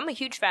 I'm a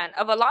huge fan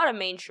of a lot of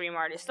mainstream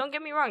artists. Don't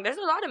get me wrong. There's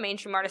a lot of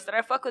mainstream artists that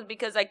I fuck with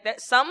because like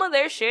some of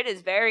their shit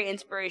is very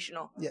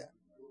inspirational. Yeah.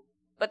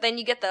 But then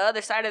you get the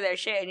other side of their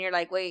shit and you're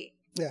like, wait.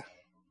 Yeah.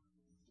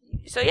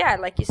 So yeah,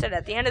 like you said,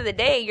 at the end of the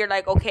day, you're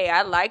like, okay,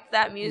 I like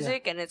that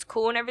music and it's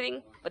cool and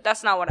everything, but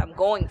that's not what I'm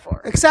going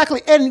for.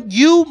 Exactly. And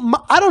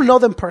I don't know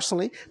them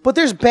personally, but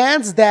there's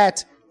bands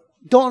that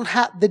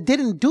that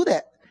didn't do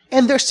that.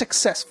 And they're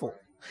successful.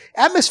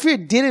 Atmosphere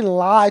didn't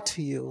lie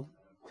to you.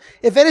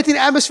 If anything,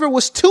 Atmosphere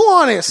was too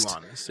honest. Too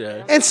honest,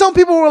 yeah. And some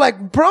people were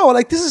like, bro,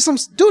 like this is some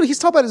dude, he's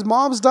talking about his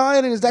mom's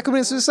dying and his dad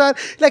committing suicide.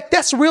 Like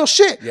that's real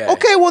shit. Yeah.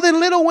 Okay, well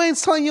then Lil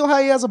Wayne's telling you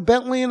how he has a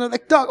Bentley and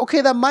like, dog,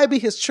 okay, that might be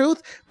his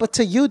truth, but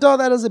to you, dog,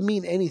 that doesn't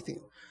mean anything.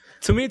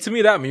 To me,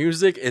 that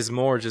music is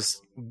more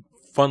just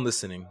fun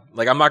listening.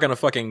 Like I'm not gonna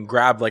fucking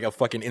grab like a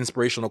fucking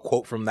inspirational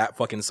quote from that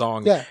fucking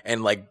song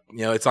and like, you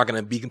know, it's not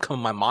gonna become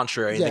my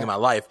mantra or anything in my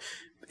life.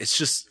 It's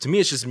just, to me,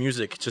 it's just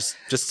music. Just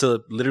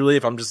to literally,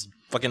 if I'm just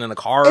fucking in a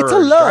car or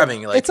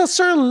driving. Like, it's a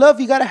certain love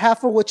you gotta have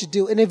for what you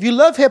do. And if you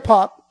love hip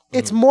hop,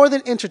 it's more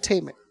than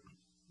entertainment.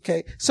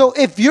 Okay? So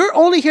if you're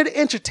only here to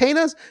entertain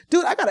us,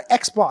 dude, I got an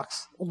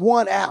Xbox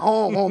One at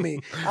home,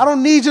 homie. I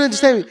don't need you to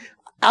entertain me.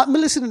 I'm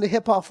listening to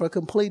hip hop for a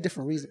completely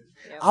different reason.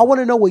 Yep. I want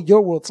to know what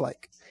your world's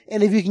like.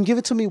 And if you can give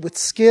it to me with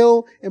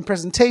skill and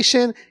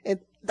presentation, and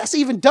that's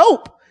even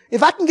dope.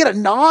 If I can get a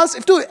Nas,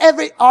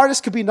 every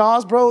artist could be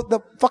Nas, bro,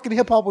 the fucking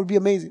hip hop would be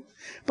amazing.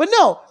 But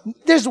no,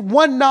 there's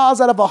one Nas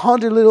out of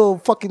 100 little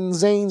fucking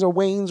Zanes or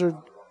Waynes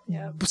or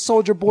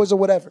Soldier Boys or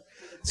whatever.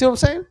 See what I'm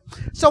saying?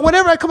 So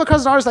whenever I come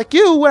across an artist like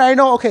you, where I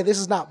know, okay, this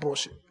is not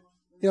bullshit.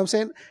 You know what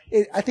I'm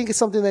saying? I think it's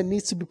something that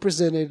needs to be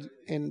presented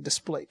and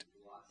displayed.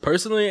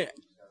 Personally,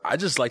 I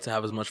just like to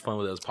have as much fun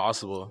with it as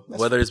possible.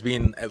 Whether it's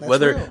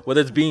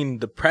being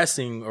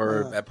depressing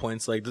or at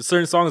points like the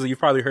certain songs that you've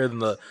probably heard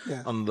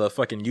on the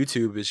fucking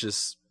YouTube, it's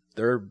just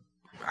they're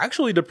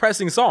actually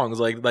depressing songs.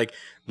 Like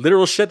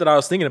literal shit that I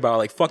was thinking about,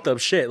 like fucked up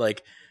shit.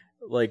 Like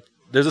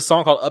there's a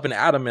song called Up and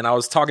Atom, and I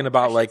was talking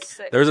about like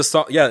there's a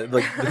song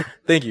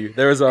thank you.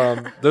 There's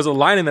a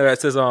line in there that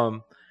says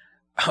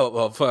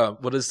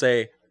what does it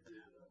say?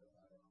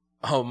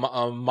 Oh,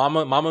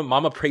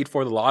 mama prayed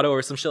for the lotto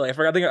or some shit. Like, I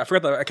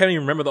forgot I can't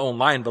even remember the own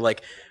line, but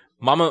like,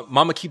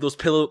 mama keep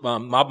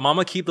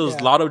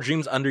those lotto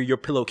dreams under your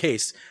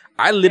pillowcase.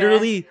 I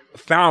literally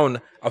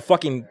found a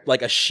fucking,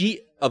 like a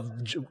sheet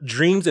of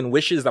dreams and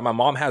wishes that my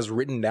mom has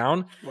written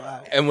down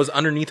and was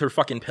underneath her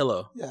fucking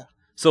pillow. Yeah.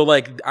 So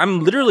like, I'm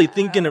literally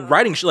thinking of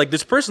writing shit, like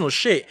this personal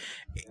shit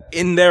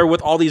in there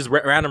with all these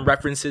random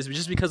references,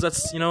 just because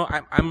that's, you know,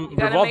 I'm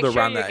revolved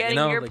around that. Getting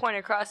you know, your point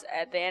across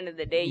at the end of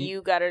the day,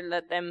 you gotta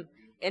let them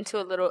into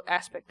a little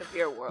aspect of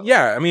your world.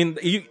 Yeah, I mean,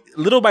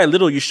 little by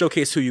little, you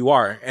showcase who you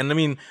are, and I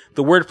mean,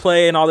 the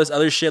wordplay and all this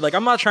other shit. Like,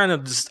 I'm not trying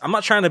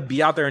to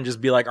be out there and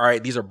just be like, all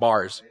right, these are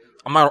bars.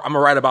 I'm gonna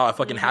write about a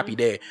fucking happy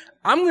day.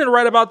 I'm gonna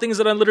write about things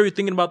that I'm literally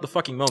thinking about the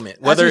fucking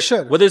moment. Whether it's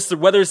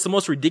the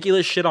most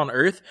ridiculous shit on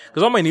earth.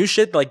 Because all my new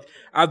shit, like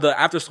the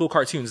after school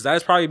cartoons, that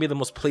is probably be the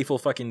most playful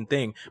fucking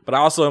thing. But I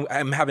also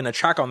am having a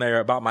track on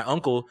there about my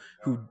uncle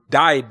who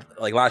died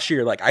like last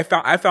year. Like I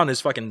found his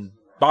fucking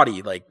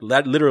body like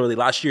literally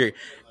last year.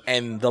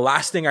 And the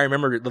last thing I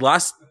remember,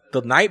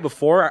 the night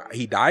before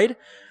he died,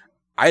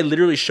 I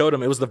literally showed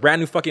him, it was the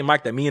brand new fucking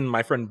mic that me and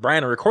my friend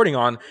Brian are recording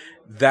on,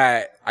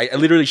 that I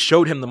literally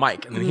showed him the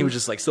mic. And then he was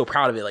just like so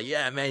proud of it. Like,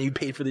 yeah, man, you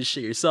paid for this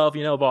shit yourself,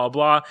 you know, blah,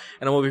 blah.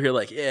 And I'm over here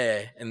like,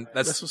 yeah. And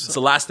that's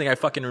the last thing I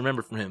fucking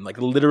remember from him. Like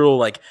literal,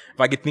 like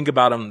if I could think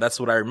about him, that's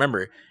what I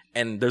remember.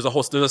 And there's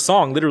a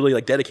song literally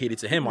like dedicated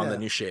to him on the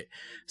new shit.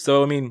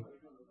 So, I mean,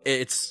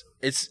 it's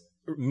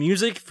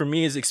music for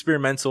me is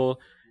experimental.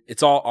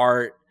 It's all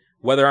art.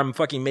 Whether I'm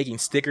fucking making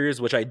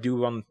stickers, which I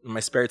do on my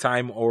spare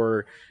time,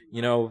 or,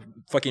 you know,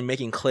 fucking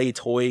making clay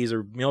toys,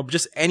 or, you know,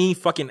 just any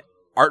fucking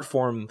art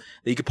form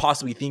that you could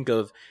possibly think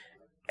of.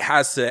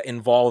 has to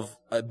involve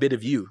a bit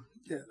of you.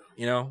 Yeah.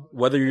 You know,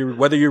 whether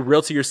you're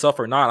real to yourself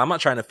or not. I'm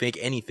not trying to fake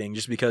anything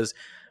just because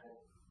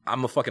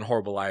I'm a fucking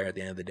horrible liar at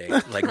the end of the day.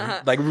 Like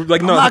no,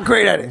 I'm not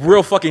great at it.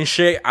 Real fucking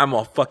shit. I'm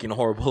a fucking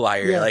horrible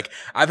liar. Yeah. Like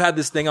I've had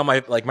this thing on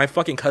my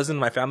fucking cousin,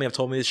 my family have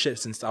told me this shit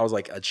since I was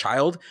like a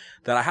child,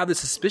 that I have this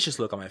suspicious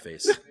look on my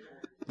face.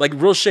 Like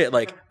real shit.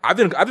 Like I've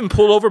been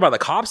pulled over by the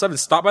cops. I've been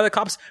stopped by the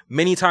cops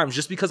many times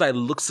just because I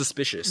look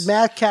suspicious.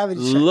 Mad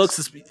cavity checks. Look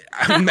suspicious.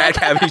 Mad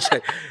cavity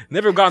check.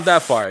 Never gone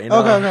that far. You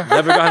know. Okay.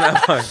 Never gone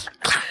that far.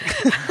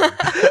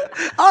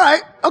 All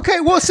right.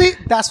 Okay. Well, see,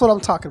 that's what I'm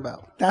talking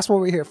about. That's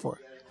what we're here for.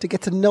 To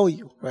get to know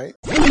you, right?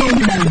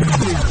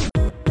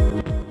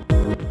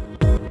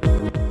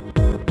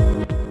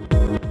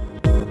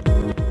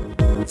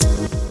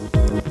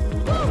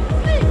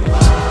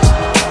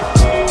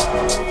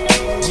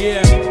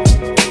 Yeah.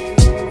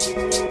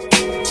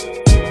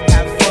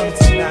 Have fun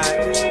tonight.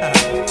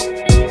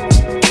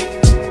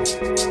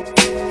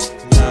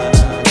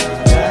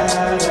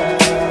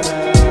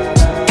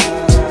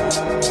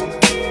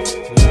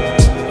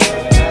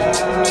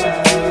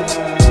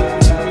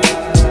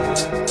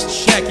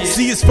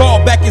 See, as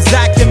far back as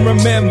I can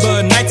remember,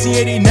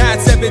 1989,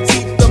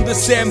 17th of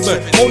December.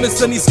 On the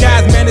sunny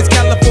skies, man, it's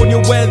California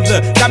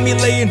weather. Got me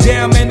laying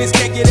down, man, this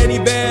can't get any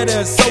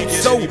better. So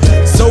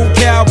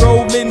Cal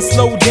rolling,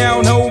 slow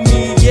down,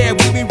 homie. Yeah,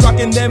 we be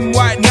rocking them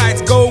white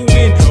nights going.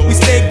 We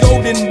stay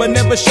golden, but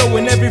never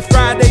showing. Every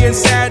Friday and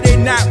Saturday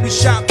night, we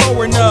shop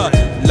foreigner.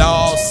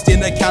 Lost in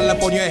the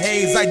California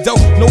haze, I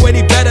don't know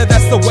any better.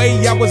 That's the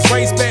way I was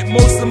raised. Spent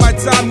most of my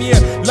time here,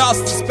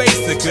 lost in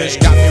space. The kush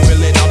got me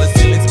reeling on the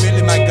ceiling,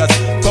 spilling my guts.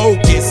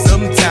 Focus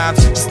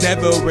sometimes, just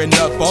never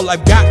enough. All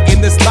I've got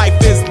in this life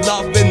is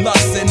love and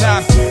lust, and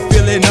I'm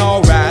feeling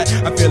alright.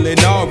 I'm feeling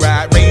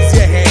alright. Raise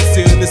your hands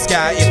to the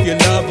sky if you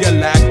love your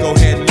life. Go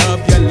ahead,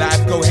 love your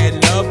life. Go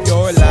ahead, love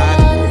your life.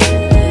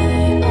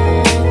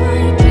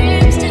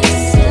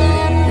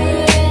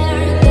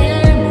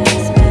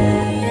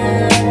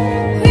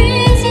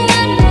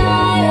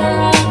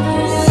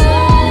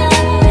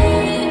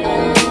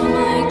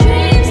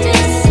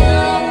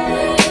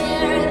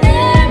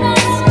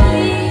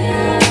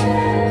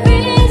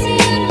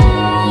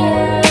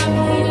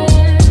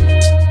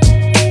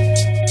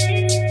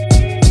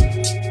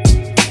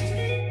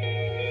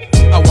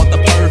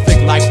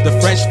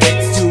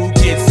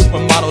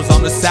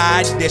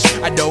 Dish.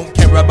 I don't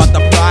care about the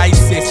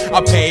prices.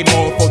 I pay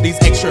more for these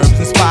extra herbs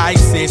and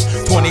spices.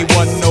 21,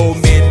 no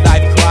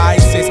midlife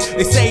crisis.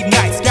 They say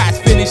nice guys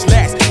finish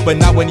last, but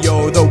not when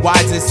you're the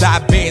wisest.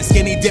 I've been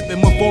skinny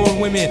dipping with foreign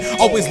women,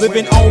 always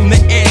living on the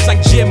edge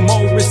like Jim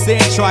Morrison,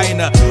 trying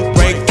to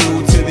break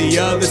through to the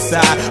other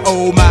side.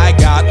 Oh my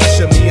God,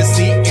 usher me a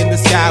seat in the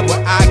sky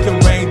where I can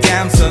rain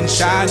down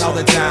sunshine all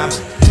the time.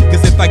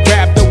 Cause if I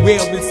grab the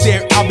wheel and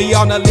steer, I'll be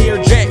on a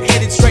Learjet,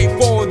 headed straight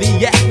for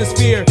the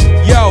atmosphere.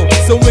 Yo,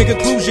 so in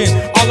conclusion,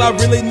 all I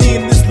really need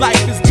in this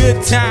life is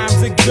good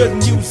times and good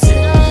music.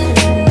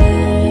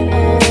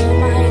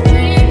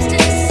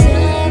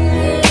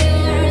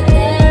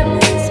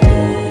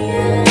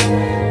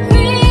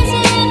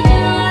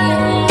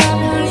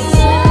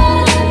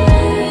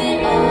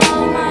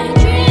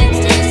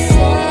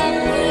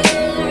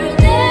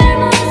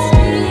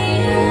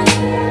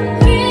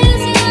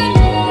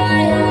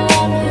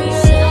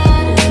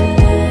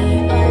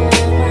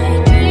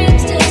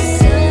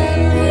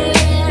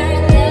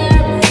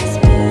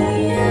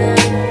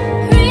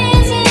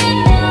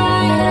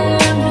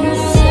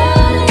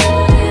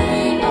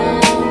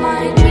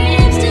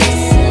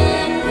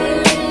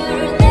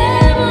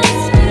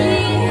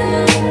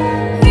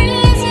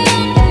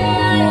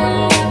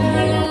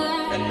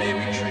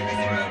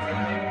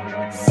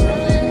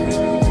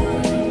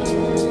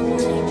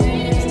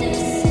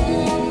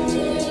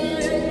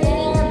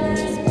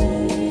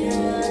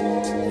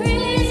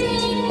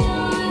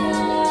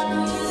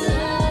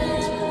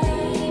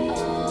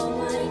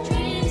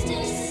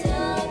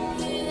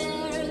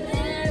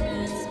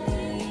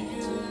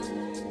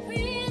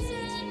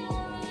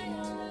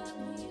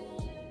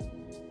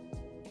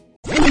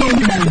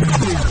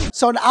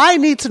 So I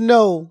need to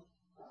know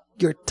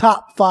your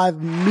top 5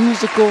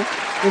 musical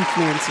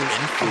influences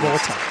of all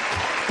time.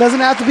 Doesn't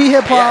have to be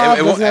hip hop.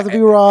 Doesn't have to be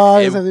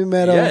rock. Doesn't have to be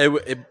metal.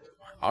 Yeah,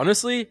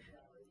 honestly,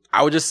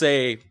 I would just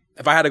say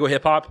if I had to go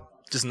hip hop,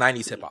 just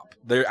 90s hip hop.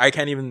 I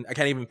can't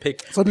even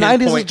pick. So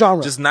 90s is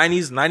genre. Just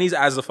 90s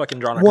as a fucking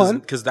genre.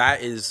 Because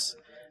that's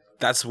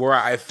where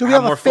I Do we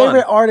have a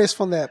favorite artist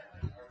from that?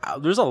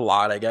 There's a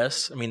lot, I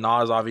guess. I mean,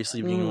 Nas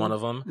obviously being one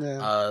of them.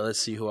 Yeah. Let's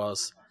see who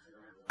else.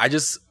 I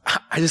just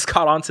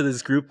caught on to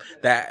this group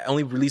that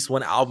only released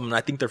one album, and I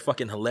think they're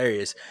fucking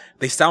hilarious.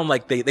 They sound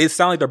like they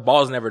sound like their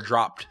balls never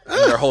dropped in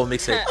their whole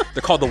mixtape.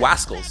 They're called the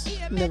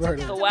Wascals. Never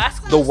heard of them.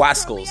 The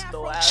Wascals.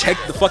 Check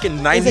the fucking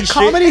 90s shit. Is it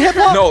comedy hip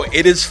hop? No,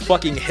 it is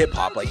fucking hip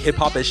hop. Like hip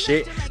hop as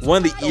shit. One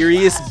of the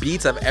eeriest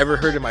beats I've ever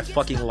heard in my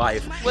fucking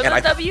life, and I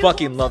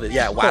fucking love it.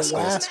 Yeah,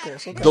 Wascals.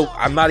 Okay.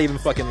 I'm not even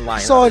fucking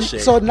lying. So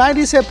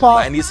 90s hip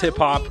hop. 90s hip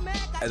hop.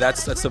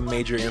 That's a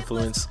major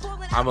influence.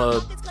 I'm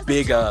a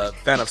big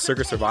fan of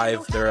Circus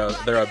Survive. They're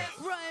a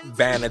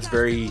band that's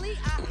very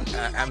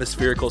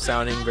atmospherical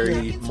sounding,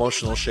 very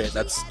emotional shit.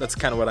 That's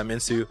kind of what I'm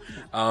into.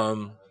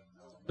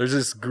 There's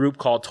this group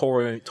called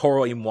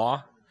Toro y Moi,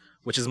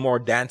 which is more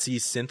dancey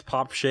synth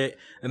pop shit.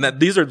 And that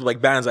these are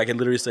like bands I can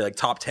literally say like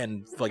top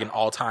 10 fucking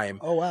all time.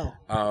 Oh wow.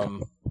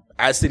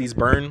 As Cities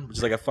Burn, which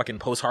is like a fucking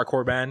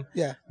post-hardcore band.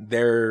 Yeah.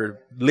 Their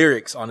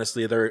lyrics,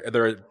 honestly,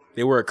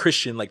 they were a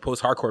Christian like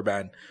post-hardcore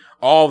band.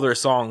 All of their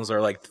songs are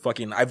like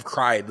fucking. I've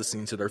cried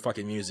listening to their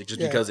fucking music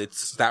just because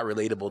it's that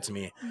relatable to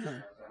me.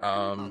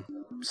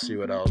 Let's see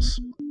what else.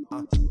 I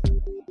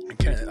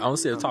don't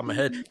see it off the top of my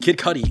head. Kid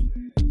Cudi.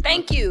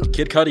 Thank you.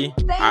 Kid Cudi.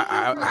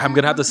 I'm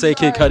gonna have to say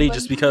Kid Cudi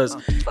just because.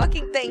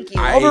 Fucking thank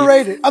you.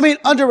 Overrated. I mean,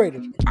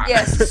 underrated.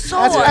 Yes,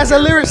 so as a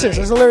lyricist.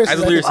 As a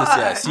lyricist,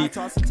 yeah. See,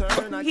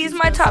 he's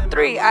my top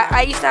 3.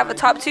 I used to have a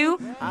top 2.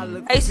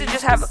 I used to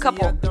just have a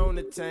couple. And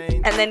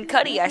then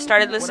Cudi. I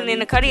started listening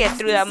to Cudi. I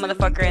threw that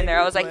motherfucker in there.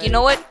 I was like, you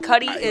know what?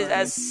 Cudi is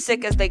as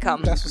sick as they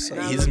come. That's what's up.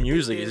 His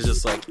music is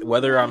just like,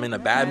 whether I'm in a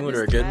bad mood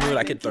or a good mood,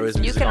 I can throw his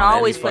music on. You can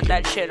always put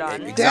that shit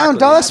on. Exactly. Damn,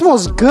 dog, that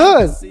smells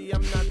good.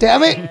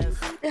 Damn it.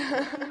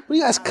 What are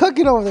you guys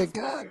cooking over there?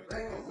 God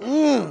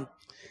damn.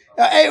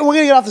 Hey, we're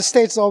gonna get off the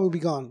stage, so we'll be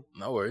gone.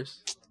 No worries.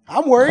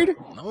 I'm worried.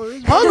 No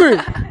worries. Hungry.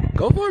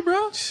 Go for it,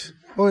 bro.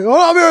 Wait, hold on,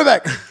 I'll be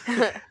right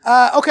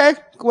back. Okay,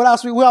 what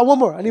else? We got one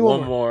more. I need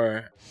one more. One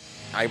more.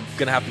 I'm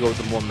gonna have to go with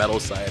the more metal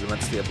side, and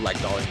that's the Black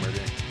Dahlia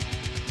Murder.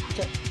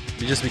 Okay.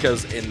 Just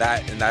because in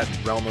that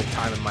realm of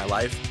time in my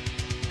life,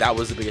 that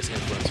was the biggest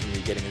influence for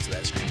me getting into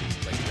that screaming.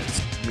 Like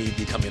that's me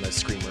becoming a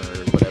screamer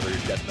or whatever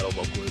death metal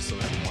vocalist,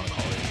 whatever you want to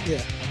call it.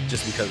 Yeah.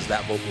 Just because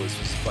that vocalist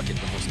was fucking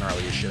the most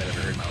gnarliest shit I've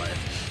ever heard in my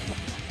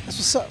life. That's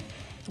what's up.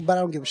 But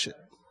I don't give a shit.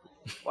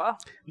 Wow.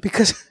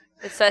 Because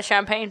it's that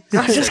champagne.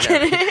 I'm just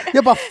kidding.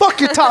 yeah, but fuck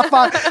your top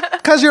 5.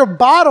 Because you're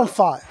bottom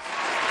 5.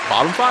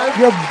 Bottom 5?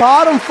 Your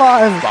bottom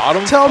 5.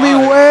 Bottom Tell 5. me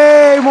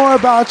way more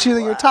about you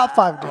than your top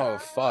 5 do. Oh,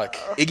 fuck.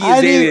 Iggy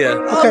Azalea.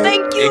 Okay.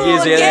 Thank you. Iggy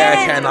Azalea, again.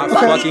 I cannot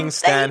fucking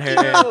stand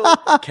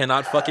her.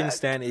 Cannot fucking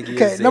stand Iggy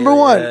Azalea. Okay, number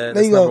 1.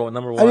 There you go.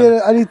 Number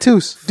one. I need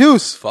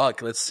Deuce.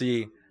 Fuck, let's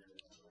see.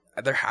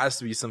 There has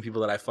to be some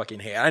people that I fucking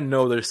hate. I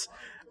know there's...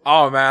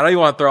 Oh, man, I don't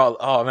even want to throw out...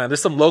 Oh, man,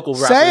 there's some local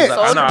rappers. Say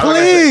it.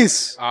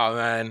 Please. Oh,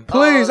 man.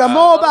 Please. I'm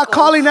all about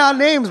calling out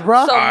names, bro.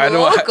 I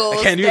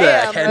can't do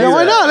that.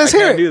 Why not? Let's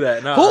hear it. I can't do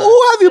that. No.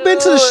 Who have you been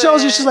to the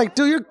shows and she's like,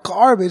 dude, you're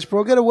garbage,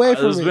 bro. Get away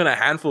from me. There's been a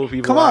handful of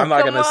people. Come on. I'm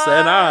not going to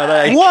say nah.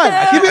 Like, one.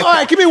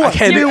 Give me one. I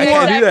can't do that. I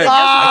can't do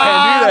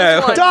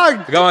that.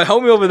 Dog. I got my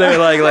homie over there,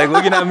 like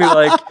looking at me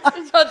like...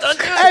 Don't do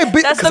it.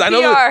 Hey, that's the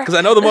PR. Because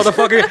I know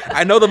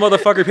the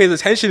motherfucker pays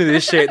attention to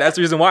this shit. That's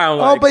the reason why I'm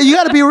like... Oh, but you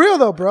got to be real,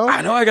 though, bro.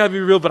 I know I got to be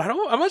real, but I'm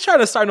not trying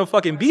to start no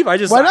fucking beef. Why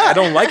not? I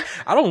don't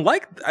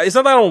like, it's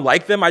not that I don't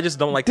like them, I just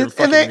don't like their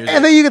fucking music.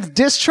 And then you get the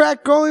diss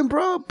track going,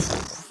 bro.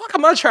 Fuck,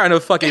 I'm not trying to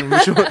fucking,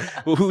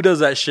 who does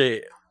that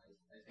shit?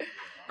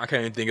 I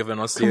can't even think of it on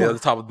the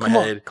top of my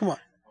head. Come on.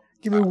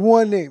 Give me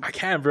one name. I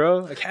can't,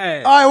 bro. I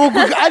can't. All right,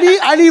 well,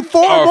 I need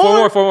 4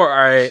 more. 4 more. All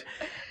right.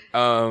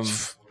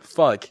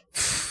 Fuck.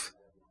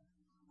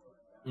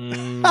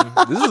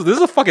 This is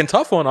a fucking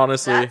tough one,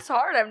 honestly. That's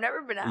hard. I've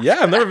never been asked. Yeah,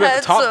 I've never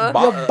been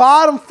Your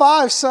bottom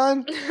 5,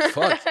 son.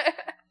 Fuck.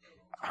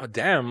 Oh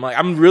damn! Like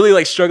I'm really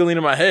like struggling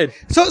in my head.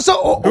 So.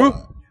 Who?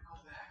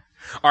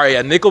 All right,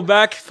 yeah,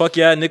 Nickelback. Fuck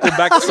yeah,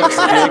 Nickelback sucks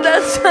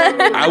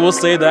dick. I will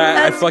say that.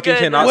 I fucking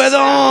cannot. With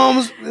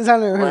arms, with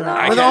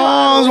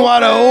arms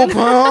wide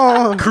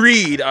open.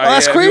 Creed. Oh,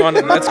 that's Creed.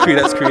 That's Creed.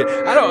 That's Creed.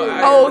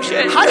 Oh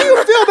shit. How do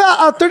you feel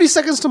about 30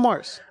 Seconds to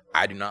Mars?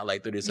 I do not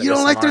like 30 Seconds. You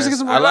don't like 30 Seconds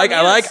to Mars?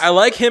 I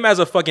like him as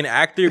a fucking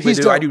actor,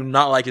 but I do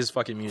not like his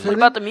fucking music. What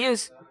about the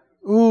Muse?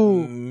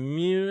 Ooh.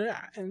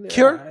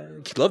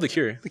 Cure? Love the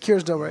Cure. The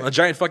Cure's dope, right? I'm a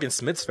giant fucking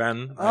Smiths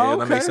fan. Oh,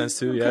 that makes sense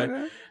too.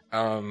 Yeah.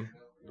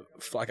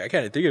 Fuck, I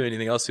can't think of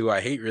anything else who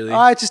I hate really.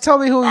 All right, just tell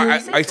me who you.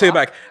 I take it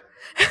back.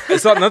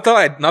 It's not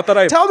that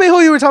I. Tell me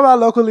who you were talking about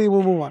locally.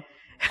 We'll move on.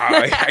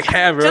 I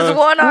can't, bro. Just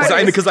one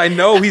artist. Because I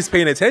know he's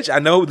paying attention. I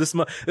know this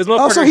motherfucker.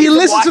 Oh, so he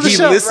listens to the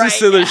show. He listens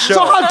to the show.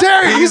 So how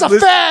dare you? He's a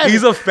fan.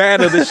 He's a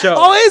fan of the show.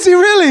 Oh, is he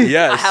really?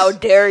 Yes. How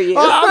dare you?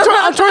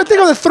 I'm trying to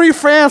think of the 3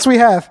 fans we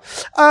have.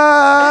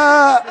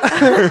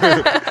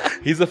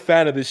 He's a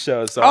fan of this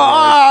show. So all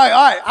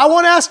right. I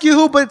won't ask you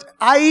who, but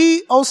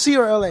IE, OC,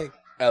 or LA?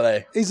 LA.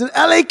 He's an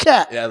LA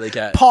cat. Yeah, LA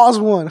cat. Pause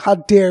 1. How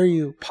dare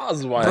you?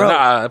 Pause 1.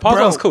 Nah, pause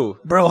 1's cool.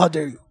 Bro, how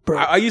dare you? Bro.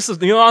 I used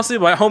to, honestly,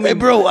 my homie. Hey,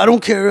 bro, I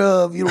don't care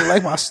if you don't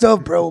like my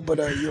stuff, bro, but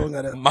you don't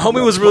gotta. My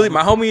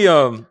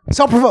homie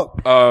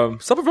Self-provoke.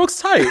 Self-provoke's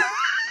tight.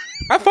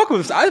 I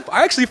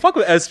actually fuck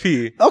with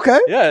SP. Okay.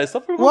 Yeah,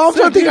 Self-provoke's well, I'm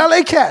trying to think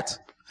LA cat.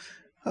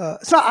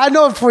 It's not. I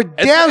know for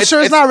damn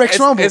sure it's not Rex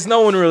Rumble. It's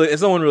no one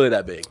really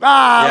that big.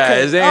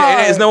 Okay.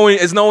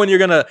 It's no one you're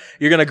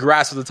gonna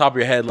grasp at the top of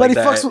your head but like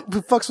that.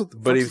 He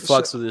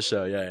fucks with this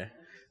show. Yeah.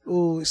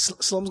 Ooh,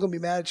 Slum's gonna be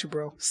mad at you,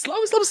 bro. Slum.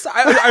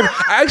 I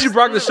actually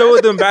brought the show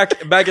with him back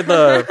at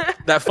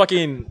that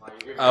fucking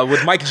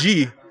with Mike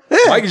G. Yeah.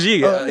 Mike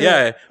G.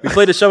 Yeah. We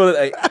played the show with.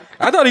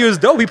 I thought he was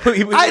dope. Those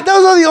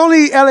are the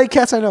only LA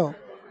cats I know.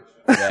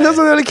 Those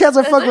are the only cats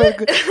I fuck with.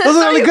 Those are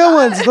the only good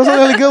ones. Those are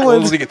the only good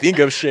ones. We can think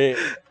of shit.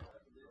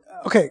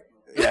 Okay.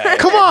 Yeah,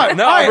 Come on.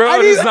 No, right,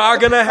 bro, it's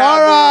not gonna happen.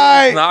 All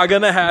right. It's not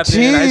gonna happen.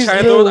 Jeez, I ain't trying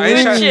to throw. I ain't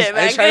Louise. trying, Shit, I ain't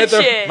man, trying to good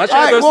throw. shit. I'm All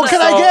trying right. to throw Well,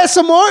 can I salt. get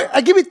some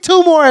more? Give me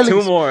two more at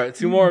least.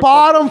 Two more.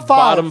 Bottom five.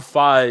 Bottom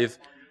 5.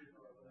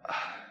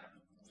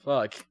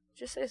 Fuck.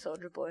 Just say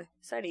Soldier Boy.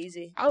 It's that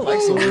easy. I like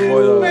Soulja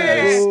Boy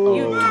though.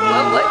 You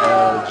love like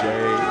LJ.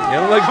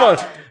 You know, like, come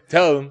on.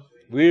 Tell him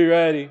we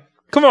ready.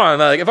 Come on,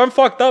 like if I'm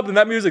fucked up, then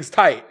that music's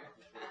tight.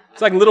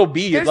 It's like Lil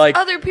B. There's like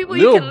other people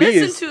Lil you can B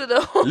listen to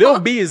though. Lil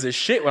B is the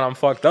shit when I'm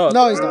fucked up.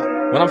 No, he's not.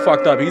 When I'm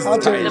fucked up, he's the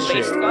tell you. tightest The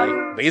shit. Bass God?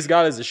 Like, Bass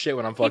God is the shit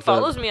when I'm He fucked up.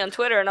 follows me on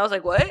Twitter, and I was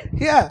like, "What?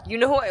 Yeah. You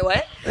know who I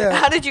what? Yeah.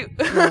 How did you?"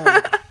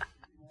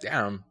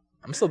 Damn.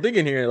 I'm still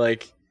thinking here,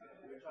 like,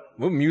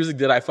 what music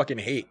did I fucking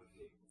hate?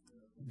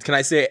 Can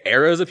I say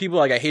eras of people?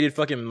 Like, I hated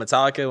fucking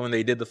Metallica when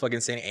they did the fucking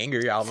Saint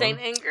Anger album. Saint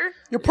Anger.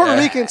 You're Puerto Yeah.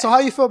 Rican, so how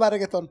you feel about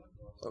reggaeton?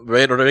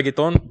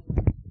 Reggaeton?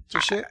 It's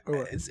your shit? Or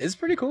what? It's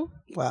pretty cool.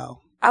 Wow.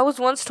 I was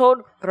once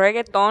told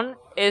reggaeton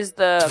is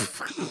the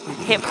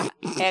hip.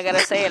 I gotta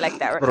say it like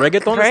that. Right?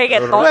 Reggaeton?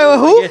 Reggaeton. Wait,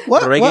 who?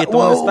 What? Reggaeton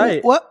What? is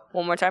tight. What?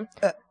 One more time.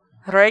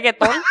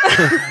 Reggaeton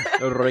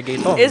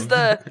Reggaeton. is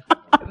the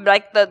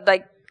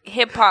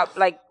hip hop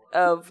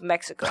of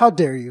Mexico. How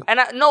dare you? And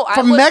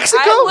From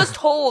Mexico? I was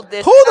told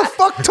this. Who the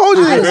fuck told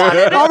you this?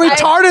 wanted to- A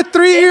retarded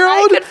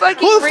 3-year-old? I could fucking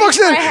Who the fuck reach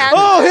said, my hand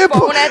oh, to the hip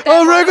phone at that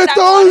moment, I reggaeton's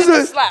wanted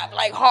to it? slap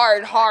like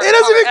hard. It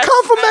doesn't even hard.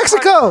 come from That's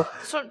Mexico. hard.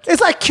 So-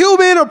 It's like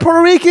Cuban or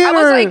Puerto Rican I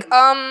was or...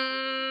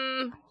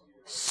 like,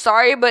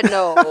 sorry, but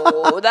no.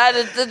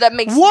 that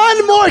makes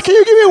One more. Can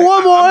you give me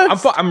one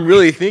more? I'm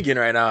really thinking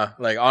right now.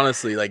 Like,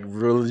 honestly, like,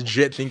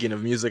 legit thinking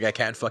of music I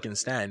can't fucking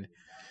stand.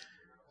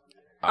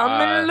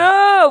 I'm in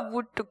love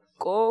with the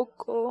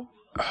coco.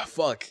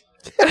 Fuck.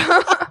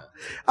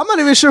 I'm not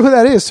even sure who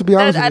that is, to be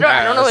honest I with you.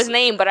 don't know his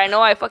name, but I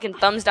know I fucking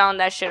thumbs down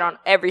that shit on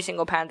every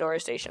single Pandora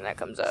station that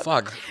comes up.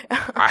 Fuck.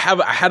 I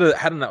had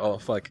an, oh,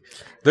 fuck.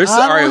 There's,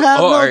 I don't have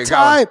no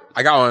type.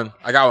 I got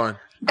one.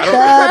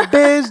 That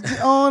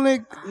bitch on the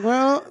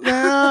ground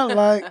now,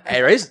 like...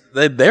 Hey, Race,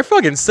 they're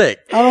fucking sick.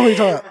 I don't know who you're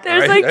talking about.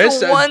 There's Right, like there's the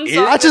some- one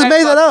song I just that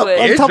made that fuck up.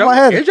 with. On top of my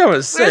head. Eardrum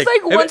is sick. There's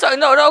like one song.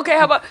 No, okay.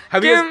 How about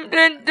Have you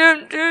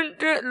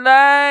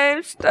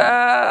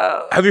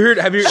lifestyle? Have you heard?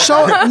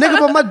 Show nigga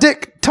but my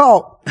dick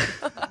talk.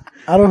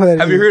 I don't know who that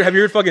is. Have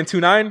you heard fucking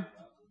 2-9?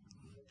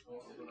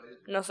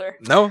 No, sir.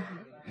 No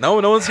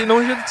one's heard the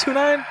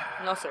 2-9?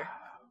 No, sir.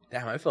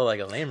 Damn, I feel like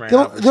a lame right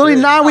now. The only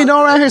 9 we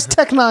know around here is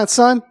Tech 9,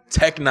 son.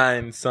 Tech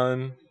 9,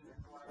 son.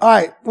 All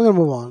right, we're gonna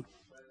move on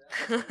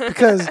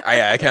because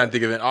I can't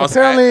think of it.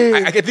 Honestly, Apparently-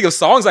 I can think of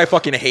songs I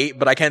fucking hate,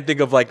 but I can't think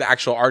of like the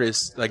actual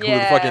artists, like Yeah. who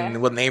the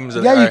fucking what names.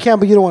 yeah, you can,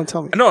 but you don't want to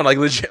tell me. No, like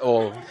legit.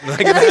 Oh,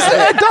 like,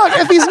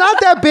 If he's not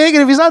that big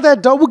and if he's not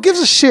that dope, who gives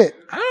a shit?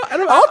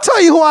 I'll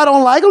tell you who I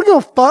don't like. I don't give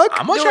a fuck.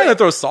 I'm not trying to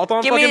throw salt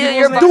on Give fucking me people's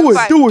your names. bottom Do it,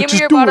 five. do it, Give me just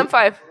your do bottom it.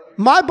 5.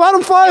 My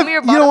bottom 5? Give me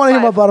your You don't want to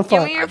hear my bottom 5.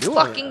 Give me your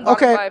fucking bottom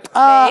Okay,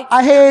 5.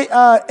 I hate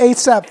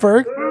ASAP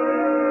Ferg.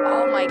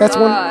 Oh my that's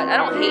god. one- I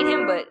don't hate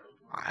him, but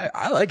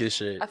I like this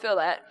shit. I feel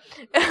that.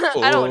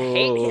 I don't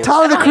hate him.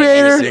 Tyler, the I don't hate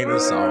Creator. Sing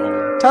this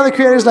song. Tyler the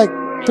Creator's like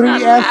him. 3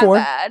 He's not and that 4.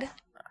 bad.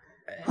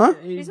 Huh?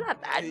 He's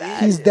not that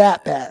bad. He's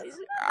that bad. He's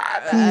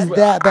He's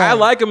that bad. I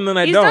like him, then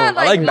I He's don't. not,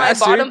 I like my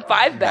Bastard. bottom 5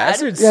 bad.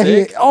 Bastard's Yeah,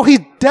 sick. he's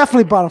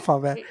definitely bottom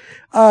 5 bad.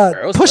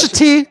 Pusha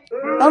T.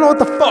 I don't know what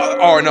the fuck.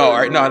 Oh no! All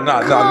right,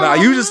 no!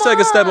 You just take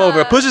a step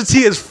over. Pusha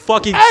T is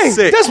fucking Hey,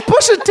 sick. does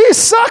Pusha T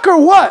suck or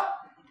what?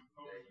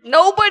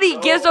 Nobody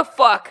gives a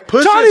fuck.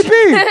 Johnny B.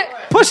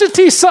 Pusha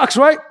T sucks,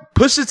 right?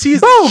 Pusha T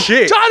is Boom. the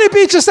shit. Johnny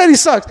B just said he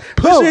sucks.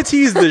 Boom. Pusha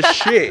T is the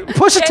shit.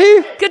 Pusha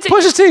T. Continue.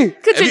 Pusha T.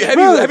 Continue.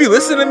 Have you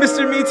listened to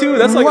Mr. Me Too?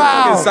 That's like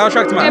Wow. a fucking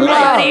soundtrack to my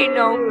life. Everybody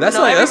know. That's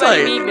no, like- that's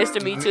everybody like- need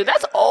Mr. Me Too.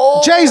 That's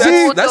old.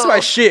 Jay-Z. That's my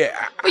shit.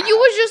 But you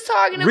was just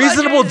talking about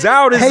Reasonable Jay-Z.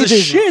 Doubt is Hey, the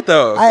Jay-Z. shit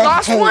though.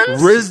 Lost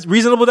Ones?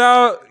 Reasonable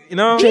Doubt, you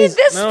know. Jay-Z.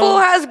 This No. fool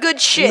has good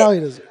shit. No, he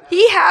doesn't.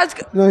 He has.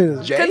 No, he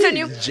doesn't.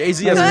 Continue.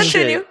 Jay-Z has good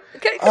Continue. shit.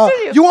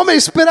 Continue. You want me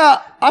to spit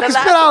out? I can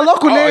last spit out a one?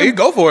 local Oh, name. you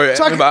go for it.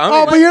 So I can-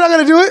 But but you're not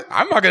gonna do it.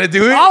 I'm not gonna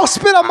do it. I'll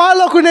spit out my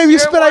local name. You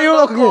spit out your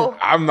local name.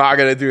 I'm not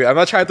gonna do it. I'm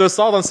not trying to throw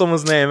salt on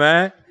someone's name,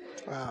 man.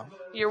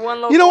 You're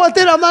one local. You know what?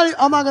 Then I'm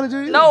not gonna do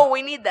it. No,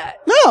 we need that.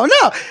 No.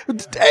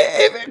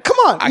 Come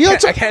on. I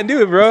can't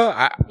do it, bro.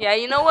 Yeah,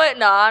 you know what?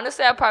 No,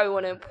 honestly, I probably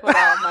wouldn't put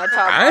out my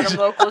top bottom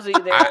locals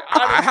either.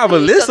 I have a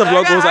list of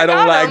locals I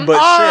don't like, but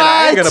shit, All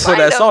I ain't right. gonna put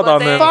that salt on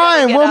them.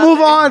 Fine, Get we'll out move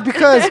there. on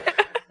because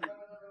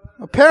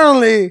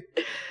apparently.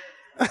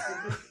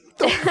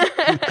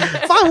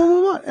 Fine, we'll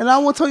move on. And I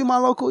won't tell you my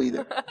local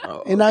either.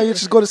 And now you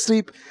just go to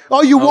sleep.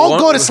 Oh, you won't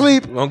go to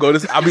sleep. Won't go to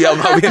sleep. I'll be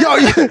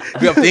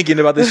up thinking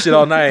about this shit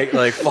all night.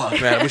 Like, fuck,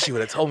 man. I wish you would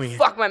have told me.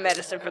 Fuck my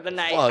medicine for the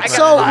night. Fuck, I man. got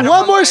So a lot of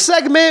one more homework.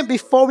 segment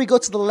before we go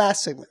to the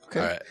last segment. Okay.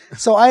 All right.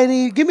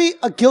 So give me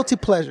a guilty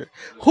pleasure.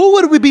 Who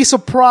would we be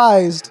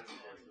surprised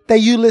that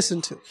you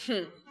listen to?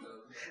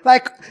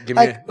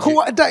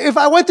 If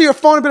I went through your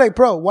phone and be like,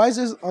 bro, why is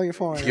this on your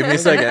phone right Give now? me a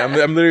second.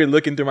 I'm literally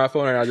looking through my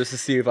phone right now just to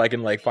see if I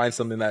can like find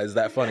something that is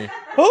that funny.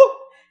 Who?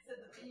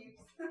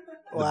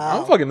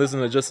 Wow. I'm fucking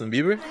listening to Justin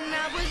Bieber.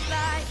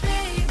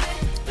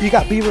 You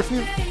got Bieber for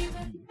you?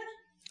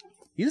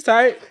 He's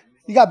tight.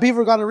 You got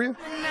Bieber gonorrhea?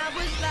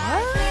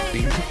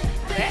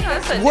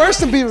 Worse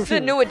than Bieber It's for a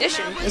you. new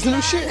addition. It's the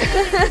new shit.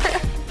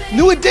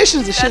 New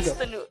additions of shit, That's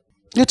though. the new.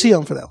 You're too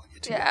young for that one.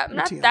 Yeah, I'm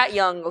not too young. that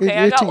young. Okay, You're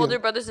I got too older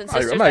young. brothers and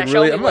sisters I'm that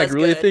show me what's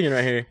really good. thinking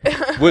right here.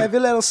 Every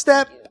little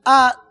step,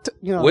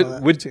 you know.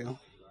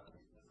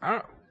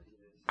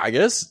 I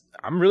guess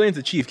I'm really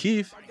into Chief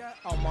Keef.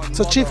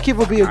 So Chief Keef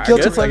will be a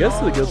guilty I pleasure. guess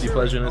it's a guilty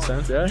pleasure in a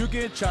sense, yeah.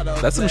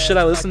 That's some shit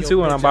I listen to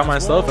when I'm by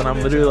myself and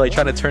I'm literally like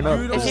trying to turn up.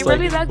 Is he It's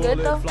really like, that good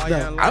though?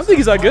 I don't think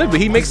he's that good,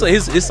 but he makes like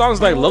his songs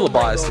like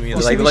lullabies to me.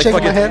 see me Like shaking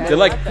fucking, my head?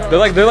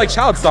 they're like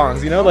child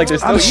songs, you know? Like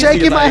there's no I'm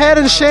shaking my head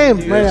in shame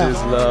right now.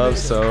 Just love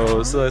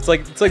so it's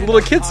like little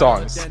kid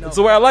songs. That's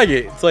the way I like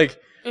it. It's like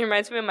It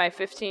reminds me of my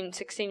 15,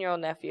 16-year-old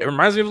nephew. it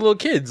reminds me of little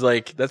kids.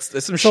 Like that's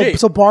some shit.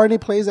 So Barney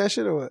plays that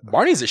shit or what?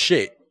 Barney's a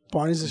shit.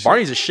 Barney's a shit.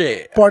 Barney's a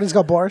shit. Barney's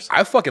got bars.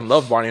 I fucking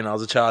loved Barney when I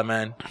was a child,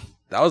 man.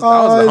 That was the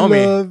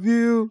homie. I love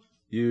you.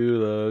 You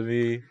love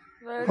me.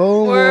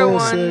 We're one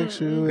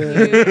Homosexual.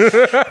 huge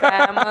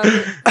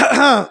family.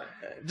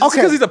 Just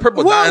because he's a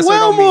purple We'll dinosaur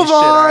don't mean move shit,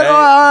 on. alright? All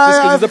right,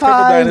 Just because he's a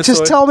purple fine. dinosaur.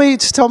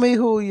 Just tell me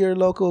who your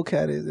local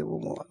cat is. It will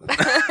move on.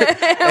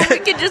 We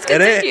can just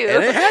It continue.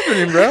 ain't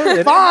happening, bro. It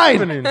ain't Fine.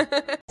 happening.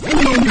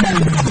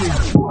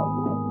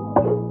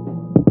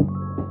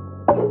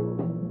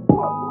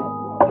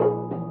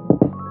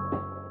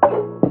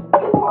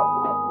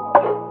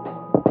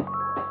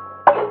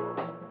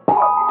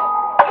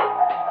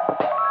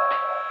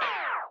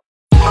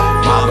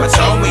 Mama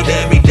told me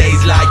there be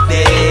days like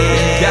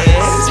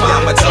this.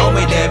 Mama told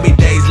me there be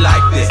days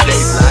like this.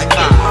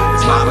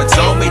 Mama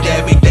told me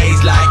there be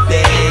days like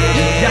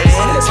this.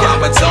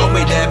 Mama told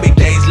me there be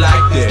days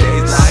like this.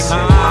 La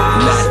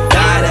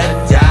da da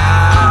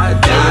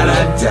da da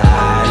da da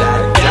la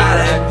da da da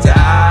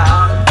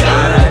da da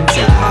da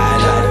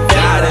la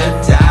da da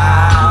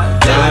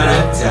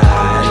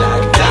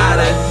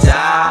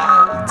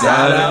da da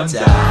da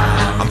da.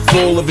 I'm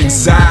full of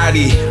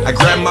anxiety. I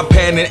grab my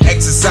pen and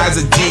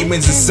exercise the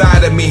demons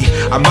inside of me.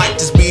 I might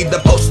just be the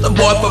poster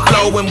boy for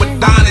flowing with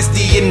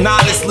honesty. And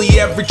honestly,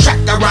 every track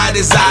I write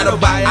is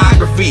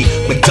autobiography.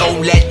 But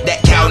don't let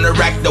that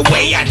counteract the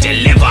way I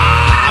deliver.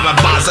 My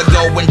bars are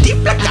going deep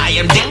like I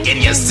am Dick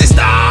and your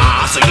sister.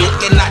 So you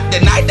cannot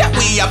deny that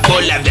we are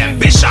full of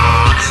ambition.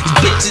 These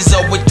bitches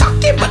always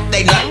talking, but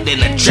they nothing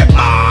to trip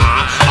on.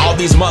 All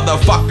these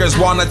motherfuckers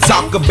wanna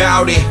talk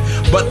about it,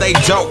 but they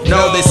don't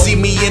know. They see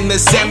me in the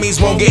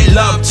semis, won't get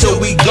love till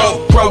we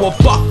go pro. Well,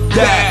 fuck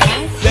that.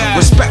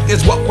 Respect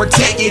is what we're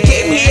taking.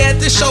 Get me at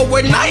the show,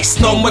 we're nice.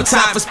 No more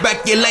time for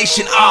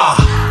speculation.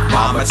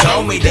 Mama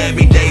told me there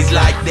be days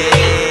like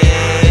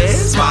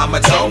this. Mama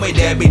told me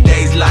there be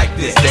days like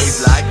this.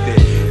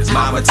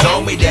 Mama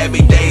told me there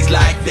be days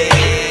like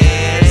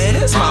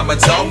this. Mama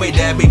told me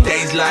there be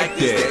days like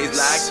this.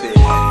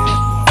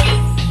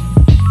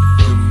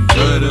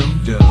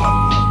 Dum-dum-dum.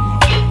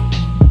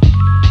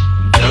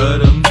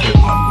 Dum-dum-dum.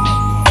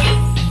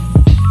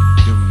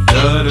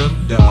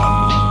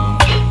 Dum-dum-dum.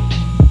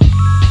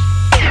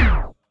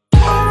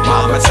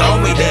 Mama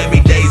told me there be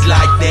days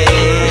like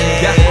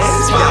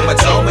this. Mama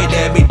told me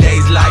there be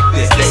days like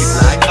this.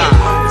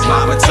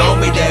 Mama told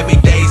me there be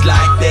days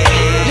like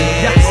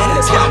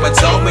this. Mama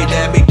told me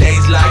there be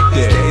days like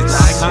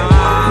this. La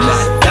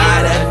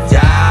da da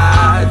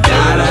da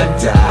da da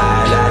da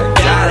la da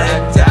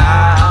da da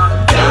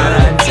da da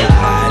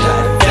la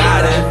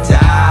da da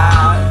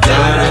da da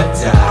da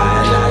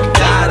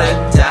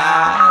la da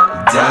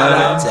da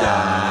da da.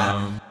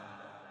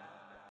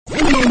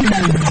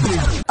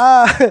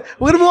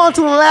 We're gonna move on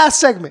to the last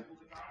segment,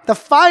 the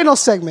final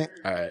segment.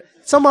 All right.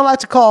 Someone like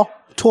to call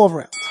 12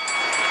 rounds.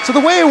 So the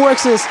way it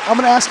works is I'm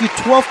gonna ask you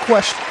 12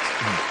 questions,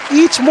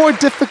 each more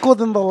difficult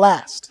than the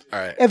last. All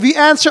right. If you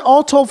answer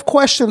all 12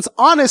 questions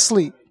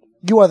honestly,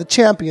 you are the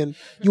champion.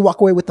 You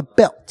walk away with the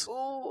belt.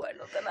 Ooh, I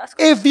know that last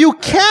question. If you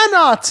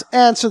cannot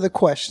answer the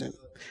question,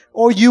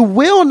 or you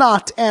will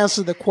not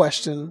answer the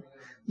question,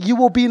 you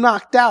will be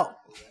knocked out.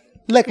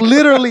 Like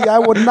literally, I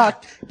would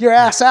knock your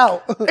ass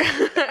out.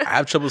 I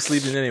have trouble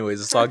sleeping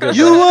anyways. It's all good.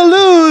 You will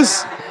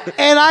lose,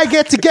 and I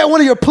get to get one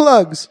of your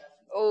plugs.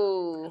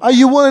 Ooh. Are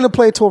you willing to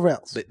play 12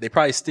 rounds? They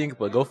probably stink,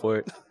 but go for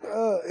it.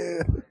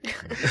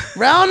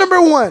 Round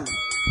number 1.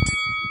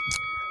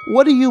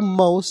 What are you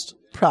most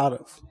proud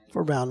of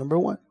for round number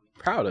 1?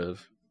 Proud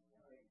of.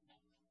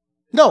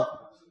 No.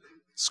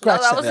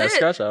 Scratch No, that that. was Yeah, it.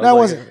 scratch that. That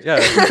wasn't. Yeah,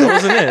 that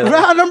wasn't it.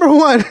 Round number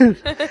 1.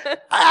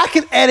 I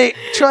can edit.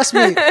 Trust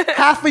me.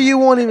 Half of you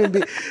won't even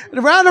be.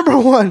 Round number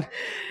 1.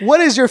 What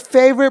is your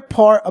favorite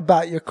part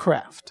about your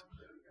craft?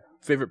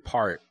 Favorite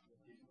part?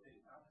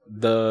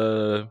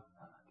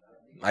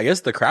 I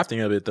guess the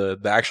crafting of it, the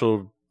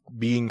actual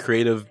being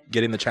creative,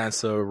 getting the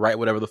chance to write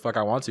whatever the fuck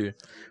I want to.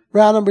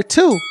 Round number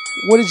 2.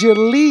 What is your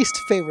least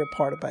favorite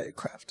part about your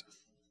craft?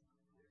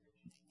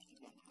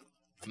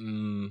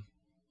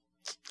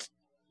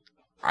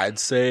 I'd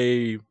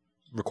say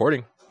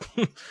recording.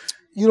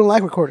 You don't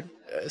like recording.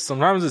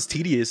 Sometimes it's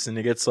tedious and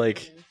it gets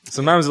like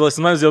Sometimes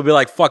they'll be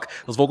like, "Fuck,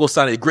 those vocals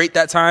sounded great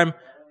that time,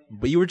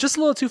 but you were just a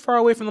little too far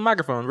away from the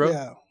microphone, bro."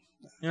 Yeah.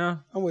 You know?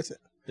 I'm with it.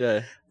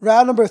 Yeah.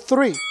 Round number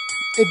 3.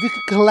 If you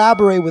could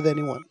collaborate with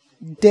anyone,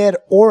 dead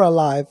or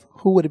alive,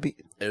 who would it be?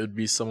 It would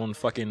be someone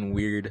fucking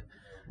weird.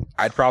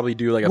 I'd probably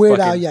do like a Weird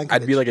fucking. Al Yankovic.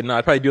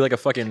 I'd probably do like a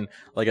fucking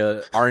like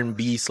a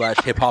R&B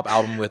 / hip hop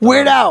album with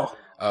Weird Al.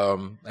 Have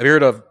you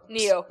heard of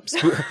Neo.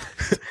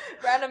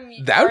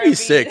 Random. That would be R&B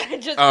sick.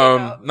 just came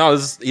out. No,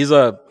 he's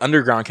a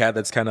underground cat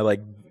that's kind of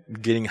like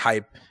getting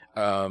hype.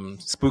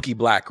 Spooky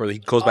Black, or he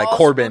goes by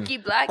Corbin. Spooky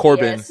Black,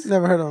 Corbin. yes.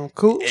 Never heard of him.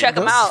 Cool. Check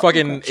him out.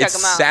 Fucking, Check it's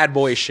him out. sad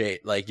boy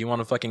shit. Like you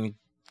want to fucking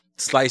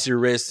slice your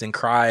wrists and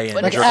cry and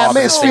But jerk off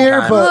at the same atmosphere,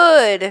 time.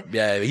 but- Good.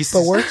 Yeah, he's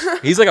But worse?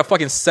 he's like a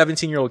fucking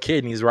 17-year-old kid,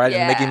 and he's writing,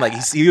 Yeah. making like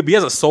he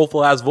has a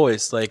soulful ass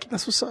voice. Like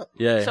That's what's up.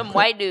 yeah, Some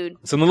white dude.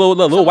 some little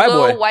white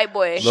boy, Little white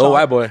boy. little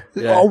white boy.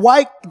 Yeah, A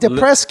white,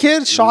 depressed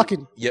kid?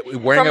 Shocking. yeah,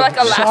 wearing From like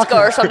Alaska Shocking.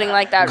 or something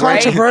like that,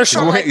 right?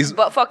 Controversial. From like He's-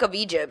 butt fuck of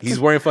Egypt. he's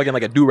wearing fucking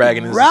like a do rag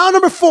in his. Round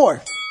number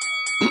 4.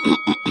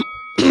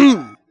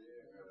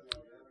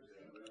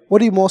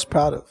 What are you most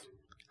proud of?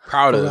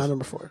 Proud Round of.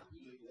 number 4.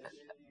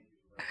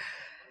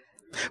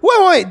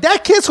 Wait.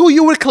 That kid's who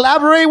you would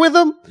collaborate with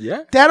him?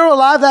 Yeah, Dead or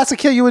alive, that's a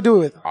kid you would do it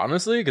with.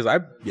 honestly, because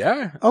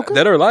Okay.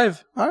 dead or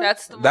alive.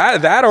 That's the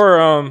That or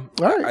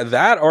right.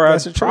 that or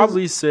That's I'd the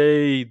probably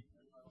say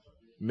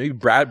maybe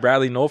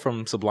Bradley Noel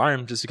from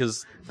Sublime, just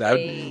because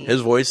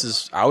his voice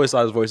is. I always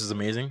thought his voice is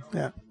amazing.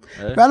 Yeah.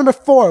 Round number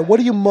 4. What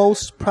are you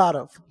most proud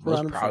of? Most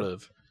Round number proud 4.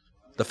 of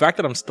the fact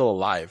that I'm still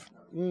alive.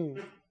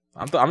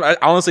 I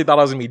honestly thought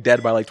I was gonna be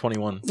dead by like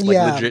 21.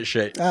 Like legit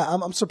shit.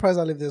 I'm surprised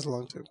I lived this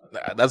long too.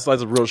 That's like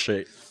real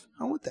shit.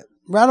 I'm with that.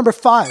 Round number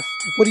 5.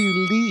 What are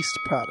you least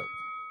proud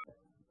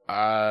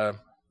of?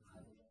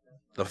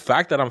 The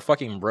fact that I'm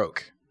fucking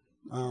broke.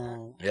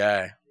 Oh,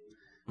 Yeah,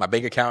 my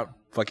bank account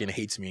fucking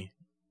hates me.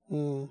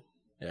 you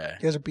Yeah,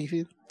 guys are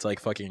beefy. it's like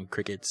fucking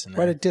crickets. And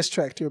Write a diss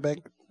track to your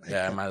bank.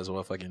 yeah, I might as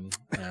well fucking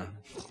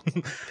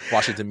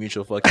Washington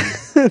Mutual. Fuck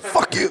you.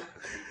 Fuck you.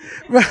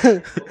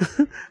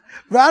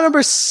 Round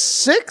number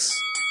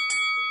 6.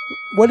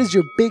 What is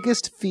your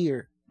biggest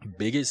fear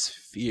Biggest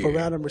fear. for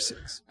round number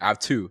 6? I have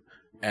 2,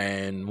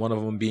 and one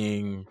of them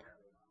being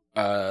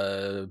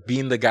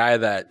the guy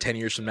that 10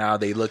 years from now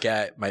they look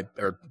at my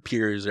or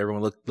peers,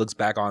 everyone looks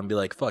back on and be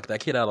like, "Fuck, that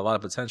kid had a lot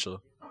of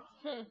potential.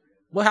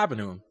 What happened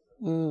to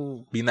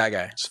him?" Being that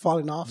guy, Just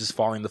falling off. just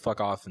falling the fuck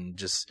off and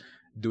just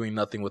doing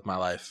nothing with my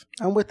life.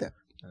 I'm with that.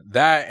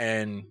 That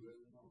and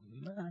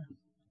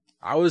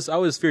I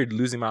was feared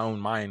losing my own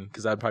mind,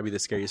 because that'd probably be the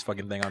scariest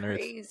fucking thing on earth.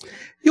 crazy.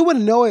 You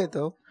wouldn't know it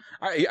though.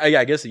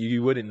 I guess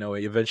you wouldn't know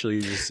it. Eventually,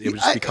 it would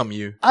just become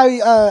you.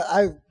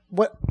 I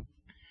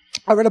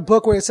read a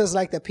book where it says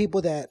like that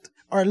people that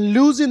are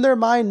losing their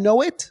mind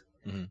know it.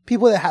 Mm-hmm.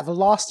 People that have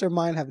lost their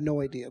mind have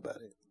no idea about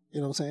it. You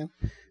know what I'm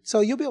saying?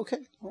 So you'll be okay.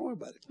 Don't worry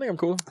about it. I think I'm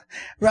cool.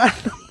 Round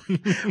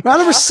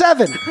number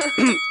 7.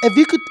 If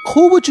you could,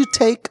 who would you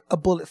take a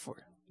bullet for?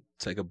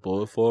 Take a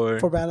bullet for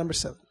round number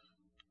 7.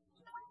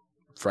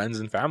 friends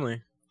and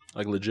family,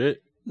 like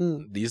legit.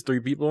 These 3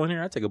 people in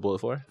here, I'd take a bullet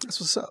for. That's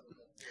what's up.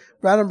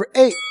 Round number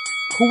 8.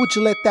 Who would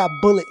you let that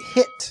bullet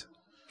hit?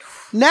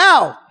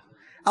 Now,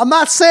 I'm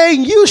not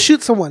saying you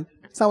shoot someone.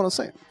 That's not what I'm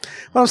saying.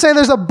 What I'm saying,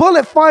 there's a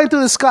bullet flying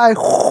through the sky.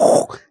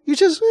 You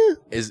just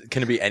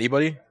Can it be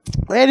anybody?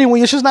 anyone.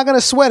 You're just not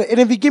gonna sweat it. And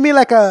if you give me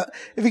a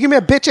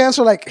bitch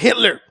answer like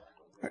Hitler,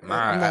 Nah,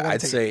 I'm not gonna I'd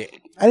take say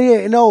I need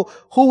to know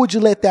who would you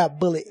let that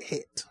bullet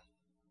hit?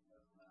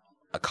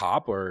 a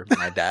cop or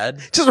my dad.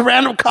 Just a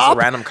random Just cop. a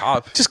random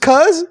cop. Just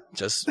cuz.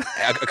 Just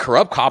a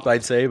corrupt cop,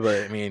 I'd say.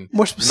 But I mean,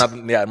 More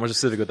specific. more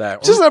specific with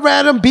that. Just a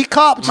random beat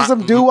cop. Just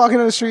some dude walking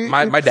down the street.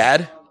 my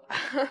dad.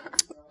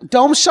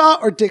 Dome shot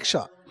or dick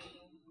shot?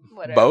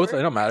 Whatever. Both.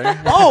 It don't matter.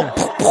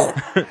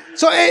 Oh,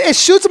 so it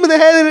shoots him in the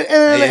head and it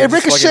Just fucking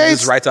ricochets.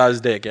 just right out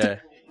his dick. Yeah,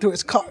 Dude,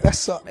 it's caught. That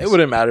sucks. it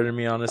wouldn't matter to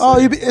me, honestly. Oh,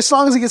 as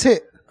long as he gets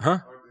hit. Huh?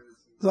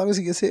 As long as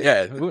he gets hit.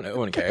 Yeah, I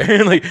wouldn't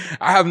care. Like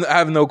I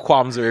have no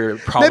qualms or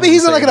problems. Maybe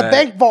he's in like in a saying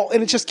bank vault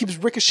and it just keeps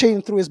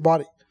ricocheting through his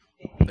body.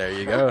 that. There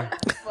you go.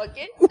 Fuck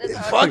it. That's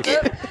how Fuck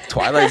it.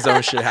 Twilight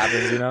Zone shit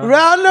happens, you know.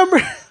 Round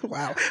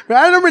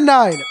number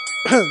 9.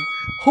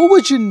 Who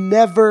would you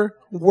never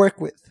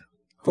work with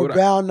for would I-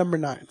 round number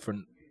 9? For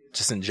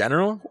just in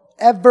general.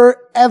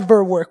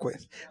 Ever work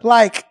with?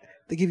 Like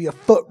they give you a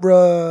foot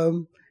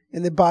rub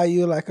and they buy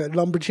you like a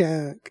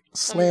lumberjack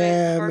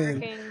slam Burger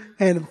King.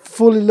 and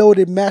fully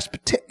loaded mashed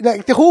potato.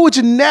 Like who would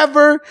you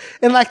never?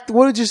 And like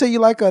what did you say you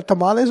like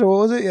tamales or what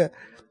was it? Yeah,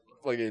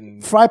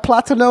 Fucking. fried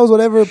platanos,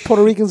 whatever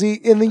Puerto Ricans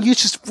eat, and then you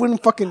just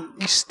wouldn't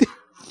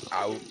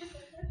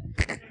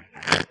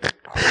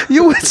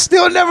you would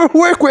still never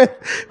work with.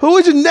 Who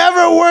would you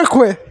never work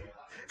with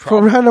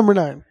for round number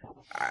 9?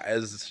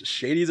 As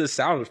shady as it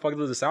sounds, as fucked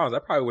as it sounds, I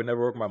probably would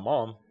never work with my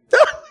mom.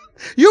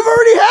 You've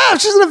already have.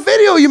 She's in a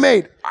video you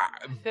made.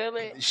 Feel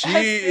it. She I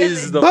feel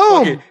is it. the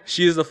Boom.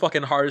 she is the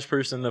fucking hardest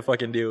person to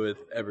fucking deal with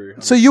ever.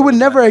 So you would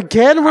never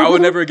again work I would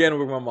with never again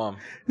work with my mom.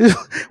 her?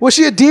 Was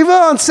she a diva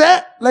on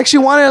set? Like she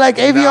wanted like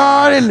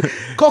Avion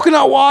and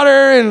coconut water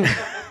and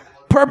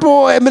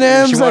purple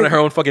M&Ms. She like, wanted her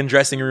own fucking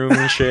dressing room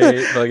and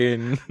shit.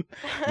 Fucking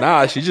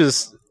nah, she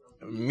just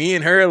me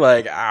and her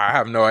like I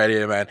have no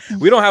idea, man.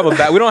 We don't have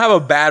a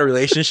bad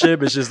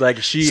relationship. It's just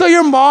like she. So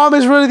your mom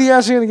is really the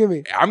answer you're gonna give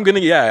me? I'm gonna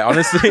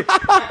honestly,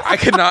 I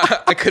could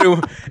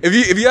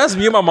if you asked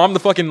me and my mom to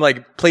fucking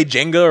like play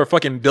Jenga or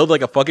fucking build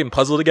like a fucking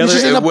puzzle together,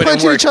 just end it up wouldn't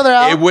punching work. each other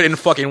out? It wouldn't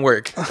fucking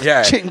work.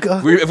 Yeah,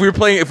 Jenga. If we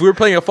were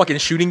playing a fucking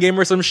shooting game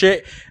or some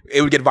shit,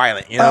 it would get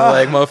violent. You know,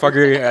 like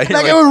motherfucker.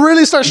 Like it would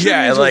really start shooting.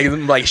 Yeah,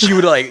 like she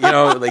would like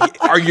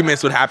like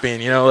arguments would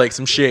happen. You know, like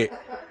some shit.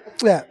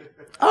 Yeah.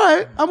 All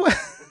right.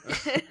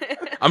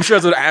 I'm sure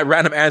that's a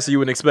random answer you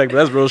wouldn't expect, but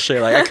that's real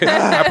shit. Like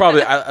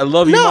I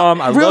love you,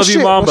 mom. I love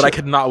you, mom, but I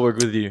could not work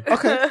with you.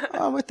 Okay,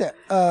 I'm with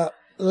that.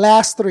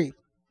 Last three.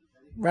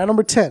 Round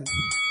number 10.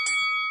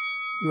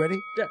 You ready?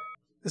 Yeah.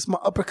 This is my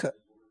uppercut.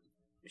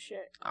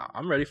 Shit.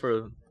 I'm ready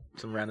for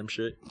some random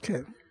shit.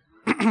 Okay.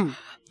 Round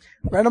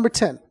number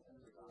 10.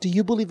 Do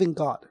you believe in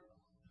God?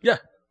 Yeah.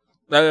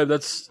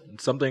 That's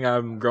something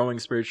I'm growing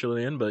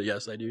spiritually in, but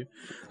yes, I do.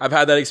 I've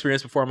had that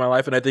experience before in my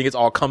life, and I think it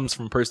all comes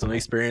from personal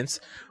experience,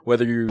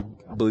 whether you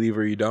believe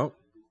or you don't.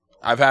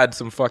 I've had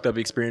some fucked up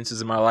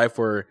experiences in my life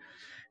where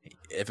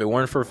if it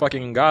weren't for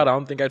fucking God, I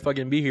don't think I'd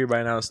fucking be here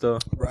by now still.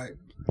 Right.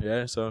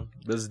 Yeah, so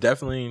there's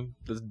definitely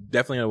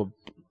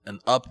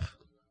a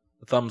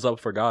thumbs up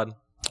for God.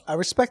 I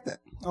respect that.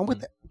 I'm with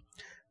that.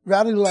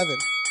 Round 11.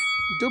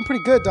 You're doing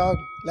pretty good, dog.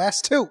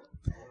 Last two.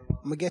 I'm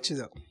going to get you,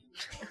 though.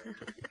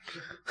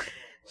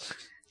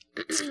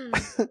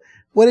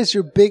 What is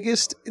your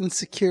biggest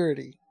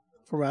insecurity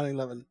for round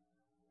 11?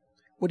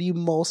 What are you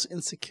most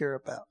insecure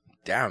about?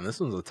 Damn, this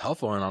one's a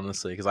tough one,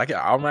 honestly, because I can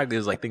automatically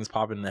there's like things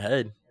popping in the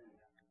head.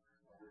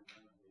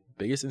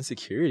 Biggest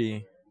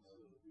insecurity.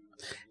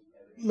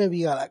 Maybe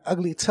you got like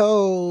ugly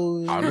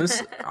toes.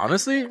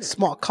 Honestly,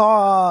 small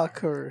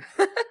cock or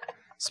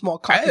small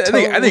cock. I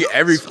think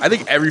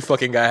every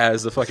fucking guy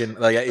has the fucking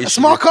like issue. A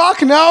small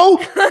cock?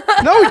 No,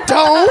 no,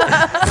 don't.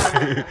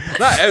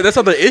 That's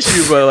not the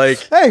issue, but like,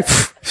 hey.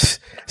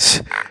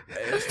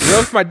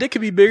 If my dick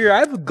could be bigger,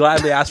 I'd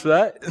gladly ask for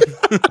that.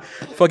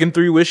 Fucking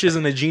 3 wishes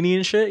and a genie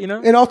and shit, you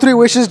know? And all 3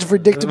 wishes for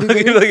dick to be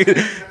bigger? Like,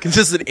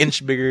 just an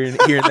inch bigger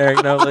here and there,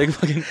 you know? Like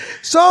fucking.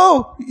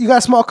 So, you got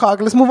a small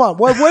cock. Let's move on.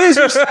 What is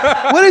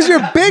your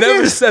biggest?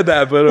 Never said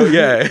that, but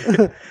yeah.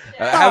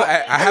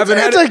 I haven't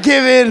had a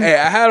given.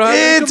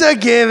 Hey, it's a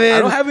given. I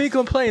don't have any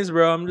complaints,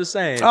 bro. I'm just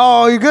saying.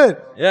 Oh, you're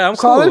good. Yeah, I'm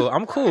Solid? cool.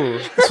 I'm cool.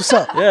 That's what's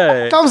up.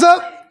 Yeah. Thumbs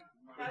up.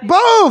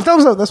 Boom!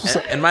 Thumbs up. That's what's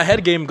up. And my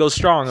head game goes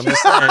strong. I'm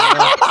just saying. You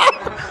know?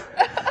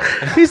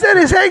 He said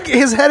his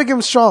head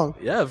game strong.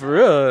 Yeah, for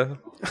real.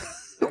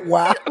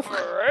 Wow. For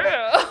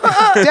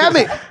real. Damn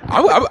it.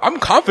 I'm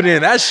confident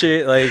in that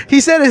shit. Like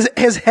he said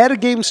his head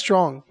game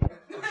strong.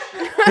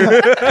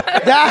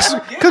 That's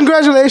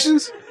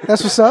congratulations.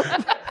 That's what's up.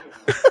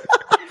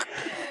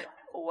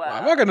 Wow.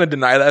 I'm not gonna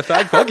deny that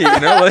fact. Fuck it, you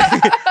know. Like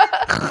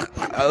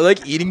I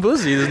like eating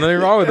pussy. There's nothing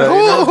wrong with that.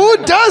 Who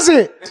does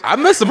it? I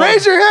miss them.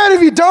 Raise your hand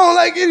if you don't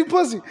like eating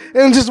pussy,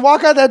 and just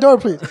walk out that door,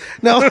 please.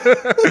 No.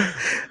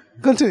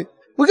 Continue.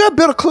 We gotta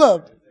build a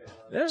club.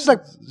 Yeah, it's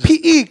like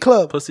PE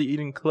club. Pussy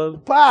eating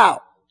club.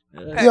 Wow.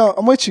 Yeah. Yo,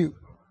 I'm with you.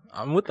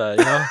 I'm with that.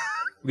 You know,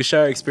 we can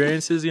share our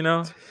experiences. You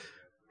know.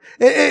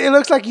 It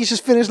looks like you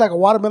just finished like a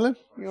watermelon.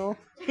 You know.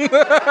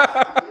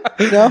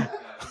 You know.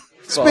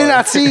 Spitting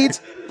out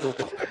seeds.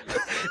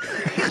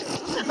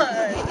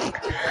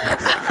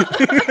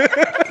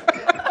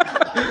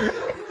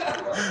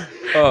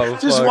 Oh,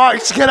 just walk,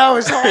 just get out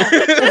his home.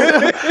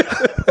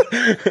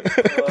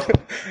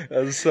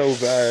 That's so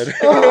bad.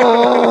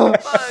 Oh,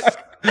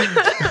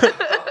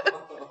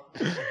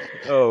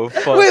 oh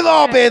fuck. We've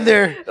all been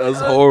there.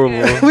 That's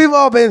horrible. We've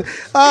all been.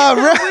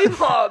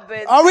 We've all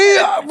been. Are we?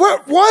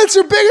 What's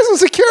your biggest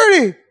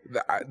insecurity?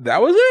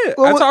 That was it.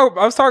 I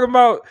was talking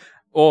about.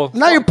 Well,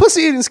 not your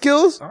pussy eating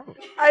skills.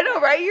 I know,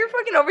 right? You're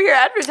fucking over here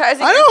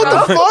advertising. I know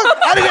what the fuck.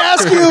 I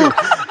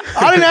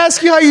didn't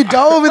ask you how you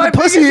dove in the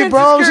pussy, bro.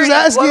 I was just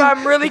asking. Well,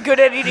 I'm really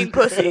good at eating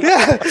pussy.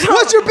 Yeah.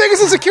 What's your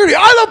biggest insecurity?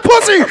 I love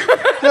pussy.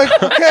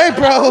 Like, okay,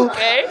 bro.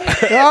 Okay.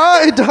 All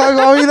right, dog.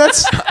 I mean,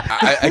 that's.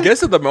 I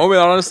guess at the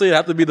moment, honestly, it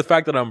have to be the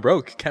fact that I'm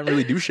broke. Can't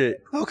really do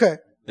shit. Okay.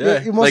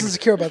 Yeah. You're most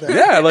insecure about that.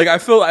 Yeah, like I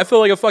feel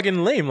like a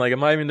fucking lame. Like I'm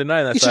not even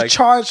denying that. You should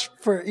charge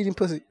for eating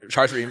pussy.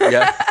 Charge for eating.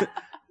 Yeah.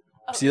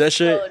 See that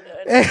shit?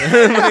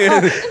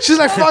 She's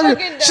like, fuck.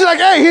 She's like,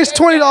 hey, here's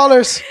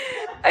 $20.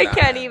 I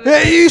can't even.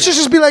 Yeah, you should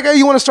just be like, hey,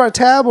 you want to start a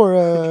tab or?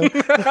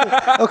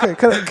 Okay,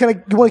 can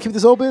I? You want to keep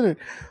this open? Or?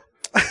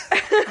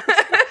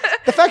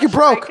 The fact you're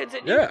broke.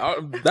 Yeah,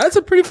 that's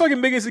a pretty fucking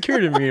big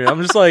insecurity to me.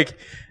 I'm just like,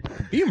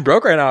 being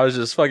broke right now is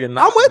just fucking.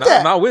 I'm with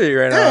that. Not with it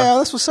right now. Yeah,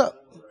 that's what's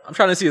up. I'm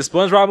trying to see a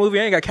SpongeBob movie.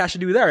 I ain't got cash to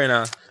do that right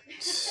now.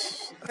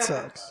 That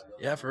sucks.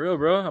 Yeah, for real,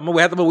 bro. I'm gonna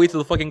have to wait till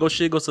the fucking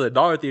shit goes to the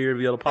dollar theater to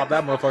be able to pop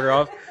that motherfucker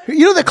off.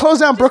 You know they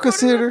closed down Brooklyn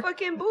Theater.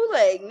 Fucking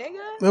bootleg,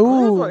 nigga.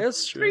 Ooh,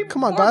 that's true.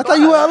 Come on, dog. I thought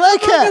you were an LA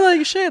cat.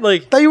 Like shit,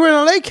 like thought you were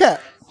an LA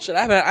cat. Shit,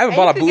 I haven't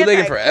bought a bootleg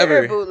in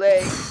forever.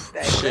 Bootleg.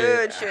 That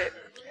good shit.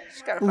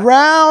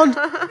 Round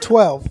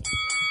 12.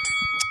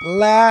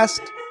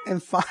 Last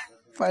and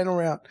Final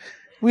round.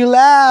 We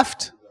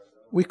laughed.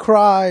 We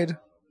cried.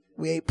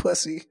 We ate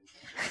pussy.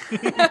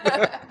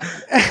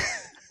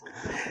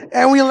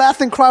 And we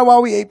laughed and cried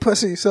while we ate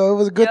pussy. So it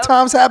was good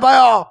times had by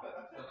all.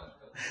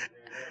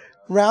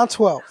 Round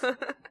 12.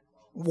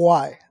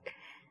 Why?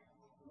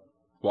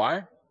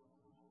 Why?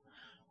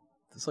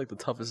 It's like the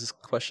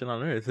toughest question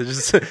on earth.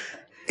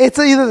 It's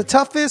either the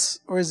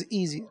toughest or is the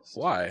easiest.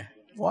 Why?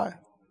 Why?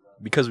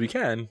 Because we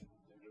can.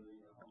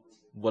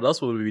 What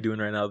else would we be doing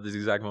right now at this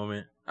exact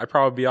moment? I'd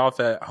probably be off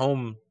at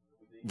home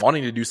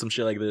wanting to do some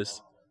shit like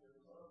this.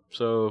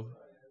 So,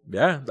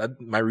 yeah,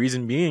 my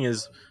reason being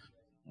is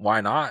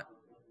why not?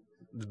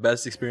 The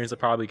best experience I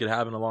probably could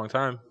have in a long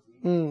time.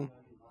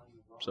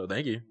 So,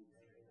 thank you.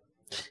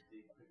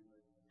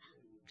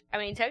 I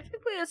mean,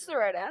 technically, that's the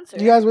right answer.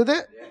 You guys with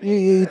it?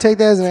 You take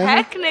that as an answer?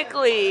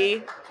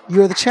 Technically.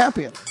 You're the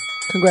champion.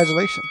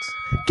 Congratulations.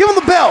 Give him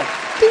the bell.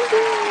 Ding,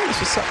 ding. That's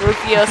what's up.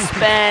 Rufio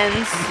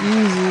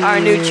Spenz, our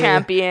new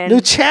champion.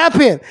 New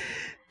champion.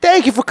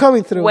 Thank you for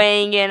coming through.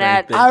 Weighing in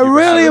at I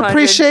really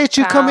appreciate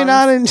you coming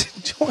out and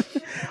joining.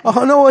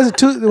 Oh, no, was it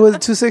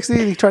 260?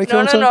 Did he try to kill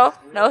himself?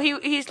 No,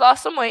 he's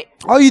lost some weight.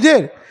 Oh, you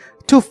did?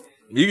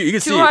 You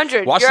can see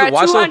 200. Watch You're at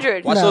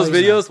 200. No, those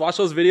videos. Watch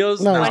those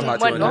videos. No, I'm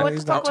not what 200.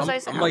 the fuck was I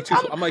saying? I'm like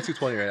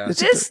 220 right now.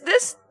 This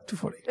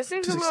 240. This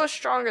seems a little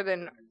stronger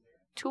than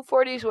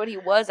 240 is what he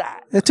was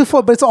at. Yeah,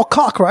 240, but it's all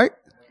cock, right?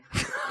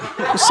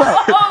 What's up?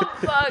 Oh,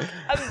 fuck.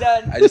 I'm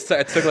done. I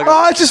took like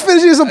I just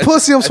finished eating some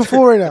pussy. I'm so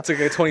full right now. I took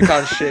like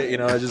 20-pound shit.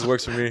 It just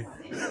works for me.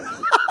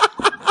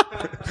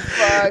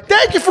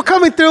 Thank you for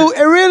coming through.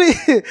 It really,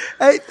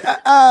 thank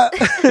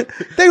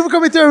you for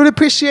coming through. I really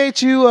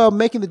appreciate you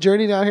making the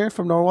journey down here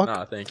from Norwalk.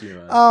 Nah, thank you,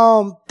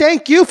 man.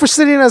 Thank you for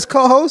sitting as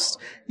co-host.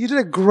 You did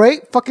a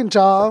great fucking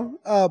job.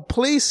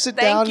 Please sit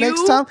down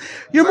next time.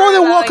 You're more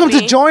than welcome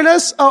to join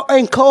us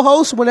and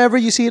co-host whenever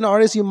you see an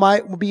artist you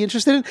might be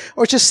interested in,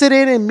 or just sit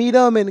in and meet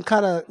them and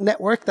kind of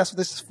network. That's what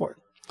this is for.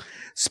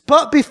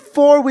 But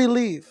before we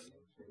leave,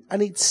 I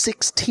need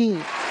 16.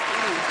 16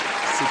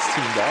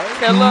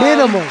 bars?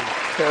 Minimum.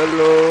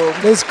 Hello.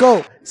 Let's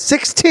go.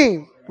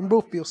 16 from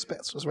Rufio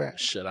Spenz was right.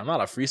 Shit, I'm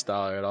not a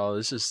freestyler at all.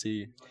 Let's just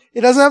see.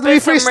 It doesn't have to be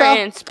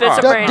freestyle. Spit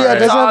some rain. Yeah, it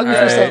doesn't have to be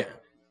freestyle.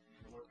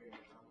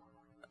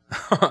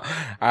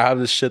 I have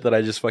this shit that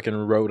I just fucking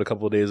wrote a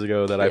couple of days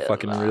ago that I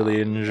fucking really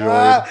enjoyed.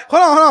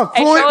 Hold on.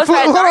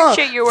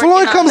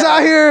 Floyd comes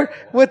out here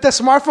with the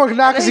smartphone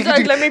now because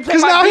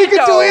now he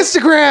can do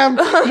Instagram.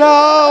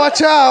 No,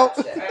 watch out.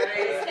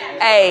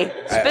 Hey,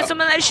 spit some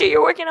of that shit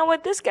you're working on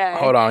with this guy.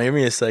 Hold on, give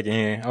me a second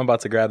here. I'm about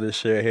to grab this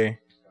shit here.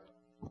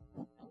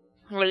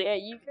 Well, yeah,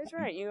 you guys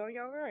right. You're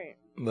right.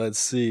 Let's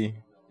see.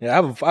 Yeah, I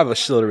have a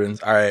shitload of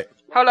rings. All right.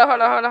 Hold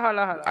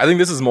on. I think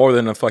this is more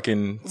than a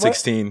fucking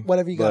 16.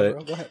 Whatever you got,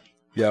 bro. Go ahead.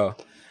 Yo.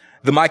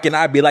 The mic and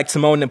I be like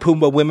Timon and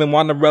Pumbaa. Women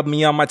want to rub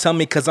me on my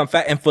tummy because I'm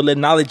fat and full of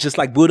knowledge. Just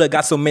like Buddha,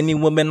 got so many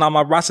women on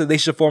my roster, they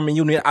should form a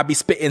union. I be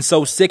spitting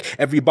so sick,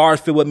 every bar is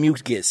filled with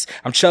mucus.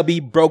 I'm chubby,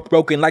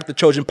 broken like the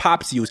Trojan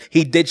Pops use.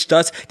 He ditched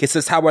us, guess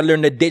that's how I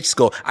learned to ditch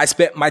school. I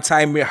spent my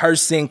time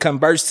rehearsing,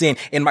 conversing,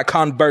 in my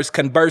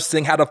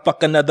conversing how to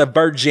fuck another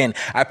virgin.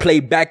 I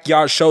played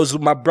backyard shows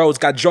with my bros,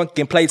 got drunk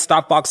and played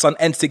Star Fox on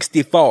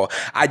N64.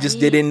 I just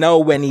didn't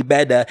know any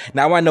better.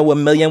 Now I know a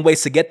million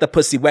ways to get the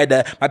pussy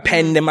wetter. My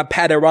pen and my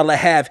pad are all I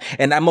have,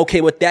 and I'm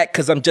okay with that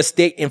because I'm just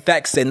stating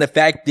facts. And the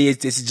fact is,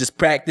 this is just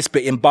practice,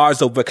 spitting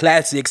bars over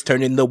classics,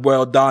 turning the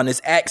world on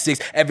its axis.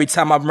 Every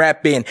time I'm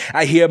rapping,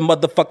 I hear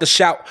motherfuckers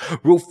shout,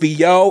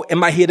 Rufio,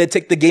 am I here to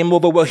take the game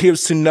over? Well,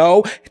 here's to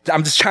know.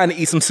 I'm just trying to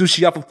eat some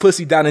sushi off of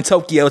pussy down in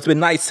Tokyo. It's been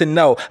nice to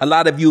know. A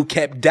lot of you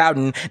kept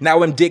doubting.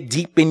 Now I'm dick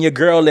deep in your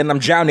girl and I'm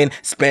drowning.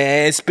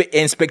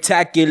 Spitting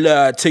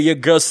spectacular till your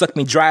girl suck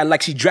me dry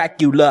like she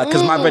Dracula,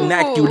 cause my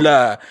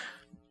vernacular.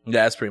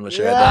 Yeah, that's pretty much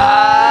it.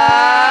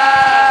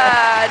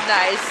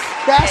 Nice.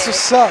 That's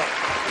what's up.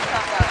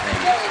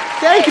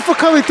 Thank you for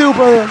coming through,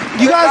 brother.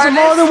 You guys are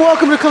more than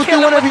welcome to come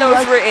through whenever you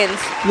like. Kill him with those writtens.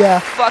 Yeah.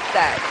 Fuck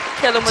that.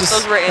 Kill him with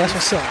those writtens.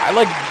 That's what's up.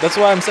 That's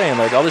what I'm saying.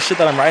 Like, all this shit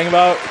that I'm writing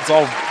about, it's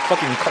all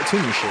fucking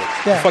cartoony shit.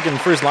 Yeah. The fucking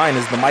first line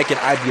is the mic and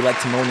I be like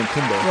Timon and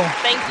Pumbaa. Yeah.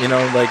 Thank you. You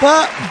know, like.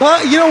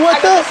 But you know what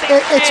though?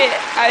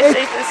 I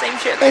say the same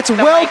shit. Like it's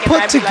well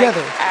put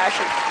together.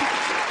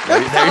 There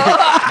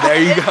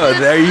you go.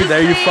 There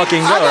you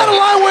fucking go. I got a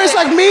line where it's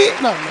like me.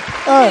 No.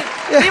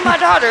 Be my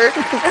daughter.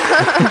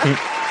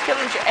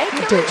 Killing shit.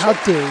 How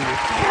dare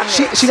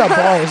you? She got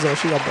bars though.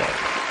 She got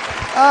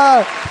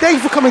bars.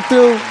 Thank you for coming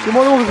through. You're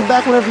more than welcome to come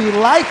back whenever you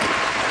like.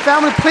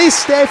 Family, please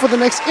stay for the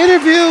next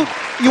interview.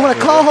 You want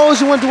to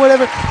co-host, you want to do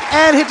whatever,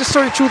 and hit the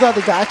Story of Truth out.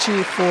 They got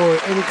you for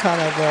any kind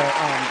of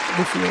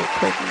Rufio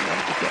clip. You want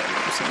to get that, you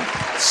know what I'm saying?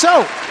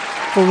 So,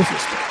 for Rufio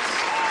Spenz,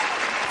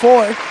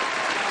 for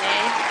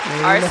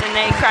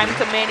Arsonate Crime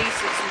Committee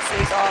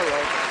 666 all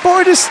over.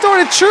 For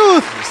Distorted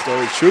Truth.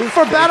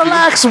 For Battle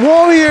Axe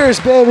Warriors,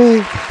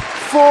 baby.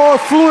 For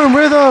Fluent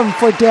Rhythm.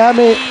 For Damn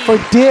It. For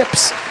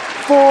Dips.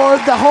 For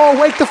the whole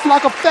Wake the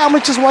Flock of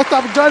family just walked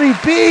up. Johnny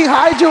B.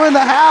 Hydro in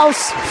the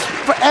house.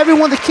 For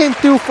everyone that came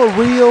through for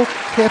real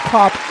hip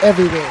hop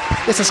everywhere.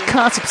 This is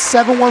Concept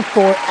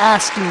 714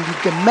 asking you,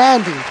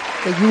 demanding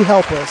that you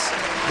help us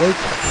wake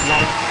up.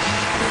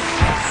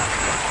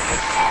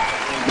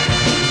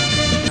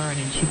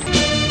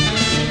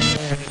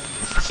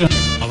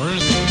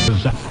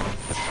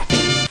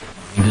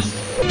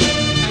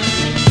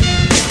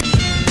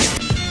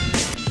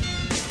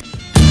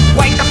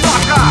 Wake the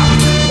fuck up,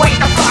 wake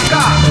the fuck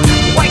up,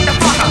 wake the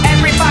fuck up.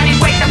 Everybody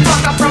wake the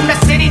fuck up. From the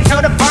city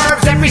to the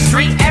burbs, every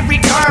street, every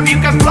curve. You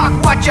can block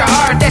what you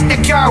heard, that's the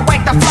cure.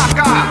 Wake the fuck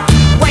up,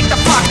 wake the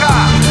fuck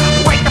up,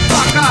 wake the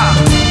fuck up,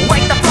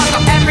 wake the fuck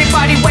up.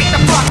 Everybody wake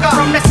the fuck up.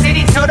 From the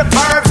city to the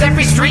burbs,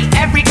 every street,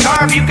 every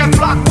curve. You can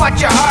block what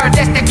you heard,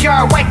 that's the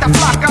cure. Wake the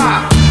fuck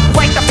up,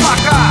 wake the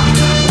fuck up,